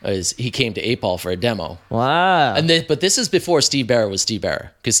is he came to 8-Ball for a demo. Wow. But this is before Steve Barra was Steve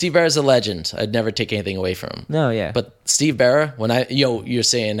Barra, because Steve Barra's a legend. I'd never take anything away from him. No, yeah. But Steve Barra, when you're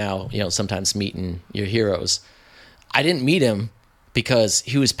saying now, sometimes meeting your heroes. I didn't meet him because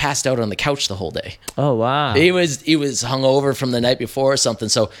he was passed out on the couch the whole day. Oh wow. He was hungover from the night before or something.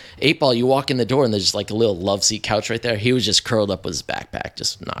 So 8-Ball, you walk in the door and there's like a little love seat couch right there. He was just curled up with his backpack,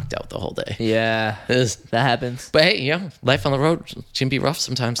 just knocked out the whole day. Yeah. It was- That happens. but hey, life on the road can be rough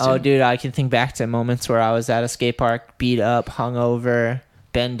sometimes too. Oh dude, I can think back to moments where I was at a skate park, beat up, hungover,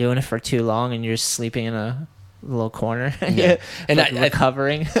 been doing it for too long, and you're just sleeping in a little corner. Yeah. And Like I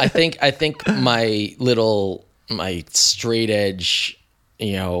recovering. I think my straight edge,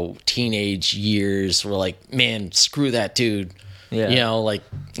 teenage years were like, man, screw that dude. Yeah. Like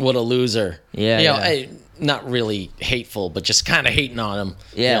what a loser. Yeah, yeah. Not really hateful, but just kind of hating on him.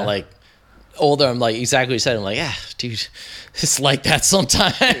 Yeah. Like older, I'm like exactly what you said. I'm like, dude, it's like that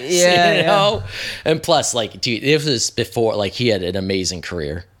sometimes. Yeah, you know. And plus, like, dude, it was before, like, he had an amazing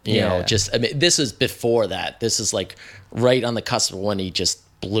career. Yeah. This is before that. This is like right on the cusp of when he just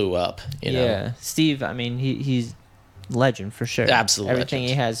blew up. You know. Yeah. Steve, I mean, he's legend for sure. Absolute Everything legend.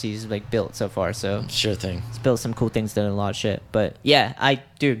 he has, he's like built so far. So Sure thing. he's built some cool things, done a lot of shit. But yeah,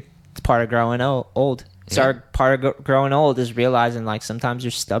 dude, it's part of growing old. Part of growing old is realizing like sometimes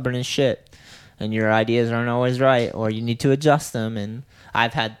you're stubborn as shit, and your ideas aren't always right, or you need to adjust them. And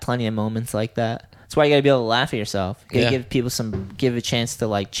I've had plenty of moments like that. That's why you gotta be able to laugh at yourself. You gotta Yeah. give people give a chance to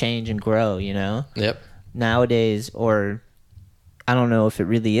like change and grow. You know. Yep. Nowadays, or I don't know if it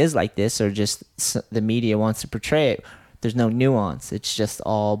really is like this or just the media wants to portray it. There's no nuance. It's just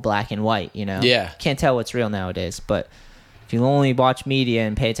all black and white, you know? Yeah. Can't tell what's real nowadays. But if you only watch media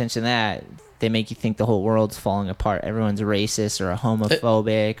and pay attention to that, they make you think the whole world's falling apart. Everyone's racist or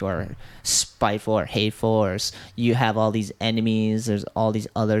homophobic or spiteful or hateful, or you have all these enemies. There's all these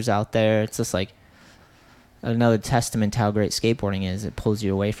others out there. It's just like another testament to how great skateboarding is. It pulls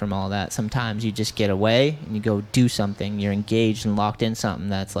you away from all that. Sometimes you just get away and you go do something. You're engaged and locked in something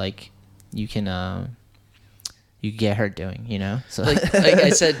that's like you can get hurt doing, you know? So Like I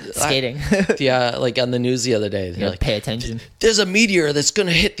said, skating. yeah, like on the news the other day, You they're gotta like, pay attention. there's a meteor that's going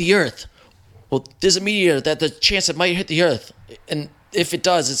to hit the Earth. Well, there's a meteor that the chance it might hit the Earth, and if it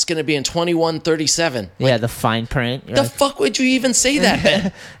does, it's going to be in 2137. Yeah, the fine print. You're The like, fuck would you even say that,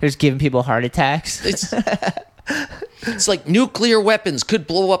 man? they're just giving people heart attacks. It's like nuclear weapons could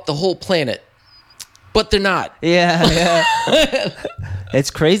blow up the whole planet. but they're not. Yeah. It's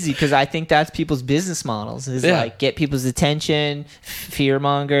crazy because I think that's people's business models is Yeah. like get people's attention, fear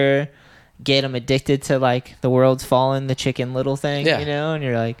monger, get them addicted to like the world's fallen, the Chicken Little thing, Yeah. you know? And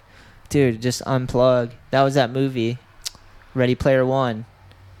you're like, dude, just unplug. That was that movie, Ready Player One.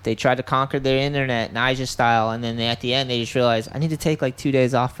 They tried to conquer their internet, Niger style, and then at the end, they just realized, I need to take like 2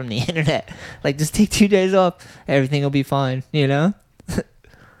 days off from the internet. Like, just take 2 days off. Everything will be fine, you know?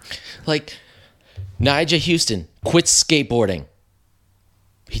 Like, Nigel Houston quit skateboarding.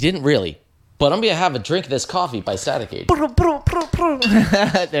 He didn't really. But I'm going to have a drink of this coffee by Static Age.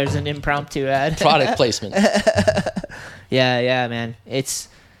 There's an impromptu ad. Product placement. Yeah, man.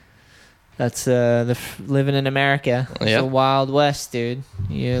 That's living in America. It's Yep. the Wild West, dude.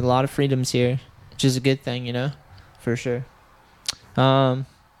 You have a lot of freedoms here, which is a good thing, you know, for sure.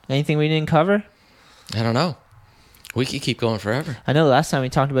 Anything we didn't cover? I don't know. We could keep going forever. I know last time we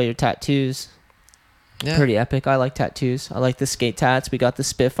talked about your tattoos. Yeah. Pretty epic. I like tattoos. I like the skate tats. We got the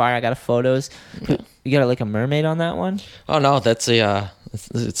Spitfire. I got photos. You got like a mermaid on that one? Oh, no. That's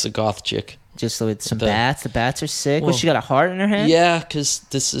it's a goth chick. Just with some The- bats. The bats are sick. Well, She got a heart in her hand? Yeah, because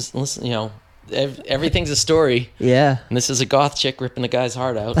this is, listen, you know, everything's a story. Yeah. And this is a goth chick ripping a guy's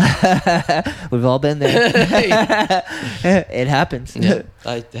heart out. We've all been there. It happens. Yeah,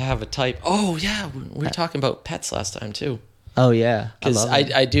 I have a type. Oh, yeah. We were talking about pets last time, too. Oh, yeah. Because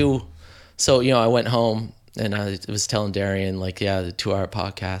I do. So, you know, I went home and I was telling Darian, like, yeah, the 2-hour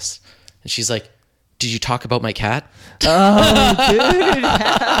podcast. And she's like, did you talk about my cat? Oh, dude.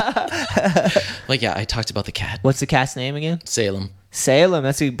 Like, yeah, I talked about the cat. What's the cat's name again? Salem. Salem.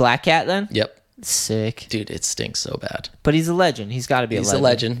 That's a black cat then? Yep. Sick. Dude, it stinks so bad. But he's a legend. He's got to be He's a a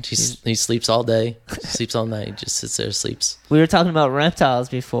legend. legend. He sleeps all day, sleeps all night, just sits there, sleeps. We were talking about reptiles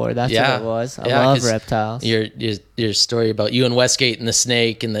before. That's Yeah. what it was. I Yeah, love 'cause reptiles. Your story about you and Westgate and the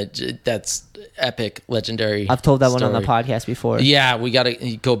snake and that's epic, legendary. I've told that one on the story. podcast before. Yeah, we got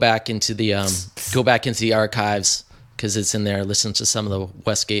to go back into the archives because it's in there. Listen to some of the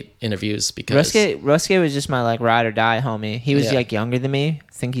Westgate interviews because Ruskate was just my like ride or die homie. He was Yeah. like younger than me.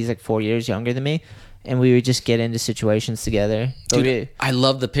 I think he's like 4 years younger than me, and we would just get into situations together. But Dude, I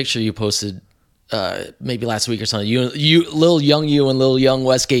love the picture you posted maybe last week or something. You little young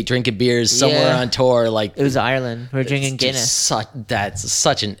Westgate drinking beers somewhere Yeah. on tour. Like it was Ireland. We were drinking it's just Guinness. that's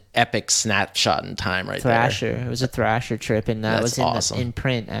such an epic snapshot in time right Thrasher. It was a Thrasher trip, and that That's was awesome. in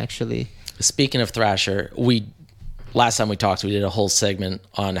print actually. there. Speaking of Thrasher, last time we talked, we did a whole segment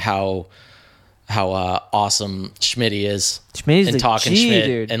on how awesome Schmitty is. Schmitty's and the talking G, Schmidt,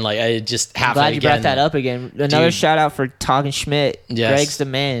 dude. and like I just I'm happened glad you again. brought that up again. Another Dude. shout out for Talking Schmidt. Yes. Greg's the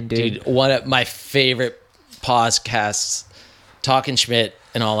man, dude. Dude, one of my favorite podcasts, Talking Schmidt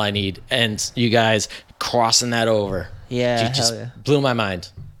and All I Need, and you guys crossing that over. Yeah, Dude, just hell yeah. blew my mind.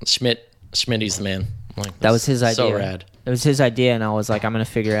 Schmitty's the man. Like, That was his idea. So rad. It was his idea, and I was like, I'm gonna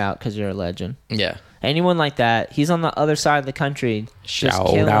figure it out because you're a legend. Yeah. Anyone like that, he's on the other side of the country. just Shout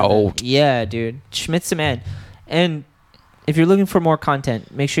killing it. out. Yeah, dude. Schmidt's the man. And if you're looking for more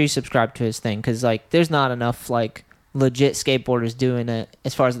content, make sure you subscribe to his thing because like there's not enough like legit skateboarders doing it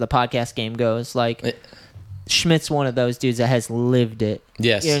as far as the podcast game goes. Like Schmidt's one of those dudes that has lived it.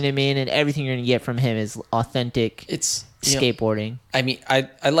 Yes. You know what I mean? And everything you're gonna get from him is authentic It's you know, skateboarding. I mean,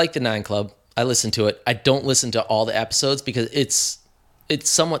 I like the 9 Club. I listen to it. I don't listen to all the episodes because it's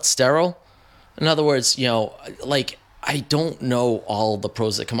somewhat sterile. In other words, you know, like I don't know all the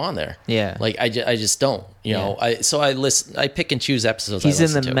pros that come on there. Yeah. Like I just don't. You know, I pick and choose episodes. He's I in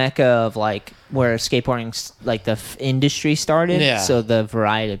listen the to. mecca of like where skateboarding like the industry started. Yeah. So the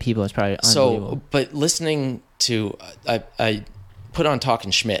variety of people is probably unbelievable. So, but listening to I put on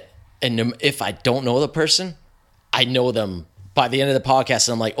Talking Schmidt, and if I don't know the person, I know them by the end of the podcast,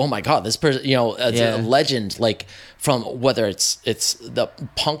 and I'm like, oh my god, this person, you know, it's Yeah. a legend. Like from whether it's the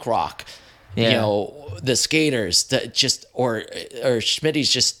punk rock, you Yeah. know, the skaters that just or Schmitty's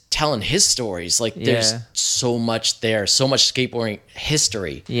just telling his stories. Like there's Yeah. so much there, so much skateboarding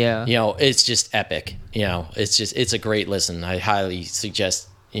history. Yeah. You know, it's just epic. You know, it's a great listen. I highly suggest,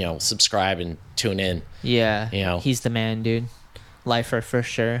 you know, subscribe and tune in. Yeah. You know. He's the man, dude. Lifer for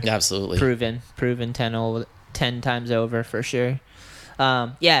sure. Absolutely. Proven 10 times over for sure.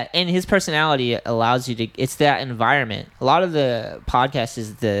 Yeah, and his personality allows you to. It's that environment. A lot of the podcast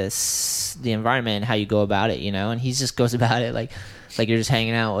is the environment and how you go about it, you know. And he just goes about it like you're just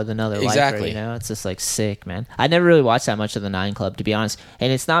hanging out with another lifer, Exactly. you know. It's just like sick, man. I never really watched that much of the 9 Club, to be honest.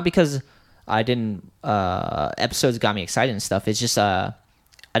 And it's not because I didn't. Episodes got me excited and stuff. It's just I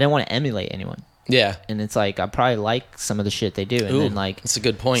didn't want to emulate anyone. Yeah. And it's like I probably like some of the shit they do, and Ooh, then like that's a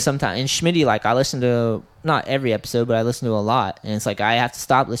good point. sometimes and Schmitty, like I listen to not every episode, but I listen to a lot, and it's like I have to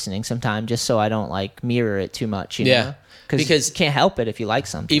stop listening sometime just so I don't like mirror it too much, you Yeah. know? Because you can't help it if you like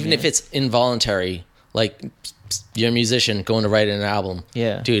something, Even you if know? it's involuntary, like you're a musician going to write an album,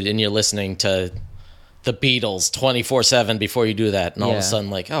 Yeah. dude, and you're listening to the Beatles 24/7 before you do that, and all of Yeah. a sudden,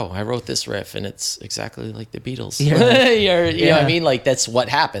 like, oh, I wrote this riff, and it's exactly like the Beatles. Yeah. You know what I Yeah. mean? Like that's what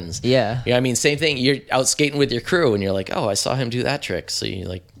happens. Yeah. You know what I mean? Same thing. You're out skating with your crew, and you're like, oh, I saw him do that trick, so you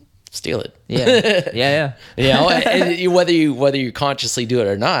like steal it. yeah. You know, and whether you consciously do it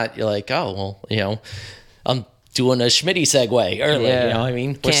or not, you're like, oh, well, you know, I'm doing a Schmitty segue early. Yeah. You know what I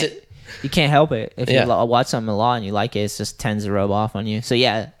mean? You can't help it if Yeah. you watch something a lot and you like it. It just tends to rub off on you. So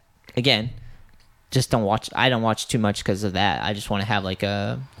yeah, again, just don't watch. I don't watch too much because of that. I just want to have like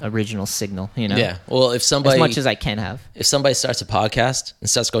a original signal, you know. Yeah. Well, if somebody as much as I can have. if somebody starts a podcast and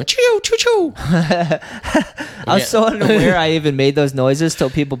starts going choo choo choo, I was so unaware I even made those noises till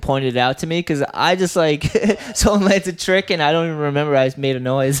people pointed it out to me because I just like someone lands a trick and I don't even remember I made a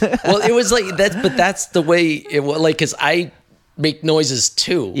noise. well, it was like that's the way it was. Like, because I make noises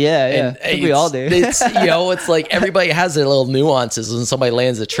too. Yeah, yeah. And I think we all do. It's it's like everybody has their little nuances when somebody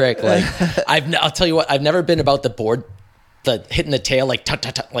lands a trick. Like I'll tell you what, I've never been about the board, the hitting the tail like tut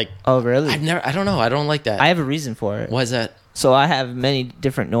tut tut. Like Oh really? I don't know. I don't like that. I have a reason for it. Why is that? So I have many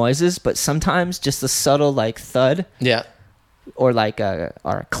different noises, but sometimes just a subtle like thud Yeah. or like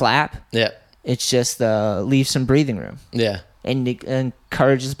a clap. Yeah. It's just leave some breathing room Yeah. and it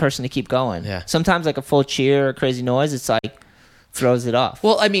encourages the person to keep going. Yeah. Sometimes like a full cheer or crazy noise, it's like throws it off.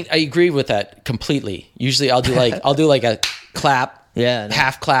 Well, I mean, I agree with that completely. Usually, I'll do like a clap, Yeah, no.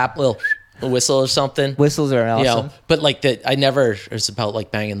 half clap, little whistle or something. Whistles are awesome. You know, but like that, I never. It's about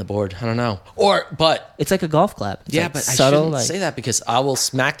like banging the board. I don't know. But It's like a golf clap. It's yeah, like but I subtle. shouldn't Like, say that because I will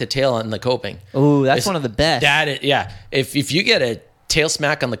smack the tail on the coping. ooh, that's It's- one of the best. Yeah. If you get a tail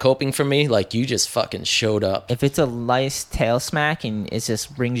smack on the coping from me, like you just fucking showed up. If it's a nice tail smack and it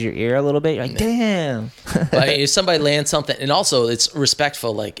just rings your ear a little bit, you're like, damn. Like if somebody lands something, and also it's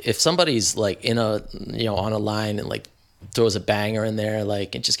respectful. Like if somebody's like in a on a line and like throws a banger in there,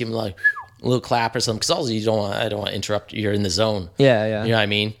 like and just give them like a little clap or something. Because also I don't want to interrupt. You're in the zone. Yeah, yeah. You know what I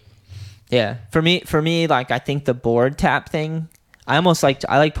mean? Yeah. For me, like I think the board tap thing, I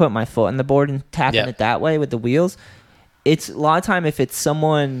like putting my foot on the board and tapping Yeah. it that way with the wheels. It's a lot of time if it's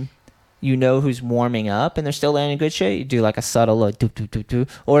someone you know who's warming up and they're still landing good shit, you do like a subtle like doo doo doo doo.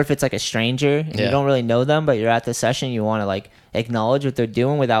 Or if it's like a stranger and you Yeah. don't really know them, but you're at the session, you want to like acknowledge what they're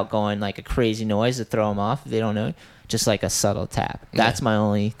doing without going like a crazy noise to throw them off if they don't know. Just like a subtle tap. That's my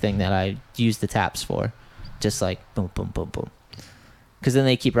only thing that I use the taps for. Just like boom, boom, boom, boom. Because then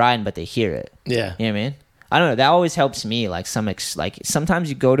they keep riding, but they hear it. Yeah. You know what I mean? I don't know. That always helps me. Like like sometimes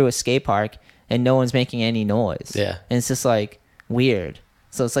you go to a skate park and no one's making any noise. Yeah. And it's just like weird.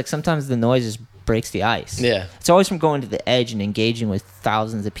 So it's like sometimes the noise just breaks the ice. Yeah. It's always from going to the edge and engaging with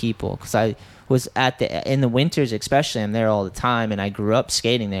thousands of people. Because I was in the winters especially, I'm there all the time, and I grew up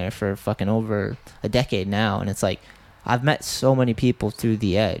skating there for fucking over a decade now. And it's like I've met so many people through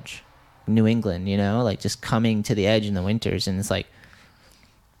the edge, New England. You know, like just coming to the edge in the winters, and it's like.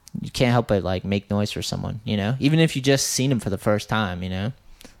 You can't help but like make noise for someone, you know, even if you just seen them for the first time, you know,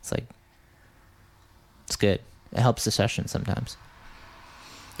 it's like, it's good. It helps the session sometimes.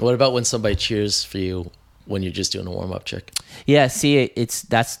 What about when somebody cheers for you when you're just doing a warm up trick? Yeah. See,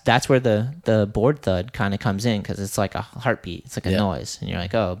 that's where the board thud kind of comes in. Cause it's like a heartbeat. It's like a Yeah. noise and you're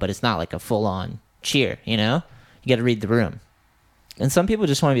like, oh, but it's not like a full on cheer, you know, you got to read the room. And some people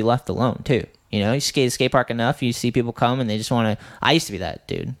just want to be left alone too. You know, you skate a skate park enough, you see people come and they just want to. I used to be that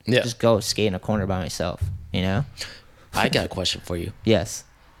dude. Yeah. Just go skate in a corner by myself, you know? I got a question for you. Yes.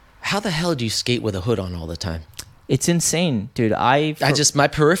 How the hell do you skate with a hood on all the time? It's insane, dude. My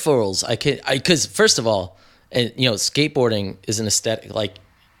peripherals, because first of all, and skateboarding is an aesthetic. Like,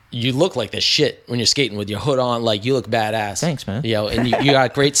 you look like the shit when you're skating with your hood on. Like, you look badass. Thanks, man. And you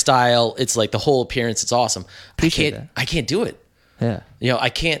got great style. It's like the whole appearance. It's awesome. Appreciate that. I can't do it. Yeah. I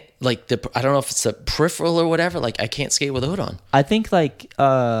can't, like, I don't know if it's the peripheral or whatever. Like, I can't skate with a hood on. I think like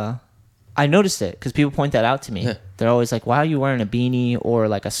I noticed it because people point that out to me. Yeah. They're always like, "Why are you wearing a beanie or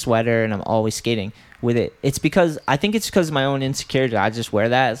like a sweater?" And I'm always skating with it. It's because of my own insecurity. I just wear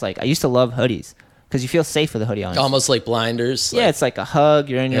that. It's like I used to love hoodies because you feel safe with a hoodie on. Almost like blinders. Yeah, it's like a hug.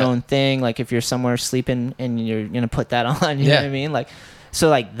 You're in your Yeah. own thing. Like if you're somewhere sleeping and you're gonna put that on, you know Yeah. what I mean? Like so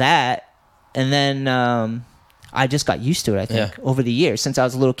like that, and then I just got used to it. I think Yeah. over the years since I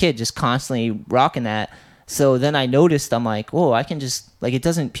was a little kid, just constantly rocking that. So then I noticed, I'm like, whoa, I can just like it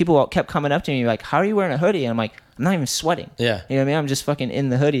doesn't. People kept coming up to me like, "How are you wearing a hoodie?" And I'm like, "I'm not even sweating." Yeah. You know what I mean? I'm just fucking in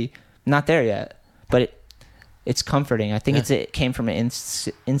the hoodie. Not there yet. but it's comforting. I think it came from an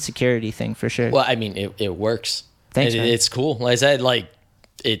insecurity thing for sure. Well, I mean, it works. Thanks, man. It's cool. Like I said, like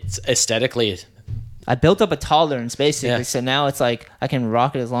it's aesthetically. I built up a tolerance basically, Yeah. so now it's like I can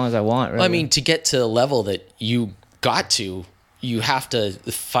rock it as long as I want. Really. Well, I mean, to get to the level that you got to, you have to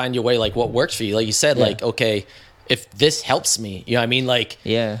find your way, like what works for you. Like you said, Yeah. like, okay, if this helps me, you know what I mean? Like,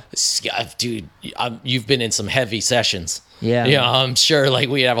 yeah, dude, you've been in some heavy sessions. Yeah. Yeah, I'm sure like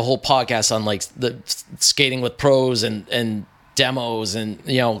we have a whole podcast on like the skating with pros and demos and,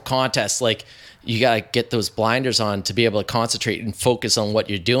 you know, contests. Like you got to get those blinders on to be able to concentrate and focus on what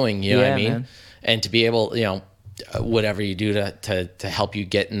you're doing. You know what I Yeah, mean? man. And to be able, you know, whatever you do to help you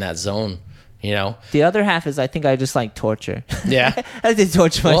get in that zone, you know? the other half is I think I just like torture. Yeah. I did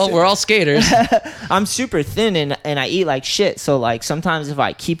torture myself. Well, we're all skaters. I'm super thin and I eat like shit. So like sometimes if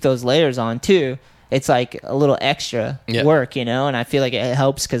I keep those layers on too, it's like a little extra Yeah. work, you know. And I feel like it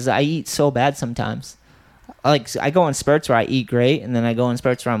helps because I eat so bad sometimes. I go in spurts where I eat great, and then I go in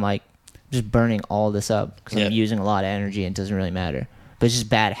spurts where I'm like just burning all this up because Yeah. I'm using a lot of energy and it doesn't really matter. But it's just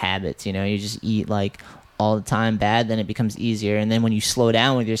bad habits, you know. You just eat like all the time bad, then it becomes easier. And then when you slow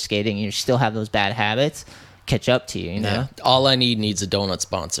down with your skating, and you still have those bad habits catch up to you, you know. Yeah. All I need needs a donut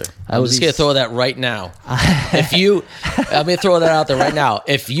sponsor. I I'm would just be gonna throw that right now. I'm gonna throw that out there right now.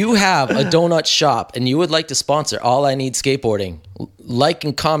 If you have a donut shop and you would like to sponsor All I Need Skateboarding, like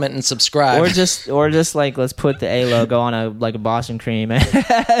and comment and subscribe. Or just like let's put the A logo on a Boston cream.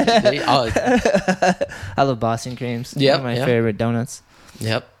 Oh, I love Boston creams. Yep, One of my yep. favorite donuts.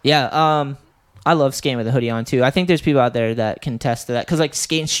 yep. Yeah, I love skating with a hoodie on too. I think there's people out there that can test to that because like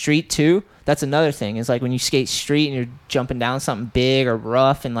skating street too. That's another thing. Is like when you skate street and you're jumping down something big or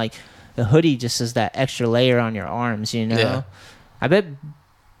rough, and like the hoodie just is that extra layer on your arms. You know, Yeah. I bet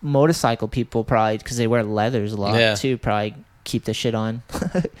motorcycle people probably because they wear leathers a lot Yeah. too probably keep the shit on.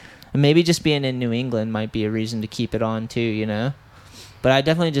 And maybe just being in New England might be a reason to keep it on too. You know, but I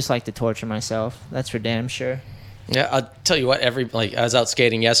definitely just like to torture myself. That's for damn sure. Yeah, I'll tell you what. I was out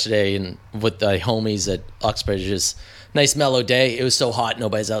skating yesterday and with the homies at Uxbridge. It's a nice mellow day. It was so hot,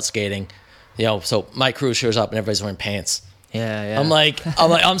 nobody's out skating. You know, so my crew shows up and everybody's wearing pants. Yeah, yeah.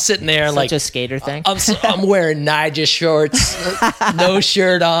 I'm sitting there Such like a skater thing. I'm wearing Nyjah shorts, no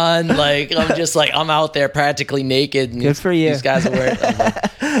shirt on. Like I'm just like I'm out there practically naked. And Good for you. These guys are wearing. I'm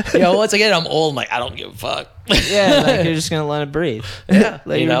like, you know, once again, I'm old. I'm like I don't give a fuck. Yeah, like you're just gonna let it breathe. Yeah,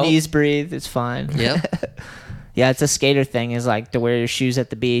 Let you your know? knees breathe. It's fine. Yep. Yeah, it's a skater thing. Is like to wear your shoes at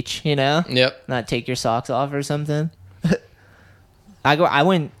the beach. You know, Yep. not take your socks off or something.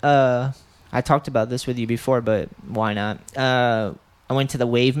 I talked about this with you before, but why not? I went to the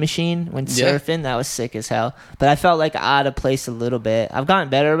wave machine, went Yeah. surfing. That was sick as hell. But I felt like out of place a little bit. I've gotten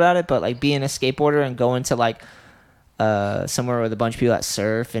better about it, but like being a skateboarder and going to like somewhere with a bunch of people that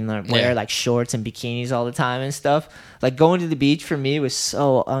surf and like, wear Yeah. like shorts and bikinis all the time and stuff. Like going to the beach for me was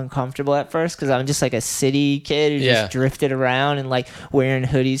so uncomfortable at first because I'm just like a city kid who Yeah. just drifted around and like wearing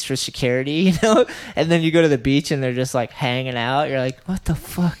hoodies for security, you know? And then you go to the beach and they're just like hanging out. You're like, what the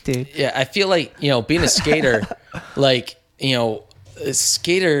fuck, dude? Yeah, I feel like, you know, being a skater, like, you know,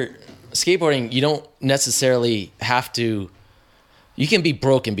 skateboarding, you don't necessarily have to, you can be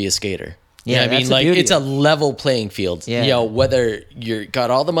broke and be a skater. You know Yeah, what I mean? that's the Like, beauty it's a of it. level playing field. Yeah. You know, whether you're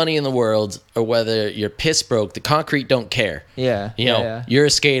got all the money in the world or whether you're piss broke, the concrete don't care. Yeah. You know, yeah. you're a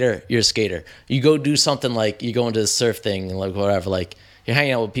skater, you're a skater. You go do something like you go into the surf thing and like whatever, like you're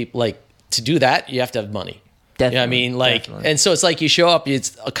hanging out with people, like to do that, you have to have money. You know what I Definitely, mean? Like, definitely. and so it's like you show up,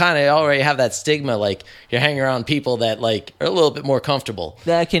 it's kind of already have that stigma, like you're hanging around people that like are a little bit more comfortable.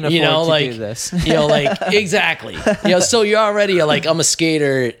 That can afford you know, to like, do this. you know, like exactly. You know, so you're already like, I'm a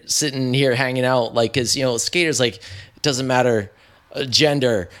skater sitting here hanging out, like, cause you know, skaters, like, it doesn't matter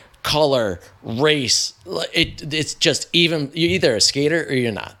gender, color, race. It's just even, you're either a skater or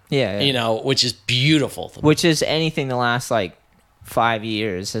you're not. Yeah, yeah. You know, which is beautiful. Which is anything the last like 5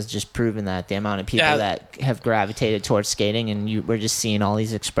 years has just proven that the amount of people Yeah. that have gravitated towards skating and we're just seeing all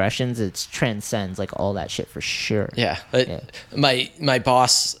these expressions, it transcends like all that shit for sure. Yeah. Yeah. My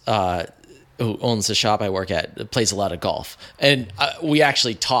boss, who owns the shop I work at, plays a lot of golf. And we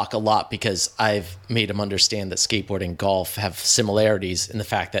actually talk a lot because I've made him understand that skateboarding and golf have similarities in the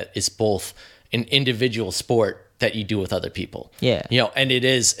fact that it's both an individual sport that you do with other people. Yeah. You know, and it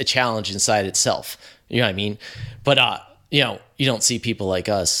is a challenge inside itself. You know what I mean? But, you know, you don't see people like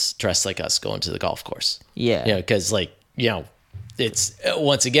us, dressed like us, going to the golf course. Yeah. You know, because, like, you know, it's,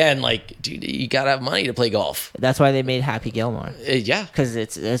 once again, like, dude, you got to have money to play golf. That's why they made Happy Gilmore. Yeah. Because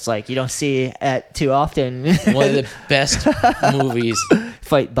it's like you don't see it too often. One of the best movies.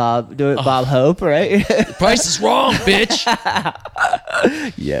 Fight Bob, do it Bob Hope, right? Price is wrong, bitch.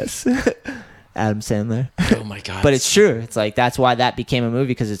 Yes. Adam Sandler. Oh my god! But it's true. It's like that's why that became a movie,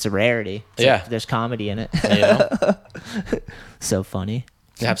 because it's a rarity. It's Yeah. like there's comedy in it. you know? So funny.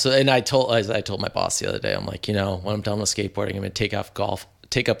 Absolutely. And I told my boss the other day, I'm like, when I'm done with skateboarding, I'm gonna take up golf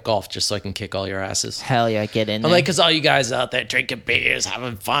just so I can kick all your asses. Hell yeah, get in I'm there. like, because all you guys out there drinking beers,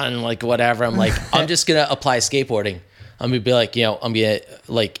 having fun, like whatever. I'm like, I'm just gonna apply skateboarding. I'm gonna be like, I'm gonna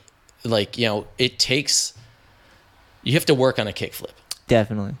it takes. You have to work on a kickflip.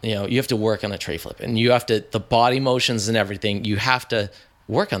 Definitely. You have to work on a tray flip, and you have to the body motions and everything. You have to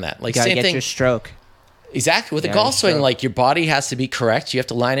work on that. Like Gotta same get thing. your stroke. Exactly. With a Yeah, golf swing, sure. like your body has to be correct. You have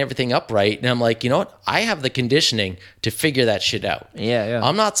to line everything up right. And I'm like, you know what? I have the conditioning to figure that shit out. Yeah.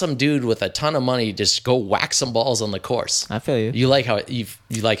 I'm not some dude with a ton of money just go whack some balls on the course. I feel you. You like how you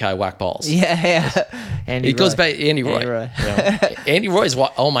like how I whack balls. Yeah. Andy It goes Roy. back Andy Roy. Andy Roy. Andy Roy's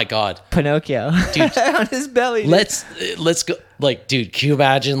oh my god. Pinocchio. Dude. On his belly. Let's go, like, dude, can you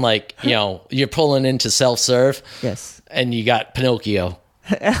imagine, like, you're pulling into self-serve Yes. and you got Pinocchio.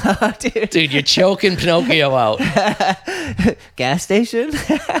 Dude. You're choking Pinocchio out. Gas station?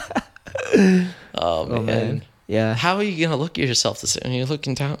 Oh man. Man. Yeah. How are you gonna look at yourself the same? You're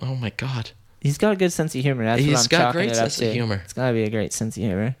looking down. Oh my god. He's got a good sense of humor. That's He's what I'm got chalking great it up sense of to. humor. It's gotta be a great sense of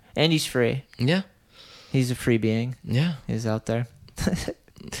humor. And he's free. Yeah. He's a free being. Yeah. He's out there.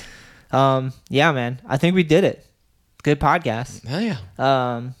 Yeah, man. I think we did it. Good podcast. Oh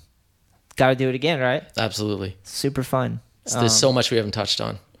yeah. Gotta do it again, right? Absolutely. Super fun. There's so much we haven't touched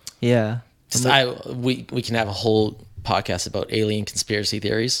on. Yeah. We can have a whole podcast about alien conspiracy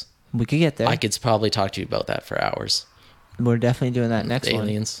theories. We could get there. I could probably talk to you about that for hours. We're definitely doing that next one.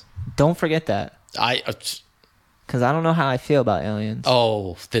 Aliens. Don't forget that. I Because I don't know how I feel about aliens.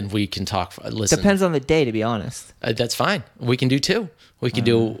 then we can talk. Listen, Depends on the day, to be honest. that's fine. We can do two. We can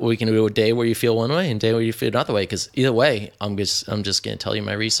do a day where you feel one way and a day where you feel another way. Because either way, I'm just going to tell you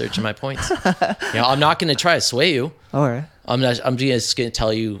my research and my points. I'm not going to try to sway you. All right. I'm just going to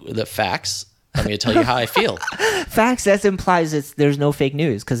tell you the facts. I'm going to tell you how I feel. Facts, that implies there's no fake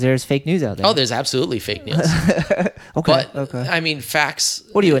news, because there's fake news out there. Oh, there's absolutely fake news. okay. But okay. I mean, facts.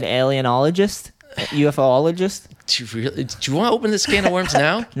 What are you, an alienologist? A UFOologist? Do you want to open this can of worms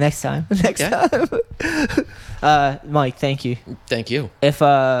now? Next time. Next Okay. time. Mike, thank you. Thank you. If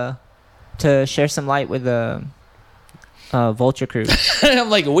to share some light with the Vulture Crew, I'm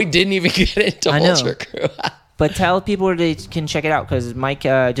like, we didn't even get into I know. Vulture Crew. but tell people where they can check it out, because Mike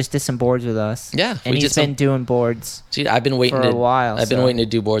just did some boards with us. Yeah, and we he's did been doing boards. Dude, I've been waiting For a while, I've been so- waiting to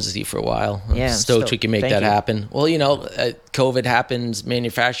do boards with you for a while. I'm Yeah, I'm stoked stoked. we can make Thank that you. happen. Well, COVID happens,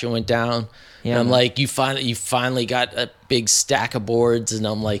 manufacturing went down, Yeah, and I'm man. like, you finally got a big stack of boards, and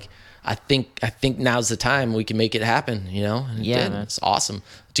I'm like, I think now's the time we can make it happen. And it Yeah, did. man. It's awesome,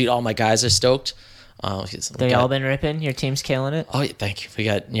 dude. All my guys are stoked. They all been ripping. Your team's killing it. Oh yeah, thank you. We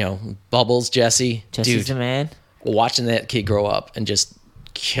got Bubbles, Jesse, Jesse's dude. the man. Watching that kid grow up and just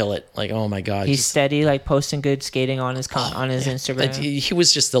kill it, like, oh my god, He's just- steady, like posting good skating on his on his yeah. Instagram. Like, he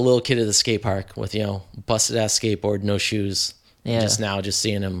was just a little kid at the skate park with busted ass skateboard, no shoes. Yeah. Just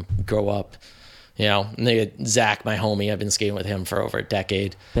seeing him grow up. And they got Zach, my homie. I've been skating with him for over a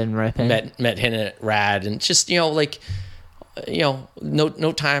decade. Been ripping. Met him at Rad, and just no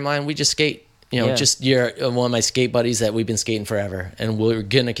timeline. We just skate. Yeah. Just you're one of my skate buddies that we've been skating forever, and we're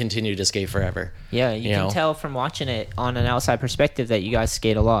gonna continue to skate forever. Yeah, you can tell from watching it on an outside perspective that you guys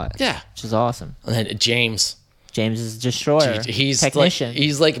skate a lot. Yeah. Which is awesome. And then James. James is a destroyer. Dude, he's technician.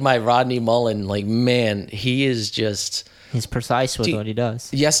 he's like my Rodney Mullen. Like, man, he is just. He's precise with Dude, what he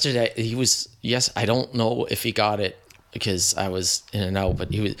does. Yesterday I don't know if he got it because I was in and out,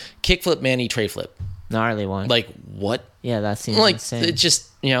 but he was kickflip, Manny, tray flip. Gnarly one. Like, what? Yeah, that seems Like, insane. it just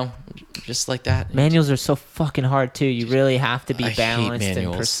just like that. Manuals are so fucking hard too. You really have to be I hate balanced and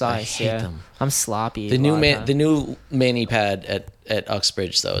manuals. precise. I hate Yeah, them. I'm sloppy. The a lot of new times. the new Manny pad at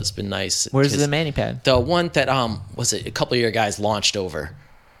Uxbridge though has been nice. Where's 'cause the mani pad? The one that was it a couple of your guys launched over.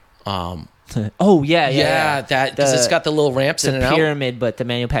 Oh yeah. That because it's got the little ramps in the and out. pyramid, but the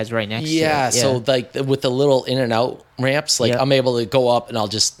manual pad's right next Yeah, to it. so like with the little in and out ramps, like Yep. I'm able to go up and I'll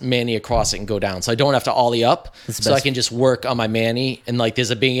just Manny across it and go down. So I don't have to ollie up. That's the So I best. can just work on my Manny and like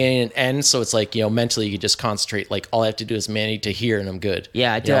there's a beginning and end. So it's like, mentally you can just concentrate. Like all I have to do is Manny to here and I'm good.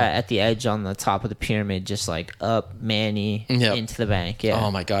 Yeah, I do You know? that at the edge on the top of the pyramid, just like up Manny Yep. into the bank. Yeah.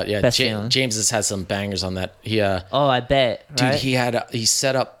 Oh my God. Yeah. Best feeling. James has had some bangers on that. He, Oh, I bet. dude, Right? he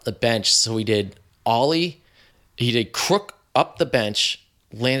set up the bench. So he did ollie, he did crook up the bench,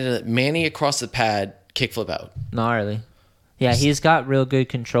 landed a Manny across the pad, kickflip out. Gnarly. Yeah, he's got real good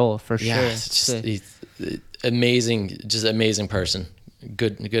control for Yeah, sure. it's just he's amazing, just amazing person.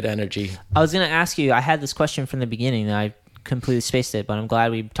 Good energy. I was gonna ask you. I had this question from the beginning that I completely spaced it, but I'm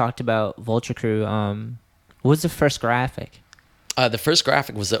glad we talked about Vulture Crew. What was the first graphic? The first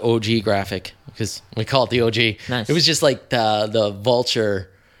graphic was the OG graphic because we call it the OG. Nice. It was just like the vulture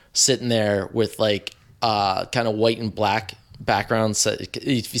sitting there with like kind of white and black background. So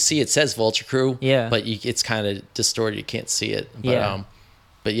if you see, it says Vulture Crew. Yeah. But it's kind of distorted. You can't see it. But, Yeah.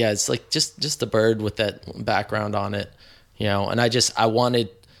 But yeah, it's like just the bird with that background on it, you know. And I wanted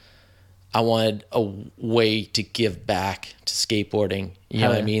a way to give back to skateboarding. You know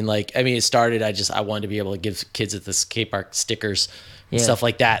what I mean? Like, it started, I wanted to be able to give kids at the skate park stickers and stuff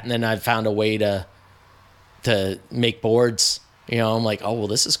like that. And then I found a way to make boards, you know. I'm like, oh, well,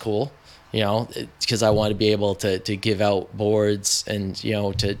 this is cool, you know, because I want to be able to give out boards and, you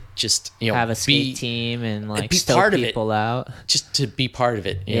know, to just, you know, Have a skate team and like be stoke part of it. people out. Just to be part of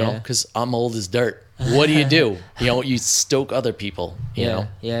it, you know, Yeah. because I'm old as dirt. What do? You know, you stoke other people, you know.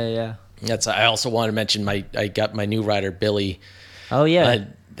 Yeah. I also want to mention I got my new rider Billy, Oh yeah.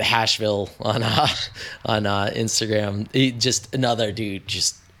 Hashville on Instagram. Just another dude,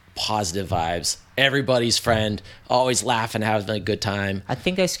 just positive vibes. Everybody's friend, always laughing, having a good time. I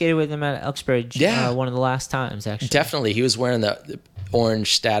think I skated with him at Uxbridge. Yeah. One of the last times actually. Definitely, he was wearing the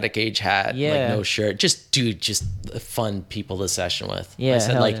orange Static Age hat, Yeah. like no shirt. Just fun people to session with. Yeah, I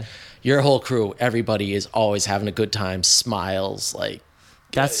said hell like yeah. your whole crew, everybody is always having a good time, smiles, like.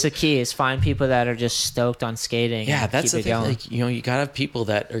 That's the key, is find people that are just stoked on skating. Yeah, and that's keep the it thing. going. Like, you know, you gotta have people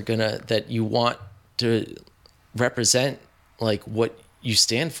that are that you want to represent like what you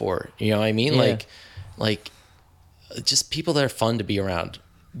stand for. You know what I mean? Yeah. Like just people that are fun to be around.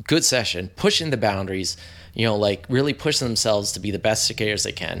 Good session, pushing the boundaries, you know, like really pushing themselves to be the best skaters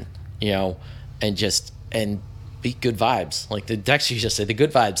they can, you know, and be good vibes. Like the decks you just said, the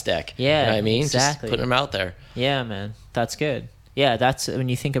good vibes deck. Yeah, You know what I mean? exactly. Just putting them out there. Yeah, man, that's good. Yeah, that's when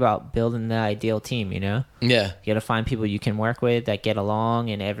you think about building the ideal team, you know? Yeah. You gotta find people you can work with that get along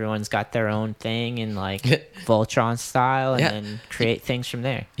and everyone's got their own thing and like Voltron style and Yeah. then create things from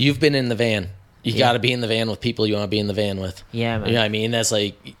there. You've been in the van. You got to be in the van with people you want to be in the van with. Yeah, man. You know what I mean? That's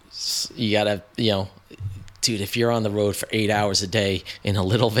like, you got to, you know, dude, if you're on the road for 8 hours a day in a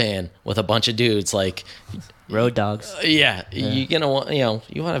little van with a bunch of dudes, like, Road dogs. yeah. You're going to want, you know,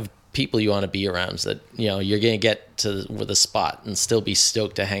 you want to have people you want to be around so that, you know, you're going to get to with a spot and still be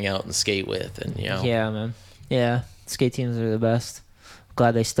stoked to hang out and skate with. And, you know, Yeah, man. Yeah, skate teams are the best.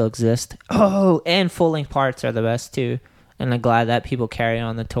 Glad they still exist. Oh, and full length parts are the best too. And I'm glad that people carry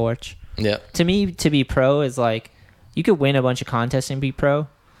on the torch. yeah. To me, to be pro is like you could win a bunch of contests and be pro,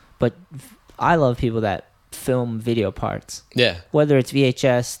 but I love people that film video parts, Yeah. whether it's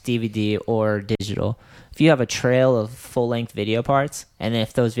VHS, DVD, or digital. If you have a trail of full length video parts, and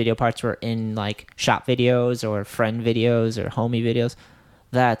if those video parts were in like shop videos or friend videos or homie videos,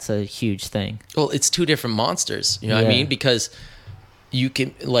 that's a huge thing. Well, it's two different monsters. You know what I Yeah. mean? Because you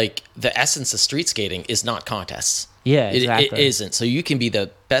can, like, the essence of street skating is not contests. Yeah, It exactly. isn't. So you can be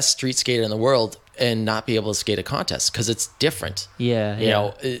the best street skater in the world and not be able to skate a contest because it's different. Yeah, You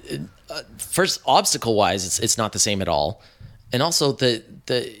know, first obstacle wise, it's not the same at all, and also the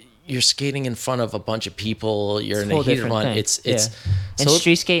you're skating in front of a bunch of people. You're It's in a a whole heated different run. thing. It's And so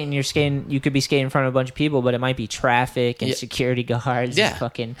street skating, you could be skating in front of a bunch of people, but it might be traffic and Yeah. security guards Yeah. and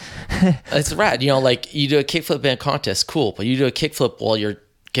fucking. it's rad. You know, like you do a kickflip in a contest, cool, but you do a kickflip while you're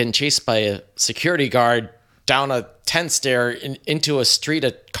getting chased by a security guard down a 10 stair into a street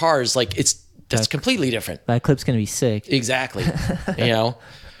of cars. Like that's completely different. That clip's gonna be sick. Exactly. You know,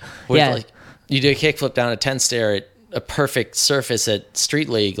 with Yeah. like you do a kickflip down a 10 stair at a perfect surface at Street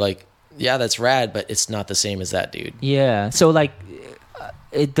League. Like, yeah, that's rad, but it's not the same as that, dude. Yeah. So like,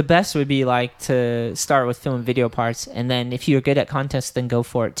 the best would be like to start with film video parts, and then if you're good at contests, then go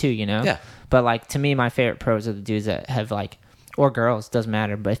for it too. You know. Yeah. But like to me, my favorite pros are the dudes that have like, or girls, doesn't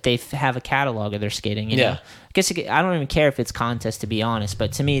matter. But if they have a catalog of their skating, you Yeah. know. I guess I don't even care if it's contest, to be honest.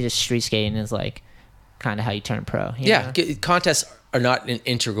 But to me, just street skating is like kind of how you turn pro. You Yeah, know? contests are not an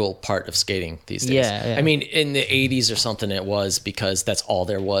integral part of skating these days. Yeah. I mean, in the 80s or something, it was because that's all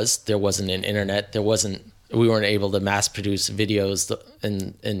there was. There wasn't an internet. We weren't able to mass produce videos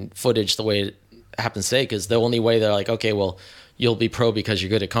and footage the way it happens today, because the only way they're like, okay, well, you'll be pro because you're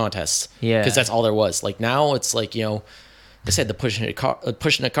good at contests. Yeah. Because that's all there was. Like now it's like, you know, like I said, the pushing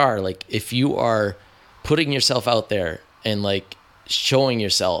a car. Like if you are putting yourself out there and like showing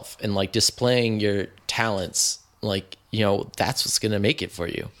yourself and like displaying your talents, like, you know, that's what's gonna make it for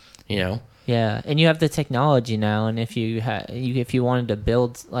you, you know. Yeah, and you have the technology now, and if you if you wanted to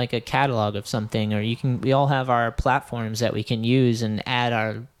build like a catalog of something, or we all have our platforms that we can use and add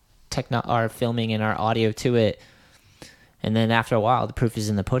our filming and our audio to it, And then after a while, the proof is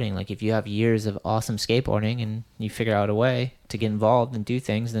in the pudding. Like if you have years of awesome skateboarding and you figure out a way to get involved and do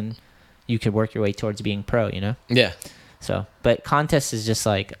things, then you could work your way towards being pro, you know? Yeah. So, but contest is just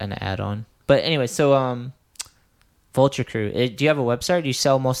like an add-on. But anyway, so Vulture Crew, do you have a website? Or do you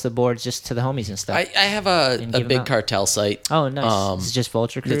sell most of the boards just to the homies and stuff? I have a give 'em big out? cartel site. Oh, nice. It's just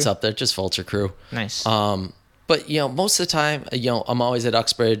Vulture Crew? It's up there, just Vulture Crew. Nice. But most of the time, I'm always at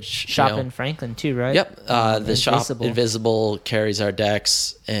Uxbridge. Shop in Franklin too, right? Yep. The shop Invisible. Invisible carries our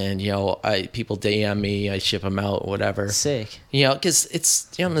decks, and people DM me, I ship them out, whatever. Sick. Because it's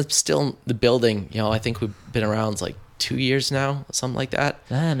it's still the building. I think we've been around like 2 years now, something like that.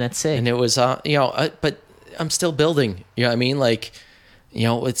 Man, that's sick. And it was but I'm still building. You know what I mean? Like,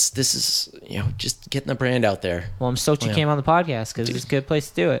 this is just getting the brand out there. Well, I'm stoked you came on the podcast because it's a good place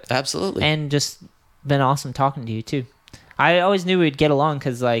to do it. Absolutely. And just been awesome talking to you too. I always knew we'd get along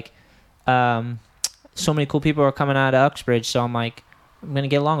because like so many cool people are coming out of Uxbridge, so I'm like, I'm gonna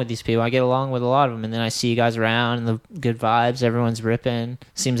get along with these people. I get along with a lot of them, and then I see you guys around and the good vibes. Everyone's ripping.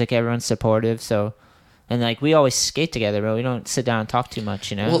 Seems like everyone's supportive. So, and like we always skate together, bro. We don't sit down and talk too much,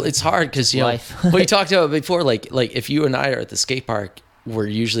 you know. Well, it's hard because life. we talked about it before. Like if you and I are at the skate park, we're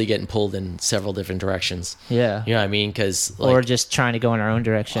usually getting pulled in several different directions. Yeah. You know what I mean? Because Or just trying to go in our own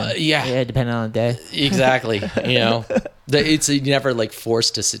direction. Yeah, depending on the day. exactly. It's never like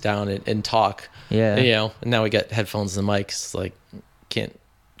forced to sit down and talk. Yeah. And now we got headphones and mics. Like can't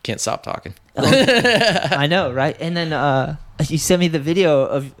stop talking. I know, right? And then you sent me the video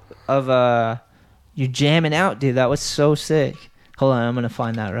of you jamming out, dude. That was so sick. Hold on, I'm gonna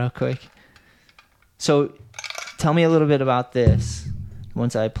find that real quick. So, tell me a little bit about this.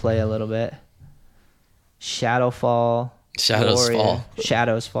 Once I play a little bit. Shadows Fall.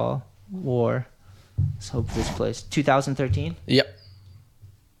 War. Let's hope this plays. 2013? Yep.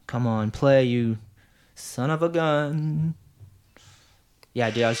 Come on, play, you son of a gun. Yeah,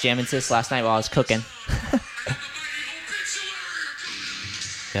 dude, I was jamming to this last night while I was cooking.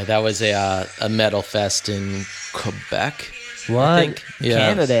 Yeah, that was a metal fest in Quebec. What? I think. Yeah.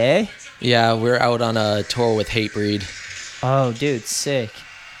 Canada, eh? Yeah, we're out on a tour with Hatebreed. Oh, dude, sick.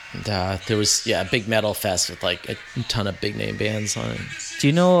 And, there was a big metal fest with like a ton of big name bands on it. Do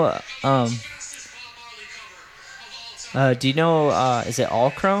you know is it All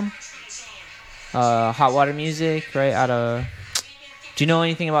Chrome? Hot Water Music, right? Do you know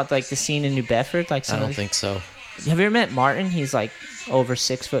anything about like the scene in New Bedford? Like I don't think so. Have you ever met Martin? He's like over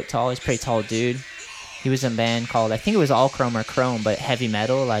 6 foot tall. He's a pretty tall dude. He was in a band called, I think it was All Chrome or Chrome, but heavy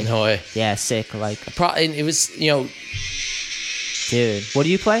metal. Like, No way. Yeah, sick. Like, And it was, dude, what do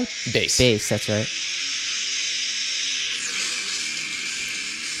you play? bass. Bass, that's right.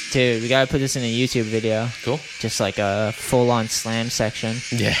 Dude, we gotta put this in a YouTube video. Cool. Just like a full-on slam section.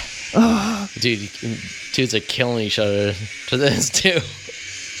 Yeah. Dudes are killing each other to this too.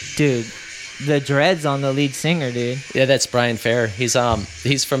 Dude, the dreads on the lead singer, dude. Yeah, that's Brian Fair. He's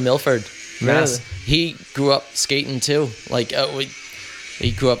from Milford, Mass. Really? He grew up skating too. Like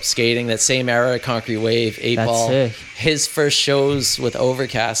he grew up skating that same era, Concrete Wave, 8 That's Ball. sick. His first shows with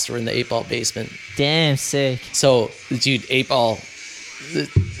Overcast were in the 8 Ball basement. Damn sick. So, dude, 8 Ball,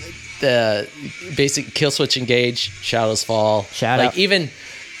 the basic Killswitch Engage, Shadows Fall. Shout like out. even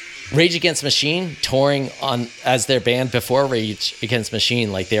Rage Against Machine touring on as their band before Rage Against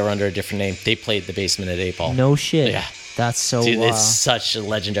Machine, like they were under a different name. They played the basement at 8 Ball. No shit. Yeah. That's so Dude, wild. it's such a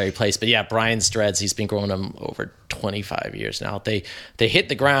legendary place. But yeah, Brian's dreads, he's been growing them over 25 years now. They hit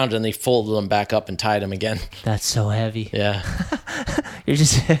the ground and they folded them back up and tied them again. That's so heavy. Yeah. You're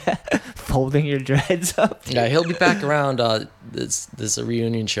just folding your dreads up. Yeah, he'll be back around. There's a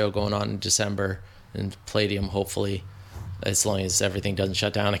reunion show going on in December in Palladium, hopefully, as long as everything doesn't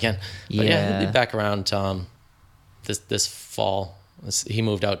shut down again. But yeah, he'll be back around this fall. He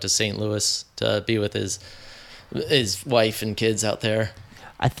moved out to St. Louis to be with his wife and kids out there.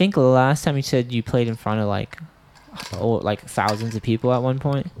 I think the last time you said you played in front of like thousands of people at one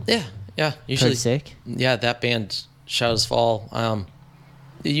point. Yeah. Usually, Pretty sick. yeah, that band Shadows Fall.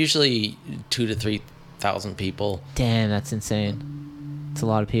 Usually 2,000 to 3,000 people. Damn, that's insane. It's a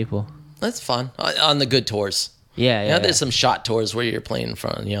lot of people. That's fun on the good tours. Yeah. There's some shot tours where you're playing in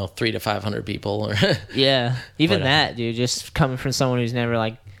front of 300 to 500 people. Or Yeah. Even But, that, dude, just coming from someone who's never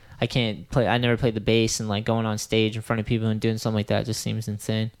like, I never played the bass, and like going on stage in front of people and doing something like that just seems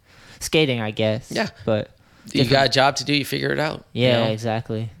insane. Skating, I guess. Yeah. But you got a job to do, you figure it out. yeah,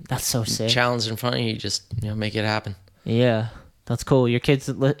 exactly. That's so sick. Challenge in front of you, you just make it happen. Yeah. That's cool. Your kids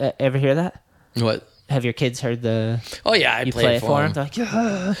ever hear that? What? Have your kids heard Oh yeah, I you play it for them? them. They're like,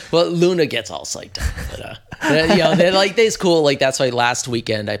 yeah. Well, Luna gets all psyched up. But, they're like, it's cool. Like that's why last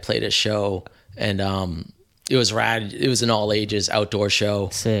weekend I played a show, and it was rad. It was an all ages outdoor show.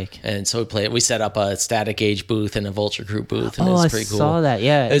 Sick. And so we set up a Static Age booth and a Vulture Crew booth, and it Oh, was I pretty cool. saw that.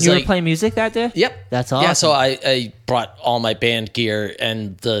 Yeah. It's You were like- playing music that day? Yep. That's awesome. Yeah, so I brought all my band gear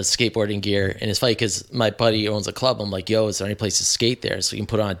and the skateboarding gear. And it's funny because my buddy owns a club. I'm like, yo, is there any place to skate there? So we can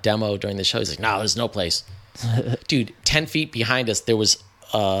put on a demo during the show. He's like, no, there's no place. Dude, 10 feet behind us, there was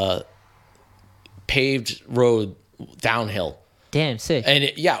a paved road downhill. Damn, sick.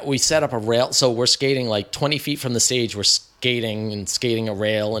 And we set up a rail. So we're skating like 20 feet from the stage. We're skating a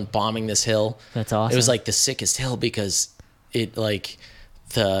rail and bombing this hill. That's awesome. It was like the sickest hill because it like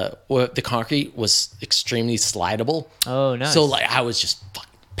the concrete was extremely slidable. Oh, nice. So like I was just fucking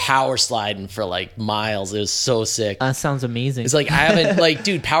power sliding for like miles. It was so sick. That sounds amazing. It's like I haven't like,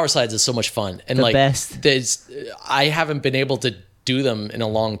 dude, power slides is so much fun. And The like best. I haven't been able to do them in a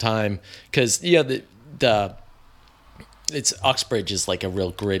long time because the it's Uxbridge is like a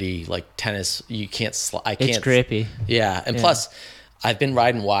real gritty like tennis. You can't I can't. It's grippy. Yeah, and plus, I've been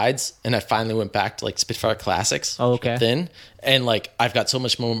riding wides, and I finally went back to like Spitfire Classics. Oh, okay. Thin, and like I've got so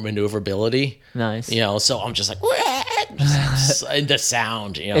much more maneuverability. Nice. You know, so I'm just like, and the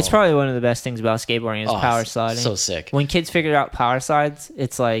sound. You know, It's probably one of the best things about skateboarding is Oh, power it's sliding. so sick. When kids figured out power slides,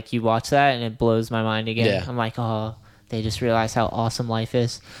 it's like you watch that and it blows my mind again. Yeah. I'm like, oh, they just realize how awesome life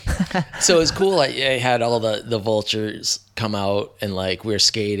is. So it's cool. Like I had all the vultures come out, and like we were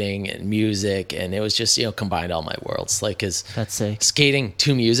skating and music, and it was just combined all my worlds. Like, cause That's sick. skating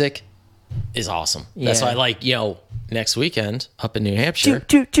to music is awesome. That's Yeah. why, like, next weekend up in New Hampshire.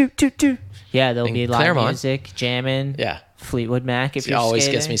 Toot. Yeah, there'll In be live Claremont. music, jamming. Yeah, Fleetwood Mac if it you're always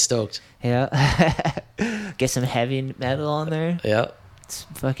skating. gets me stoked. Yeah. Get some heavy metal on there. Yeah. It's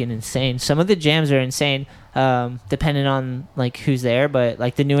fucking insane. Some of the jams are insane, depending on like who's there. But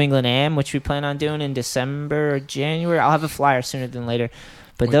like the New England Am, which we plan on doing in December or January, I'll have a flyer sooner than later.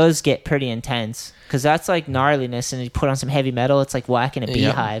 But those get pretty intense because that's like gnarliness, and you put on some heavy metal, it's like whacking a Yeah.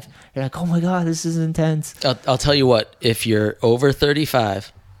 beehive. You're like, oh my god, this is intense. I'll tell you what. If you're over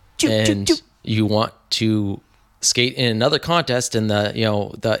 35 and you want to skate in another contest in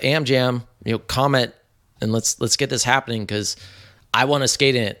the Am Jam, comment and let's get this happening because I want to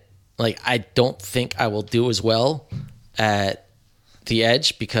skate in it. Like I don't think I will do as well at the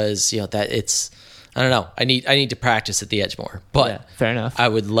edge because that it's I don't know. I need to practice at the edge more. But Yeah, fair enough. I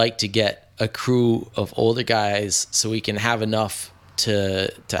would like to get a crew of older guys so we can have enough to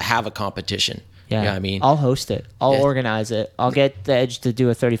have a competition. Yeah, You know what I mean? I'll host it. I'll Yeah. organize it. I'll get the Edge to do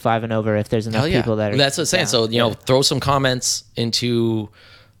a 35 and over if there's enough Hell yeah. people that are. That's what I'm saying. down. So, throw some comments into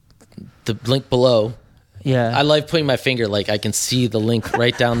the link below. Yeah. I like putting my finger, like I can see the link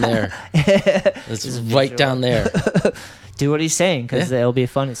right down there. It's right down there. Do what he's saying because Yeah. it'll be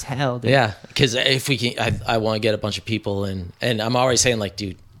fun as hell. Dude. Yeah. Because if we can, I want to get a bunch of people in. And I'm already saying, like,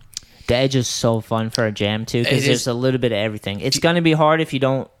 dude, The Edge is so fun for a jam too because It there's is. a little bit of everything. It's gonna be hard if you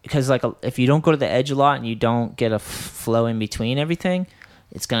don't if you don't go to the Edge a lot and you don't get a flow in between everything.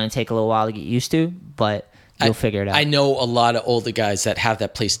 It's gonna take a little while to get used to, but you'll figure it out. I know a lot of older guys that have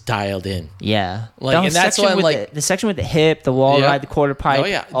that place dialed in. Yeah, Like, The and that's section why I'm with like- the section with the hip, the wall Yeah. ride, the quarter pipe. Oh,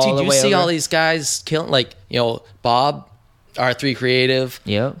 yeah. all Dude, the you way see over. all these guys killing, like, Bob, R3 Creative,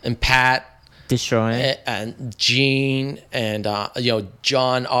 Yep. and Pat, destroying. and Gene, and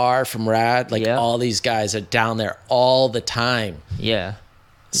John R from Rad. Like, Yeah. all these guys are down there all the time. Yeah,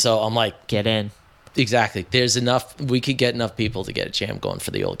 So I'm like, get in. exactly. There's enough. We could get enough people to get a jam going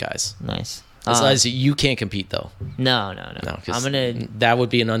for the old guys. Nice. As long as you can't compete, though. No. No, 'cause I'm gonna. that would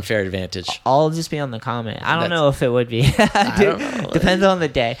be an unfair advantage. I'll just be on the comment. I don't That's- know if it would be. I don't know. Depends on the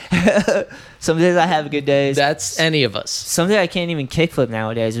day. Some days I have good days. That's any of us. Some days I can't even kickflip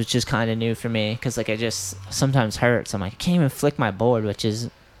nowadays, which is kind of new for me because like I just sometimes hurts. I'm like I can't even flick my board, which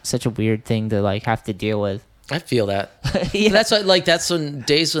is such a weird thing to like have to deal with. I feel that. Yeah. That's what, like, that's when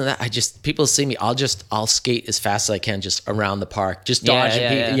days when people see me, I'll skate as fast as I can just around the park, just Yeah, dodging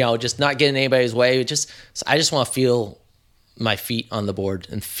yeah, people, yeah. just not getting anybody's way. I just want to feel my feet on the board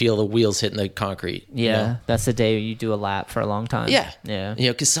and feel the wheels hitting the concrete. Yeah, that's the day you do a lap for a long time. Yeah. Yeah.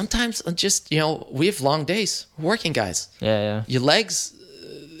 Because sometimes we have long days, working guys. Yeah. Your legs,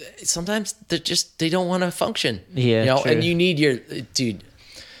 sometimes they don't want to function. Yeah, true. And you need dude,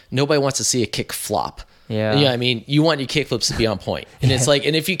 nobody wants to see a kick flop. Yeah. You know what I mean? You want your kick flips to be on point. And it's like,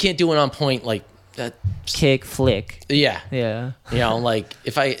 and if you can't do it on point, like that, Kick, flick. yeah. Yeah. Like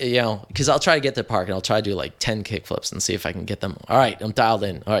if I, because I'll try to get to the park and I'll try to do like 10 kick flips and see if I can get them. All right, I'm dialed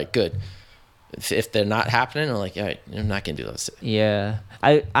in. All right, good. If they're not happening, I'm like, all right, I'm not going to do those. Yeah.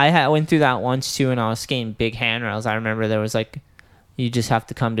 I went through that once too, and I was skating big handrails. I remember there was like, you just have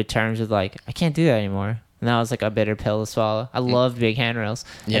to come to terms with like, I can't do that anymore. And that was like a bitter pill to swallow. I loved big handrails.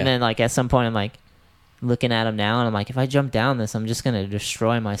 Yeah. And then like at some point I'm like, looking at them now, and I'm like, if I jump down this, I'm just gonna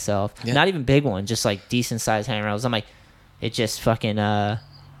destroy myself. Yeah. Not even big ones, just like decent sized handrails. I'm like, it just fucking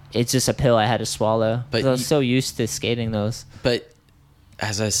it's just a pill I had to swallow. But 'Cause I was so used to skating those. But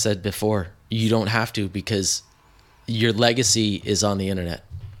as I said before, you don't have to, because your legacy is on the internet,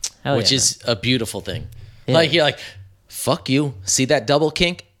 Hell which yeah, is a beautiful thing. Yeah. Like, you're like, fuck you. See that double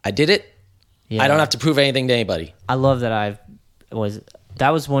kink? I did it. yeah. I don't have to prove anything to anybody. I love that that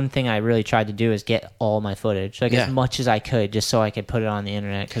was one thing I really tried to do, is get all my footage, like Yeah. as much as I could, just so I could put it on the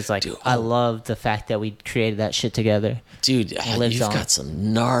internet. Because like Dude, I love the fact that we created that shit together. Dude, lives you've on. got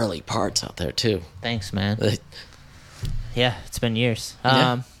some gnarly parts out there, too. Thanks, man. Uh, Yeah, it's been years.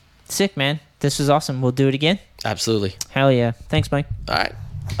 Yeah. Sick, man. This was awesome. We'll do it again. Absolutely. Hell yeah. Thanks, Mike. All right.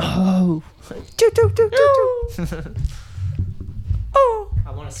 Oh. Oh.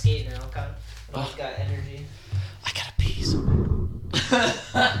 I want to skate now. I've got energy. I gotta pee.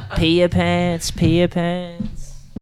 Pee your pants. Pee your pants.